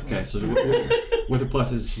added. Okay, so with the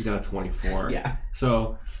pluses, she's got a 24. Yeah.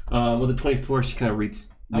 So with the 24, she kind of reads.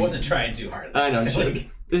 I wasn't trying too hard. I know.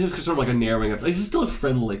 This is sort of like a narrowing up. This is still a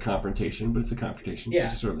friendly confrontation, but it's a confrontation. Yeah.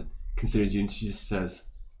 She sort of considers you, and she just says,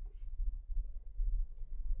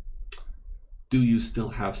 "Do you still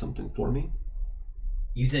have something for me?"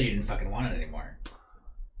 You said you didn't fucking want it anymore.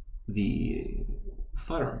 The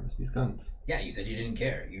firearms, these guns. Yeah, you said you didn't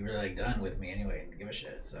care. You were like done with me anyway and give a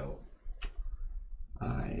shit, so.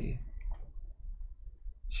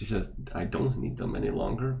 She says, I don't need them any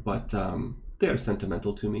longer, but they are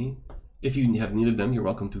sentimental to me. If you have needed them, you're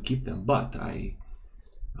welcome to keep them, but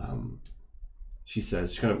she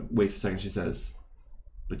says, she kind of waits a second, she says,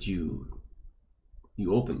 but you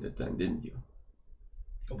opened it then, didn't you?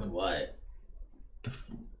 Opened what?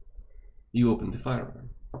 You opened the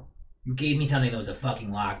firearm. You gave me something that was a fucking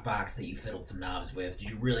lockbox that you fiddled some knobs with. Did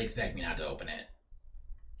you really expect me not to open it?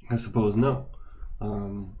 I suppose no.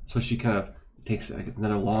 So she kind of takes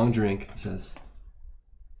another long drink and says,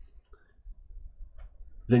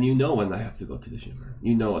 then you know when I have to go to the shimmer.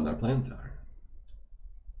 You know what our plans are.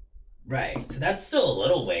 Right. So that's still a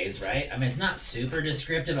little ways, right? I mean, it's not super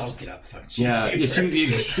descriptive. I'll just get out the fucking sheet Yeah, paper. you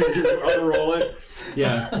just unroll it.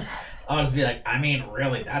 Yeah. I'll just be like, I mean,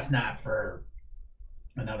 really, that's not for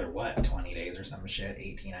another, 20 days or some shit?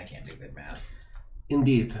 18, I can't do good math.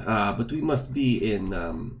 Indeed. But we must be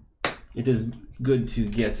in... it is good to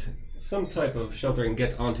get some type of shelter and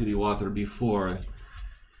get onto the water before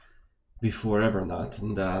ever not.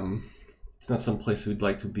 And it's not some place we'd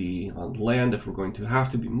like to be on land if we're going to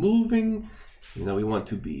have to be moving. You know, we want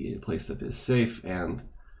to be in a place that is safe, and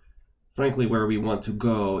frankly, where we want to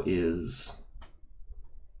go is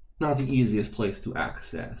not the easiest place to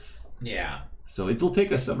access. Yeah. So it will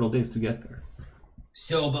take us several days to get there.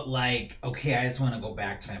 So, but like, okay, I just want to go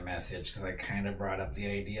back to my message because I kind of brought up the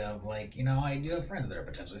idea of like, you know, I do have friends that are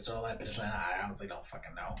potentially still alive, potentially not. I honestly don't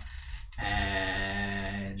fucking know.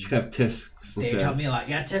 And she kind of tisks and they says, tell me a lot.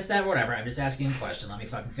 Yeah, tisk that, whatever. I'm just asking a question. Let me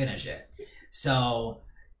fucking finish it. So,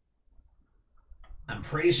 I'm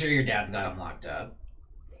pretty sure your dad's got him locked up.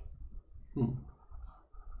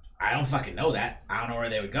 I don't fucking know that. I don't know where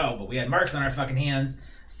they would go, but we had marks on our fucking hands.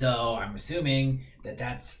 So I'm assuming that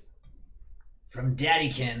that's from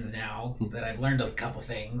Daddykins now, that I've learned a couple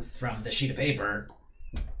things from the sheet of paper.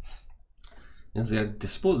 As I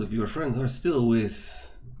dispose of your friends are still with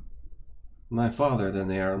my father, then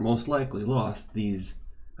they are most likely lost.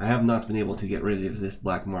 I have not been able to get rid of this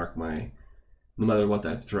black mark, no matter what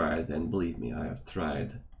I've tried, and believe me, I have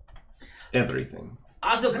tried everything.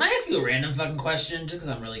 Also, can I ask you a random fucking question? Just because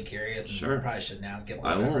I'm really curious. And Sure. I probably shouldn't ask it.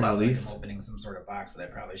 I won't allow these. I'm opening some sort of box that I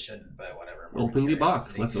probably shouldn't, but whatever. Open the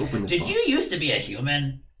box. Let's open this box. Did you used to be a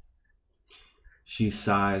human? She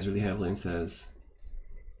sighs really heavily and says,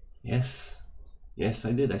 Yes. Yes,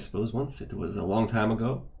 I did, I suppose, once. It was a long time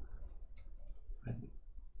ago.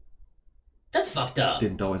 That's fucked up.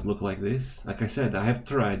 Didn't always look like this. Like I said, I have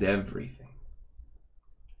tried everything.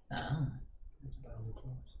 Oh.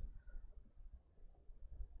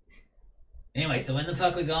 Anyway, so when the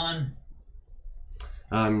fuck we going?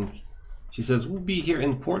 She says, we'll be here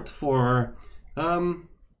in port for, about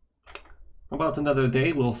another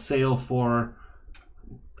day. We'll sail for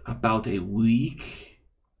about a week,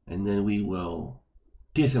 and then we will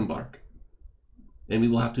disembark. And we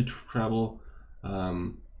will have to travel,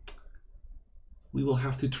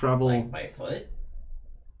 Like by foot?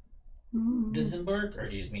 Disembark? Or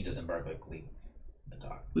do you just mean disembark like leave the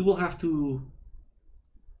dock? We will have to...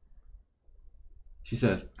 She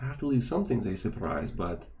says, I have to leave some things a surprise,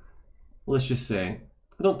 but let's just say,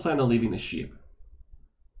 I don't plan on leaving the ship.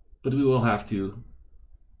 But we will have to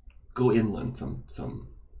go inland some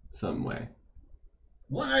way.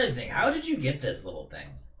 One other thing, how did you get this little thing?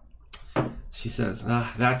 She says,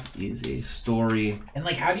 that is a story. And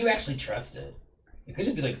like, how do you actually trust it? It could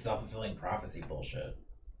just be like self-fulfilling prophecy bullshit.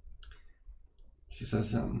 She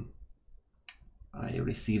says, I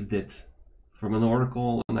received it from an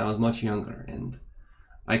oracle when I was much younger, and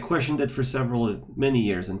I questioned it for many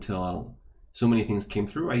years until so many things came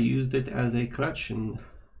through. I used it as a crutch, and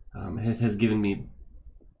it has done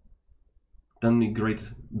me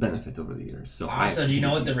great benefit over the years. So do you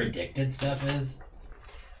know what the redacted stuff is?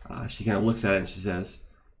 She kind of looks at it and she says,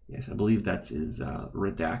 Yes, I believe that is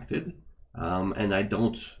redacted, and I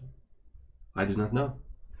do not know.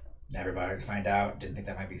 Never bothered to find out. Didn't think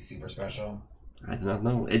that might be super special. I do not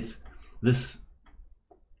know. This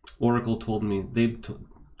Oracle told me,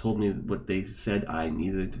 told me what they said I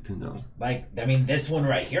needed to know. Like, I mean, this one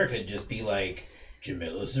right here could just be like,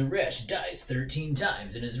 Jamila Suresh dies 13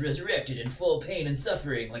 times and is resurrected in full pain and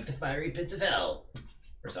suffering like the fiery pits of hell.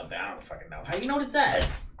 Or something. I don't fucking know. How do you know what it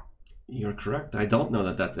says? You're correct. I don't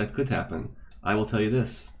know that could happen. I will tell you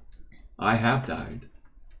this. I have died,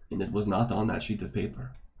 and it was not on that sheet of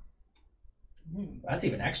paper. That's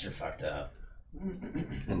even extra fucked up.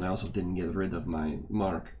 And I also didn't get rid of my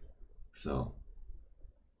mark, so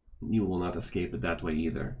you will not escape it that way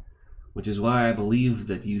either. Which is why I believe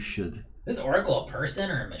that you should... Is Oracle a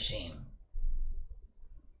person or a machine?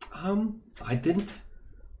 I didn't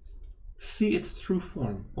see its true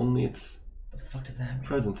form, only its... The fuck does that mean?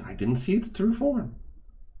 Presence. I didn't see its true form.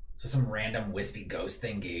 So some random wispy ghost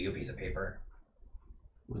thing gave you a piece of paper?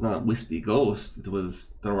 It was not a wispy ghost.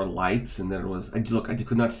 There were lights, and there was... I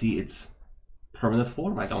could not see its permanent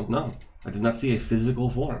form. I don't know. I did not see a physical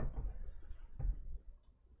form.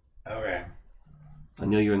 Okay. I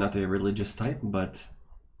know you're not a religious type, but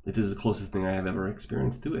it is the closest thing I have ever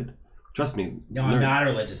experienced to it. Trust me. No, I'm not a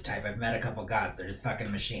religious type. I've met a couple gods. They're just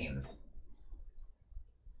fucking machines.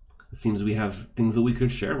 It seems we have things that we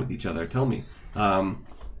could share with each other. Tell me.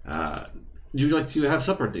 You'd like to have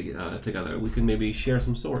supper together? We can maybe share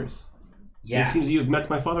some stories. Yeah. It seems you've met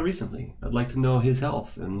my father recently. I'd like to know his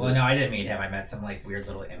health. And well, no, I didn't meet him. I met some like weird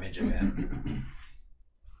little image of him.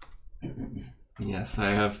 Yes,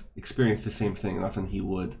 I have experienced the same thing. Often he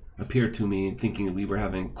would appear to me thinking that we were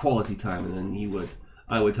having quality time, and then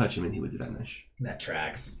I would touch him and he would vanish. That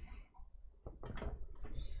tracks.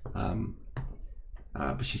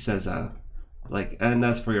 But she says, and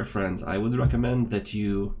as for your friends, I would recommend that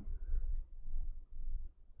you,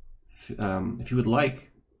 if you would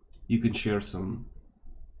like, you can share some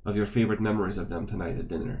of your favorite memories of them tonight at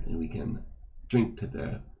dinner, and we can drink to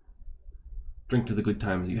the good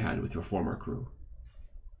times you had with your former crew.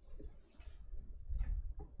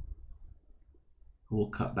 We'll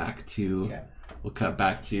cut back to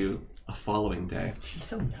a following day. She's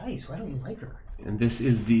so nice. Why don't you like her? And this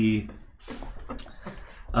is the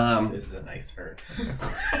This is the nice her.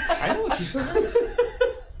 I know she's so nice.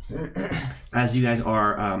 As you guys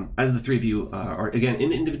are, as the three of you are again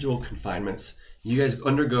in individual confinements, you guys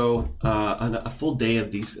undergo a full day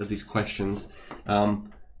of these questions.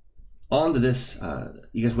 On to this,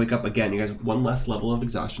 you guys wake up again. You guys have one less level of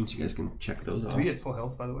exhaustion, so you guys can check those off. Do we get full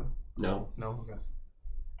health, by the way? No. No? Okay.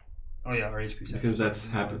 Oh, yeah, our HP. Because that's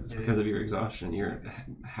happened. It's because of your exhaustion. You're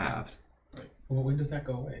halved. Right. Well, when does that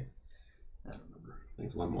go away? I don't remember. I think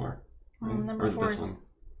it's one more. Right? Number 4 is...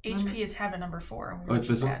 HP is habit number 4. Oh, it's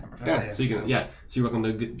this one? Number 4. Yeah, so you can, so you're welcome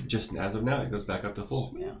to just as of now, it goes back up to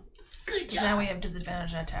full. Yeah. Good job. Now we have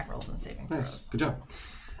disadvantage on attack rolls and saving throws. Nice. Good job.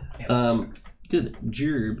 Good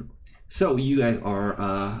job. So you guys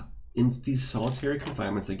are in these solitary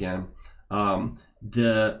confinements again.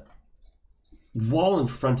 The wall in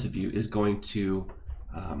front of you is going to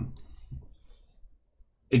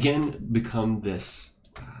again become this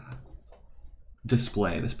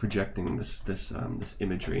display, this projecting this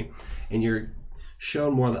imagery, and you're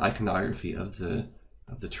shown more of the iconography of the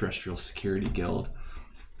Terrestrial Security Guild.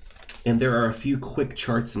 And there are a few quick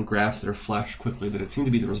charts and graphs that are flashed quickly that seem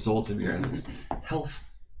to be the results of your health,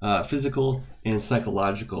 physical and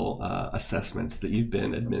psychological assessments that you've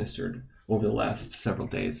been administered over the last several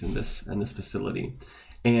days in this facility.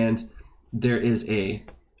 And there is a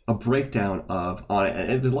breakdown on it,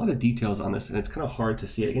 and there's a lot of details on this, and it's kind of hard to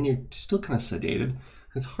see it. Again, you're still kind of sedated.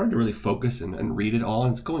 It's hard to really focus and read it all,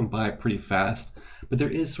 and it's going by pretty fast. But there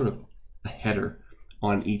is sort of a header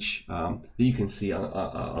on each that you can see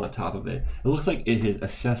on the top of it. It looks like it has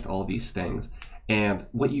assessed all of these things, and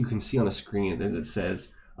what you can see on the screen is it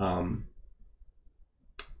says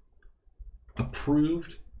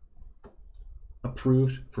approved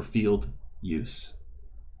for field use,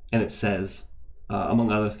 and it says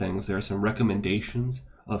among other things there are some recommendations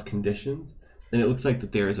of conditions, and it looks like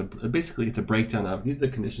that there is basically it's a breakdown of these are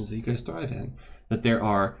the conditions that you guys thrive in, that there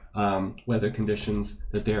are weather conditions,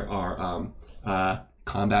 that there are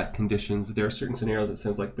combat conditions, that there are certain scenarios that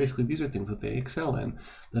sounds like basically these are things that they excel in.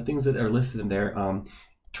 The things that are listed in there,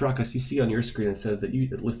 Torakas, you see on your screen it says that you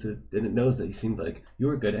listed, and it knows that you seem like you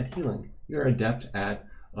are good at healing. You're adept at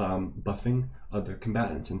buffing other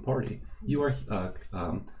combatants in party. You are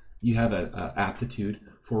you have an aptitude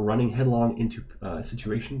for running headlong into a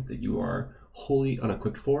situation that you are wholly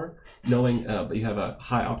unequipped for, knowing that you have a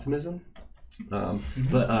high optimism.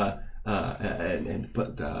 But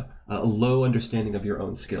but a low understanding of your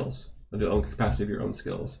own skills, of your own capacity of your own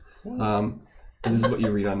skills. And this is what you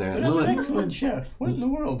read on there. But I'm an excellent chef. What in the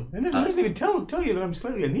world? And it doesn't even tell you that I'm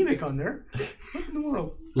slightly anemic on there. What in the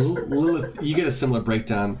world? Lilith, you get a similar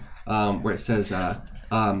breakdown where it says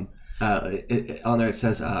on there it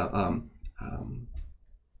says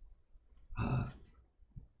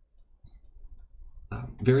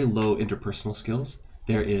very low interpersonal skills.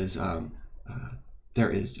 There is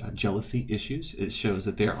jealousy issues. It shows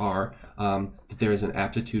that there is an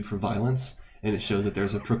aptitude for violence, and it shows that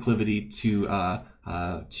there's a proclivity to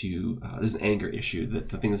there's an anger issue, that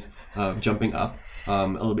the thing is jumping up a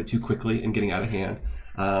little bit too quickly and getting out of hand.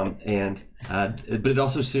 But it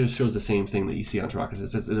also shows the same thing that you see on Torakas. It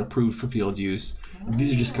says it's approved for field use.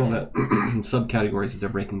 These are just kind of subcategories that they're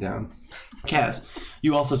breaking down. Kaz,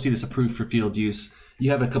 you also see this approved for field use.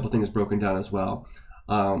 You have a couple things broken down as well,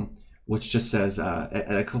 which just says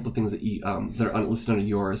a couple things that that are listed under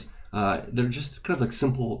yours. They're just kind of like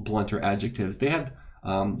simple, blunter adjectives. They have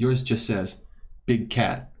yours just says big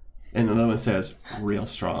cat, and another one says real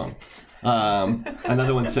strong.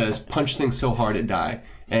 Another one says punch things so hard it die.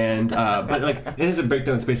 And but like it has a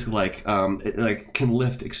breakdown. It's basically like it like can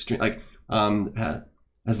lift extreme, like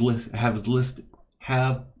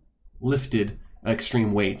have lifted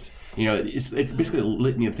extreme weights. You know, it's basically a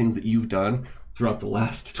litany of things that you've done throughout the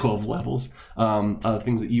last 12 levels, of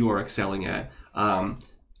things that you are excelling at. And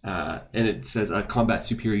it says combat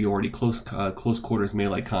superiority, close quarters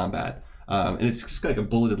melee combat, and it's just like a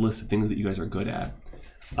bulleted list of things that you guys are good at.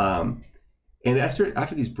 And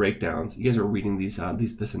after these breakdowns, you guys are reading this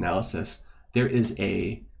analysis. There is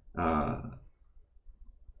it's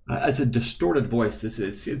a distorted voice.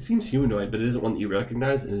 It seems humanoid, but it isn't one that you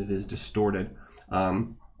recognize, and it is distorted. But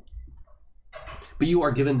you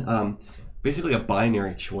are given basically a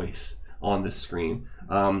binary choice on this screen.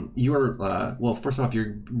 You are well. First off,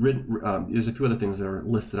 you're there's a few other things that are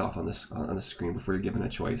listed off on the screen before you're given a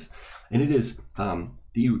choice, and it is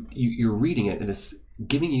you're reading it, and it's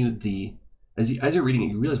giving you the as you're reading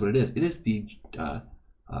it, you realize what it is. It is the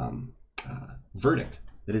verdict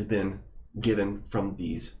that has been given from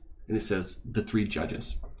these, and it says the 3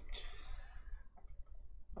 judges,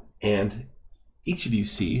 and each of you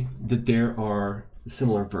see that there are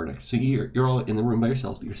similar verdicts. So you're all in the room by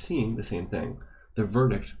yourselves, but you're seeing the same thing. The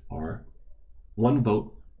verdict are 1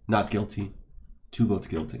 vote not guilty, 2 votes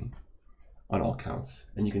guilty on all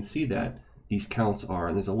counts. And you can see that these counts are,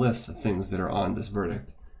 and there's a list of things that are on this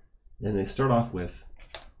verdict. And they start off with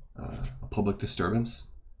a public disturbance,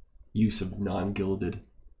 use of non-gilded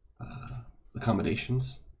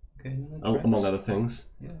accommodations, among other things.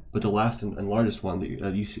 Yeah. But the last and largest one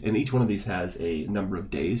that you see, and each one of these has a number of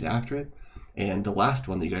days after it. And the last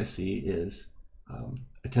one that you guys see is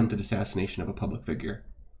attempted assassination of a public figure.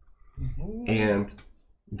 Mm-hmm. And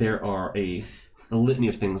there are a litany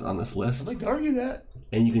of things on this list. I'd like to argue that.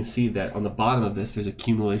 And you can see that on the bottom of this, there's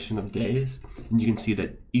accumulation of days. And you can see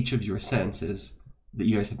that each of your sentences that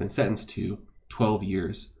you guys have been sentenced to 12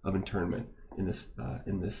 years of internment in this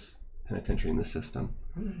penitentiary, in this system.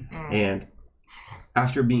 Mm-hmm. And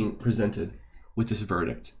after being presented with this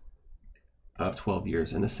verdict of 12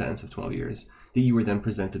 years and a sentence of 12 years, that you were then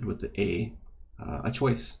presented with a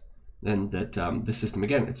choice. And that the system,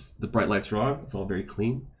 again, it's the bright lights are on, it's all very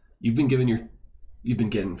clean. You've been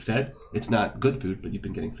getting fed. It's not good food, but you've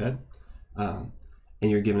been getting fed. And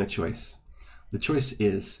you're given a choice. The choice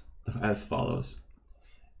is as follows.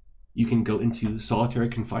 You can go into solitary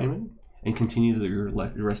confinement and continue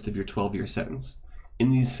the rest of your 12-year sentence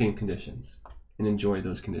in these same conditions and enjoy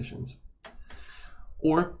those conditions.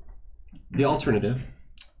 Or the alternative,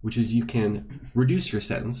 which is you can reduce your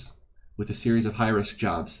sentence with a series of high-risk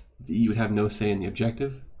jobs that you would have no say in the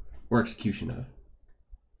objective or execution of.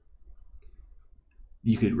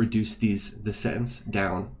 You could reduce the sentence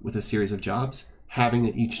down with a series of jobs, having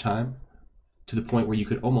it each time to the point where you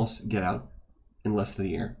could almost get out in less than a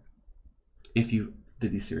year if you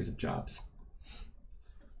did these series of jobs.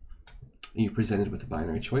 And you're presented with a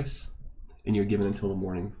binary choice, and you're given until the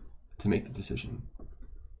morning to make the decision.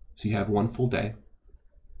 So you have 1 full day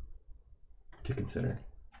to consider.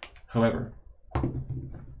 However,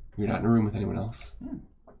 you're not in a room with anyone else.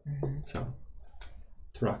 Mm-hmm. So,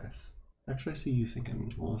 Torakas. Actually, I see you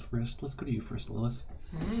thinking Lilith first. Let's go to you first, Lilith.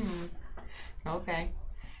 Mm. Okay.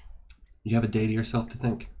 You have a day to yourself to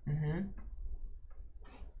think. Mm-hmm.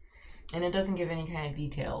 And it doesn't give any kind of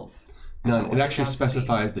details. None. It actually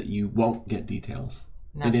specifies that you won't get details.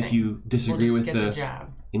 Nothing. And if you disagree with the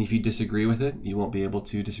job. And if you disagree with it, you won't be able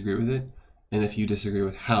to disagree with it. And if you disagree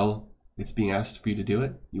with how it's being asked for you to do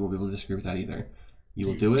it, you won't be able to disagree with that either. you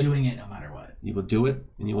will do it. Doing it no matter what. You will do it,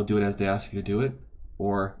 and you will do it as they ask you to do it.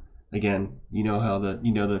 Or, again, you know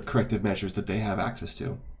the corrective measures that they have access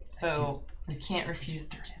to. So you can't refuse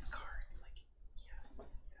their cards. Like,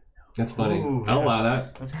 yes. That's funny. Ooh, I'll yeah. allow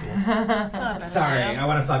that. That's cool. That's not a bad Sorry, idea. I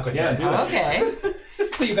want to fuck with you. Yeah, do it. Okay.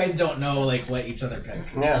 So you guys don't know like what each other pick.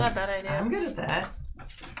 It's not a bad idea. I'm good at that.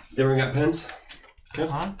 Everyone got pens? Good.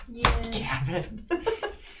 Yeah. Gavin.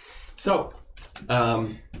 So,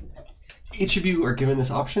 each of you are given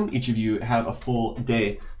this option. Each of you have a full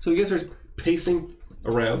day. So you guys are pacing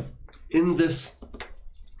around in this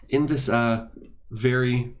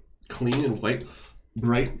very clean and white,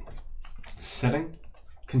 bright setting,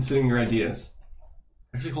 considering your ideas.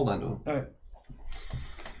 Actually, hold on to them. All right.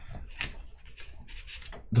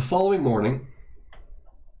 The following morning,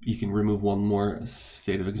 you can remove one more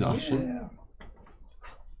state of exhaustion. Yeah.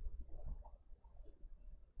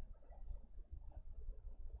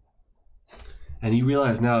 And you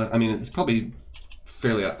realize now, I mean, it's probably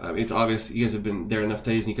fairly, it's obvious you guys have been there enough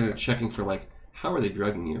days and you're kind of checking for, like, how are they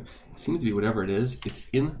drugging you? It seems to be whatever it is, it's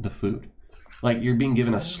in the food. Like, you're being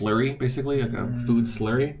given a slurry, basically, like a food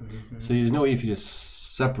slurry. So there's no way if you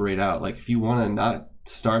just separate out. Like, if you want to not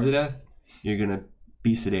starve to death, you're going to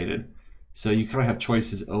be sedated. So you kind of have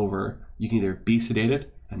choices over, you can either be sedated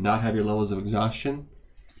and not have your levels of exhaustion,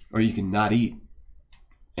 or you can not eat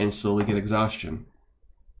and slowly get exhaustion.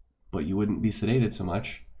 But you wouldn't be sedated so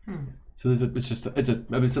much. So it's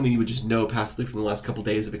something you would just know passively from the last couple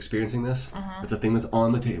days of experiencing this. It's a thing that's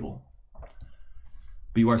on the table.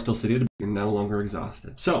 But you are still sedated, but you're no longer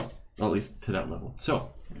exhausted. So, well, at least to that level.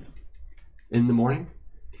 So, in the morning,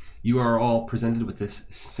 you are all presented with this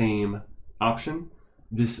same option.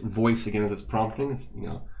 This voice, again, as it's prompting, it's,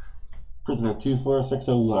 prisoner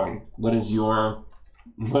 24601. What is your,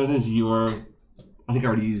 I think I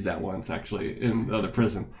already used that once, actually, in the other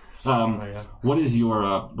prison. What is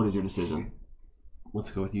your decision?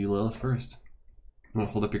 Let's go with you, Lilith, first. I'm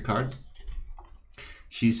gonna hold up your card.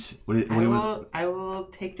 I will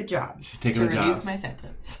take the job. She's taking to the reduce jobs. my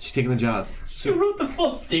sentence. She's taking the job. She wrote the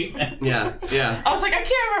full statement. Yeah. I was like, I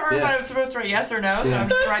can't remember if I was supposed to write yes or no, so I'm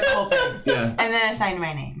just gonna write the whole thing. Yeah. And then I signed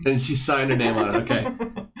my name. And she signed her name on it. Okay.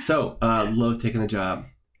 So, Lilith taking the job.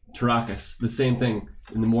 Torakas, the same thing.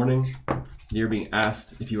 In the morning, you're being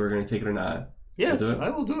asked if you were going to take it or not. Yes, So do it. I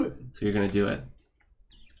will do it. So you're going to do it.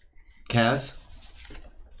 Kaz?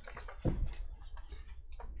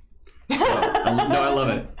 I love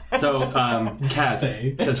it. So, Kaz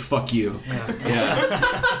says, fuck you. Yeah.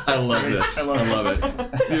 I love this. I love it.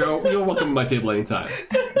 You're welcome to my table anytime.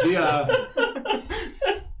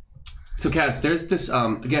 So, Kaz, there's this,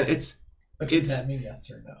 again, But does that mean yes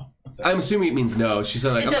or no? I'm assuming it means no. She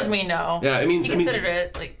said, like, It does mean no. Yeah, it means... He considered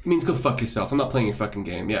it, like... It means go fuck yourself. I'm not playing your fucking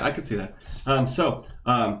game. Yeah, I could see that.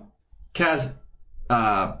 Kaz,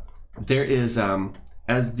 there is,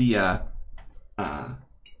 as the,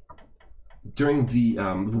 during the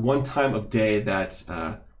one time of day that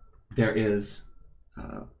there is,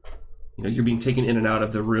 you're being taken in and out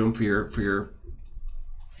of the room for your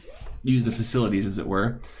use the facilities, as it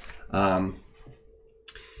were.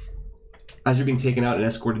 As you're being taken out and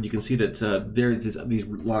escorted, you can see that there's this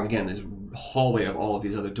hallway of all of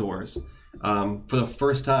these other doors. For the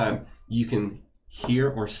first time, you can hear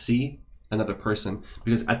or see another person,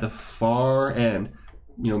 because at the far end,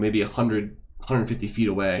 maybe 100, 150 feet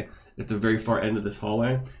away, at the very far end of this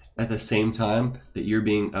hallway, at the same time that you're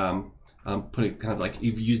being put kind of like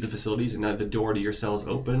you've used the facilities and now the door to your cell is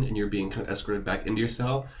open and you're being kind of escorted back into your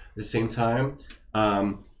cell. At the same time,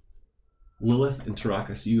 Lilith and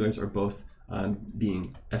Torakas, you guys are both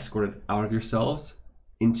being escorted out of your cells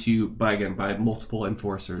by multiple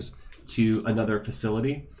enforcers to another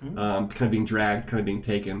facility, kind of being dragged, kind of being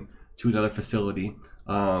taken to another facility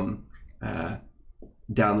down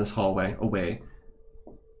this hallway away.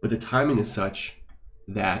 But the timing is such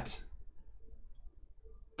that,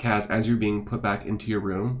 Kaz, as you're being put back into your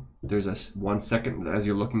room, there's a 1 second as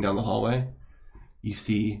you're looking down the hallway, you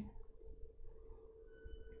see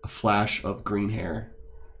a flash of green hair.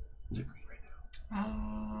 Is it green right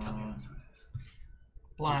now? Tell me what it is.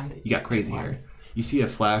 Blonde. You got crazy hair. You see a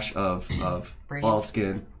flash of olive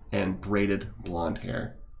skin and braided blonde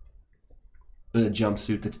hair. In a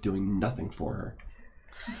jumpsuit that's doing nothing for her.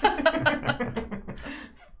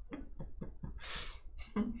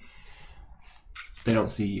 They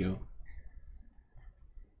don't see you.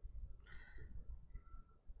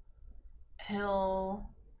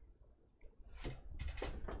 He'll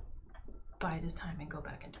bide his time and go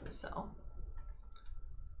back into his cell.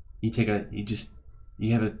 You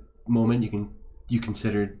have a moment you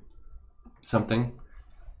considered something,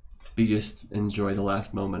 but you just enjoy the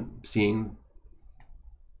last moment, seeing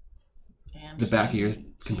and the back of your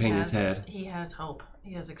companion's head. He has hope.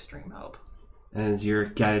 He has extreme hope. And as you're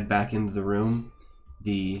guided back into the room,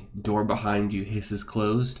 the door behind you hisses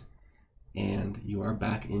closed, and you are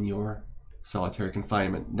back in your solitary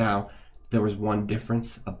confinement. Now, there was one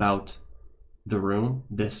difference about the room.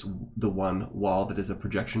 The one wall that is a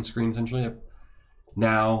projection screen, essentially,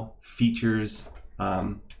 now features.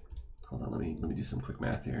 Hold on, let me do some quick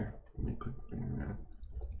math here.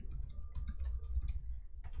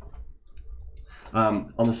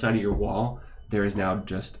 On the side of your wall, there is now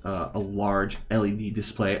just a large LED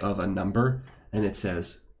display of a number, and it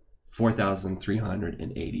says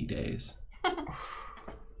 4,380 days.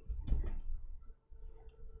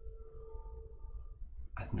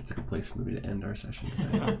 I think that's a good place for me to end our session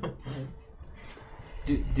today.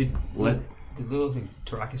 Did Lilith and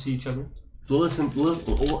Torakas see each other? We'll say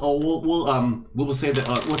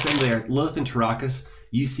that let's end there. Lilith and Torakas,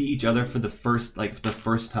 you see each other for the first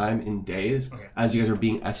time in days, as you guys are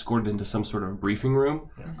being escorted into some sort of briefing room.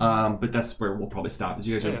 But that's where we'll probably stop. As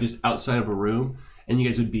you guys are just outside of a room, and you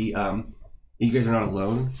guys would be, you guys are not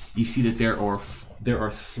alone. You see that there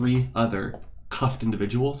are 3 other cuffed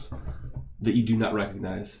individuals that you do not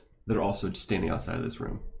recognize that are also just standing outside of this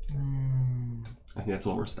room. I think that's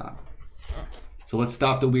where we'll stop. So let's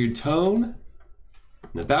stop the weird tone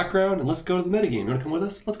in the background and let's go to the metagame. You want to come with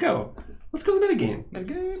us? Let's go. Let's go to the metagame.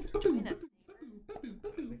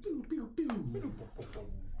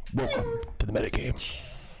 Welcome to the metagame.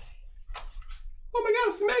 Oh my god,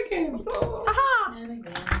 it's the metagame! Oh.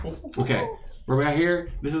 Aha! Okay, where we are here,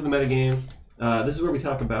 this is the metagame. This is where we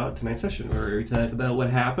talk about tonight's session, where we talk about what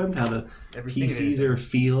happened, how the PCs are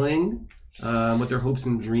feeling, what their hopes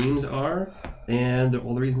and dreams are, and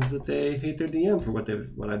all the reasons that they hate their DM for what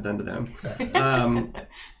I've done to them.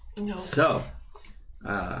 No. So,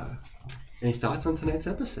 any thoughts on tonight's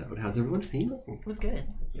episode? How's everyone feeling? It was good.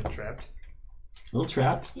 You're trapped. A little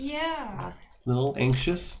trapped? Yeah. A little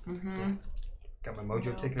anxious? Mm-hmm. Got my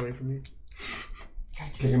mojo taken away from me.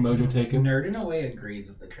 Get your mojo taken? Nerd in a way agrees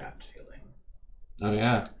with the trapped feeling. Oh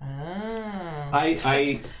yeah.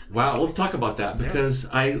 Oh. Wow, let's talk about that, because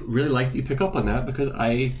I really like that you pick up on that, because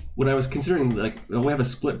when I was considering, like, we have a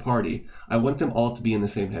split party, I want them all to be in the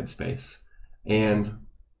same headspace. And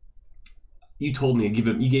you told me,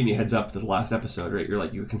 you gave me a heads up to the last episode, right?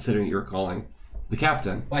 You were considering, you were calling the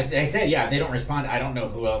captain. Well, I said, yeah, they don't respond. I don't know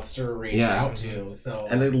who else to reach out to, so.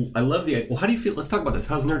 And I love well, how do you feel? Let's talk about this.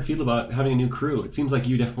 How's Nerd feel about having a new crew? It seems like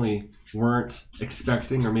you definitely weren't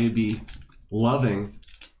expecting or maybe loving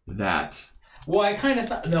that. Well, I kind of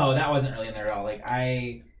thought, no, that wasn't really in there at all. Like,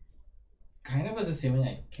 I kind of was assuming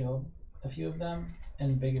I killed a few of them in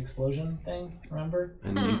the big explosion thing, remember?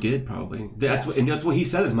 And you did, probably. That's what he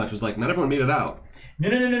said as much, was like, not everyone made it out.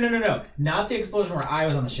 No. Not the explosion where I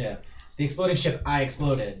was on the ship. The exploding ship, I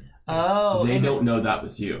exploded. Oh. They don't know that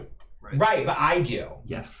was you. Right, but I do.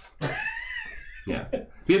 Yes. Yeah.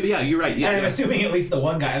 Yeah, you're right. Yeah, and I'm assuming at least the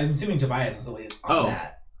one guy, I'm assuming Tobias was at least on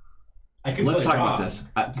that. I could let's talk wrong,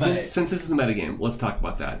 about this. Since this is the metagame, let's talk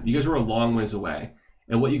about that. You guys were a long ways away,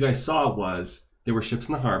 and what you guys saw was there were ships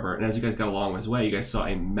in the harbor, and as you guys got a long ways away, you guys saw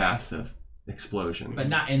a massive explosion. But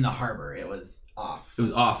not in the harbor. It was off. It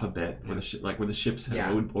was off a bit, where the ships,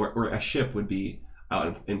 or a ship would be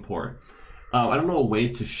out in port. I don't know a way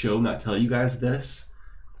to not tell you guys this,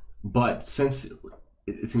 but since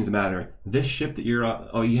it seems to matter, this ship that you're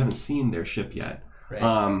on, you haven't seen their ship yet.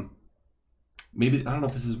 Right. Maybe, I don't know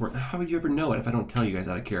if this is where, how would you ever know it if I don't tell you guys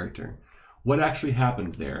out of character? What actually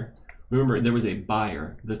happened there? Remember, there was a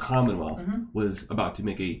buyer. The Commonwealth was about to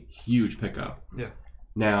make a huge pickup. Yeah.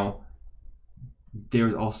 Now, there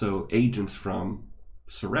was also agents from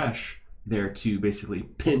Suresh there to basically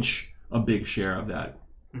pinch a big share of that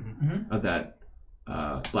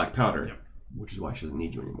black powder, which is why she doesn't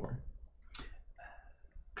need you anymore.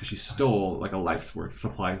 Because she stole like a life's worth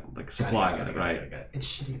supply of it, right? It's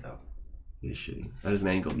shitty though. It is shitty. That is an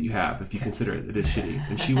angle that you have. If you consider it, it is shitty.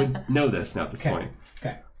 And she would know this now at this point.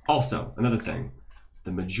 Okay. Also, another thing,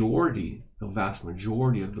 the vast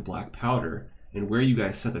majority of the black powder and where you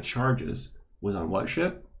guys set the charges was on what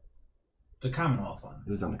ship? The Commonwealth one. It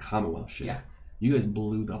was on the Commonwealth ship. Yeah. You guys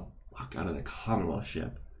blew the fuck out of the Commonwealth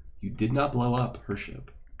ship. You did not blow up her ship.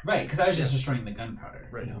 Right, because I was just destroying the gunpowder.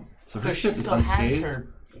 Right. Yeah. So her ship still has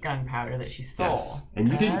her gunpowder that she stole. Yes. And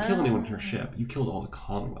you didn't kill anyone in her ship. You killed all the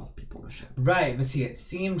Commonwealth people in the ship. Right, but see, it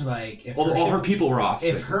seemed like if all her people were off.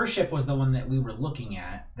 If her ship was the one that we were looking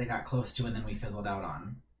at, they got close to and then we fizzled out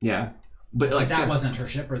on. Yeah. But like that wasn't her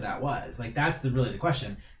ship, or that was. Like, that's really the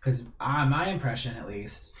question. Because my impression, at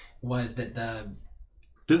least, was that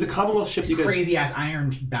there's the Commonwealth ship you guys... Crazy-ass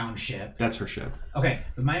iron-bound ship. That's her ship. Okay,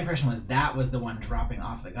 but my impression was that was the one dropping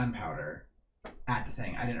off the gunpowder. at the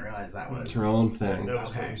thing. I didn't realize that was It's her own thing. That was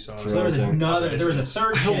what Okay. we saw. So there was a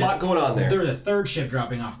third There's ship. a lot going on there. There was a third ship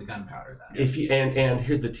dropping off the gunpowder then. If you and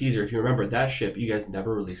here's the teaser. If you remember, that ship you guys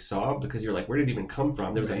never really saw because you're like, where did it even come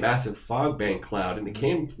from? There was a massive fog bank cloud, and it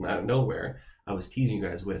came from out of nowhere. I was teasing you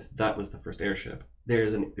guys with that was the first airship.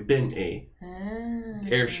 There's been a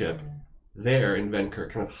airship there in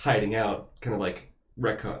Venkirk, kind of hiding out, kind of like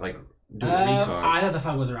recon, like doing recon. I thought the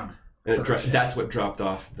fog was around. And that's what dropped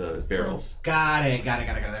off those barrels. Got it.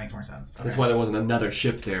 That makes more sense. Okay. That's why there wasn't another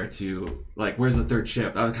ship there to, like, where's the third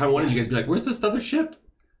ship? I kind of wanted you guys to be like, where's this other ship?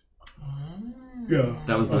 Yeah.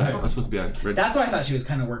 That was that was supposed to be a red. That's why I thought she was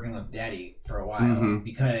kind of working with Daddy for a while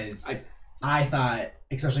because I thought,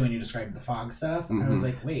 especially when you described the fog stuff, I was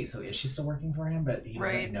like, wait, so is she still working for him? But he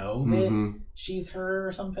doesn't know that she's her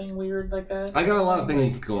or something weird like that. I got a lot of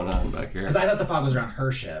things going on back here. Because I thought the fog was around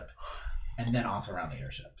her ship and then also around the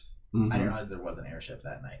airships. I didn't realize there was an airship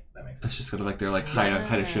that night. That makes sense. It's just kind of like they're like hide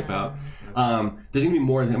a ship out. There's gonna be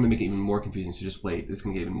more. I'm gonna make it even more confusing. So just wait. It's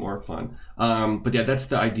gonna get even more fun. But yeah, that's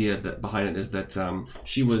the idea that behind it is that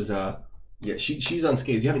she was she's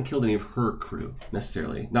unscathed. You haven't killed any of her crew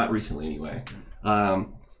necessarily, not recently anyway. But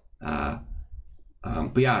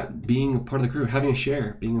yeah, being a part of the crew, having a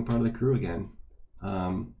share, being a part of the crew again,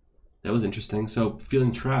 that was interesting. So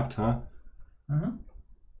feeling trapped, huh?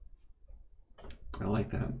 I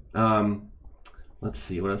like that. Let's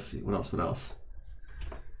see. What else? What else? Was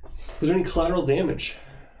there any collateral damage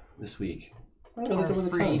this week? Our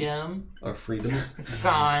freedom. Our freedoms. It's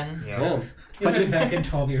gone. Yeah. You've been back in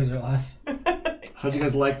 12 years or less. How'd you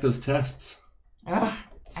guys like those tests? Ugh,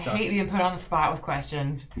 I hate being put on the spot with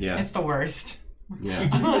questions. Yeah. It's the worst. Yeah. You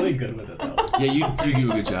did really good with it though. Yeah, you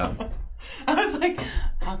do a good job. I was like,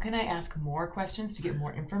 how can I ask more questions to get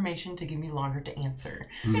more information to give me longer to answer?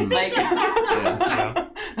 Like,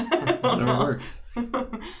 whatever works.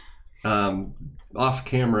 Off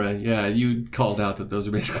camera, yeah, you called out that those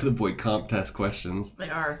are basically the boy comp test questions.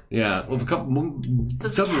 They are. Yeah, well, some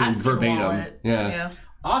of them verbatim. Yeah.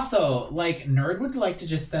 Also, like, Gnurd would like to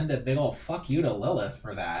just send a big ol' fuck you to Lilith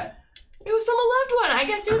for that. it was from a loved one. I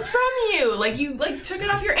guess it was from you. Like you took it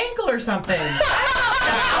off your ankle or something.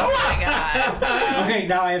 Oh my god. Okay,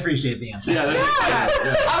 now I appreciate the answer. Yeah. I was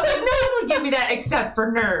like, no one would give me that except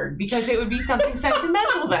for Gnurd because it would be something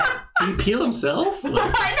sentimental then. Did he peel himself? I know.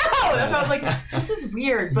 That's why I was like, this is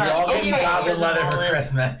weird. But You're all getting anyway, goblin leather for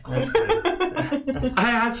Christmas. I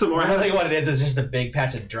had some more. Really, what it is just a big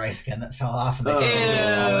patch of dry skin that fell off. And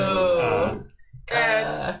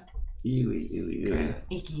Ew.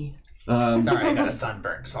 Icky. Sorry, I got a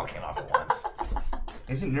sunburn. Just all came off at once.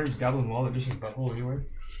 Isn't Nerd's goblin wallet just his butthole anywhere?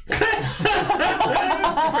 Prison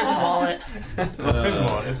wallet. Prison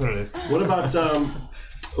wallet, that's what it is. What about so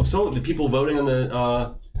the people voting on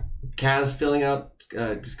the Kaz filling out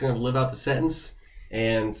just gonna live out the sentence,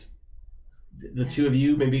 and the two of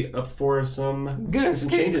you maybe up for some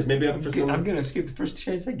changes, maybe up for some. I'm gonna skip the first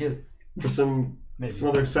chance I get for some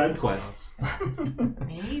other side quests.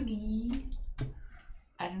 Maybe.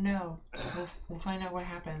 I don't know. We'll find out what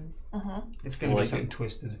happens. It's gonna be something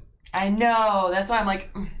twisted. I know. That's why I'm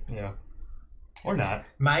like. Yeah. Or not.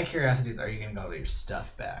 My curiosity is: are you gonna go get your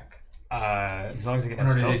stuff back? As long as I get my in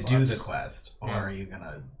order spell to slots. do the quest, or are you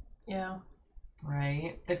gonna? Yeah.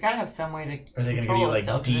 Right. They've got to have some way to. Are they gonna give control you it like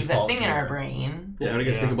still, 'cause there's that default thing in our gear? brain. Yeah, what do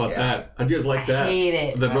you guys think about that? How do you guys like that? I hate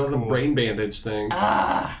it. The brain bandage thing.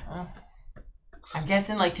 I'm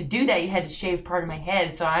guessing like to do that you had to shave part of my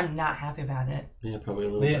head, so I'm not happy about it. Yeah, probably a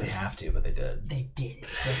little They bit. didn't have to, but they did. They did it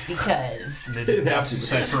just because. They didn't have to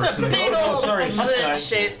decide first. The big old sorry,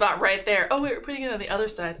 shade spot right there. Oh, we were putting it on the other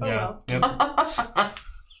side. Oh well. Yep.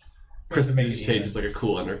 Chris just changes like a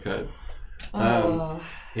cool undercut.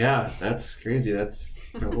 Yeah, that's crazy. That's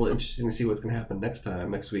real interesting to see what's going to happen next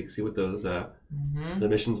week. See what those the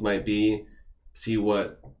missions might be. See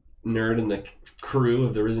what Gnurd and the crew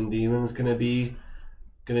of the Risen Demons going to be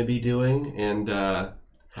doing, and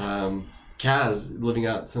Kaz living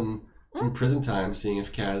out some prison time, seeing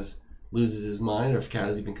if Kaz loses his mind or if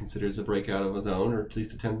Kaz even considers a breakout of his own, or at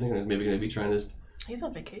least attempting, or is maybe going to be trying to He's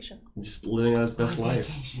on vacation. just living out his best life.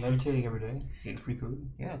 Meditating every day, getting free food.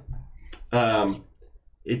 Yeah.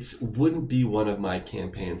 It wouldn't be one of my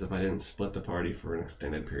campaigns if I didn't split the party for an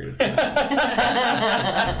extended period of time.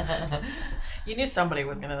 You knew somebody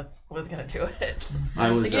was gonna do it.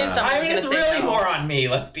 I was. I mean, it's really more on me.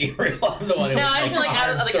 Let's be real. I'm the one who. No, I feel like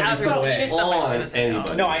out of the you knew somebody was gonna say no.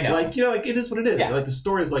 Anybody. No, I know. Like, it is what it is. Yeah. Like, the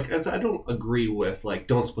story is like, I don't agree with like,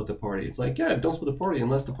 don't split the party. It's like, yeah, don't split the party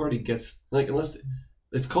unless the party gets unless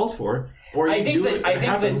it's called for. Or I think that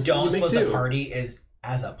don't split the party. party is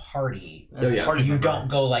as a party. You don't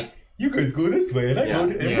go like, you guys go this way, and I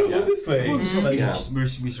go this way. We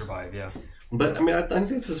survive, yeah. But I mean, I think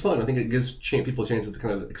this is fun. I think it gives people chances to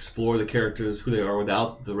kind of explore the characters, who they are,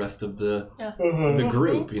 without the rest of the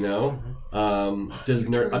group. You know, does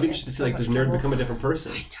Gnurd? I'd be interested to see, like, does Gnurd become a different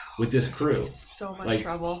person with this crew? It's so much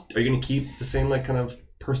trouble. Are you going to keep the same like kind of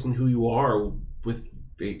person who you are with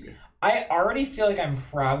the? I already feel like I'm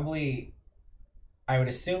probably. I would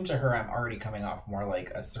assume to her I'm already coming off more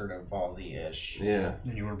like assertive, ballsy-ish. Yeah.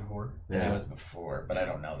 Than you were before. Than I was before, but I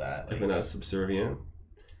don't know that. Like, not subservient.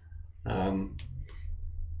 Yeah. I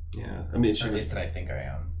mean, or at least that I think I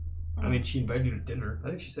am. I mean, she invited you to dinner. I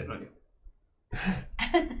think she said no.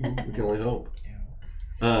 We can only hope. Yeah.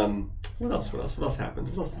 What else? What else happened?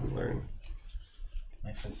 What else did we learn?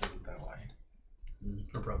 My fist isn't that wide.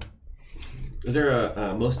 No problem. Is there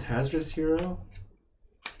a most hazardous hero?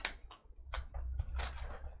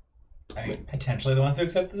 I mean, potentially the ones who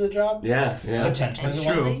accepted the job. Yeah. Potentially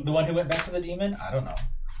the one who went back to the demon. I don't know.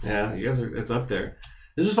 Yeah, you guys are. It's up there.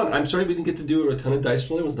 This was fun. I'm sorry we didn't get to do a ton of dice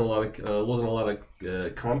rolling. It wasn't a lot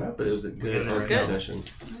of combat, but it was a good session.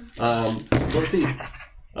 Let's see.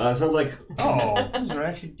 Sounds like those are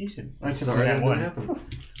actually decent. Sorry that happened.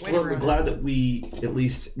 Well, we're glad that we at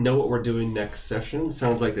least know what we're doing next session.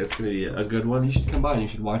 Sounds like that's going to be a good one. You should come by and you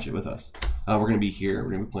should watch it with us. We're going to be here.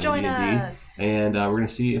 We're going to be playing D&D, and we're going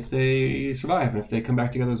to see if they survive and if they come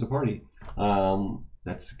back together as a party.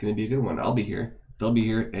 That's going to be a good one. I'll be here. They'll be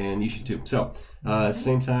here, and you should too. So,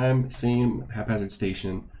 same time, same haphazard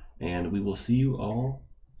station, and we will see you all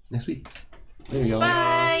next week. There you go.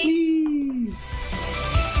 Bye.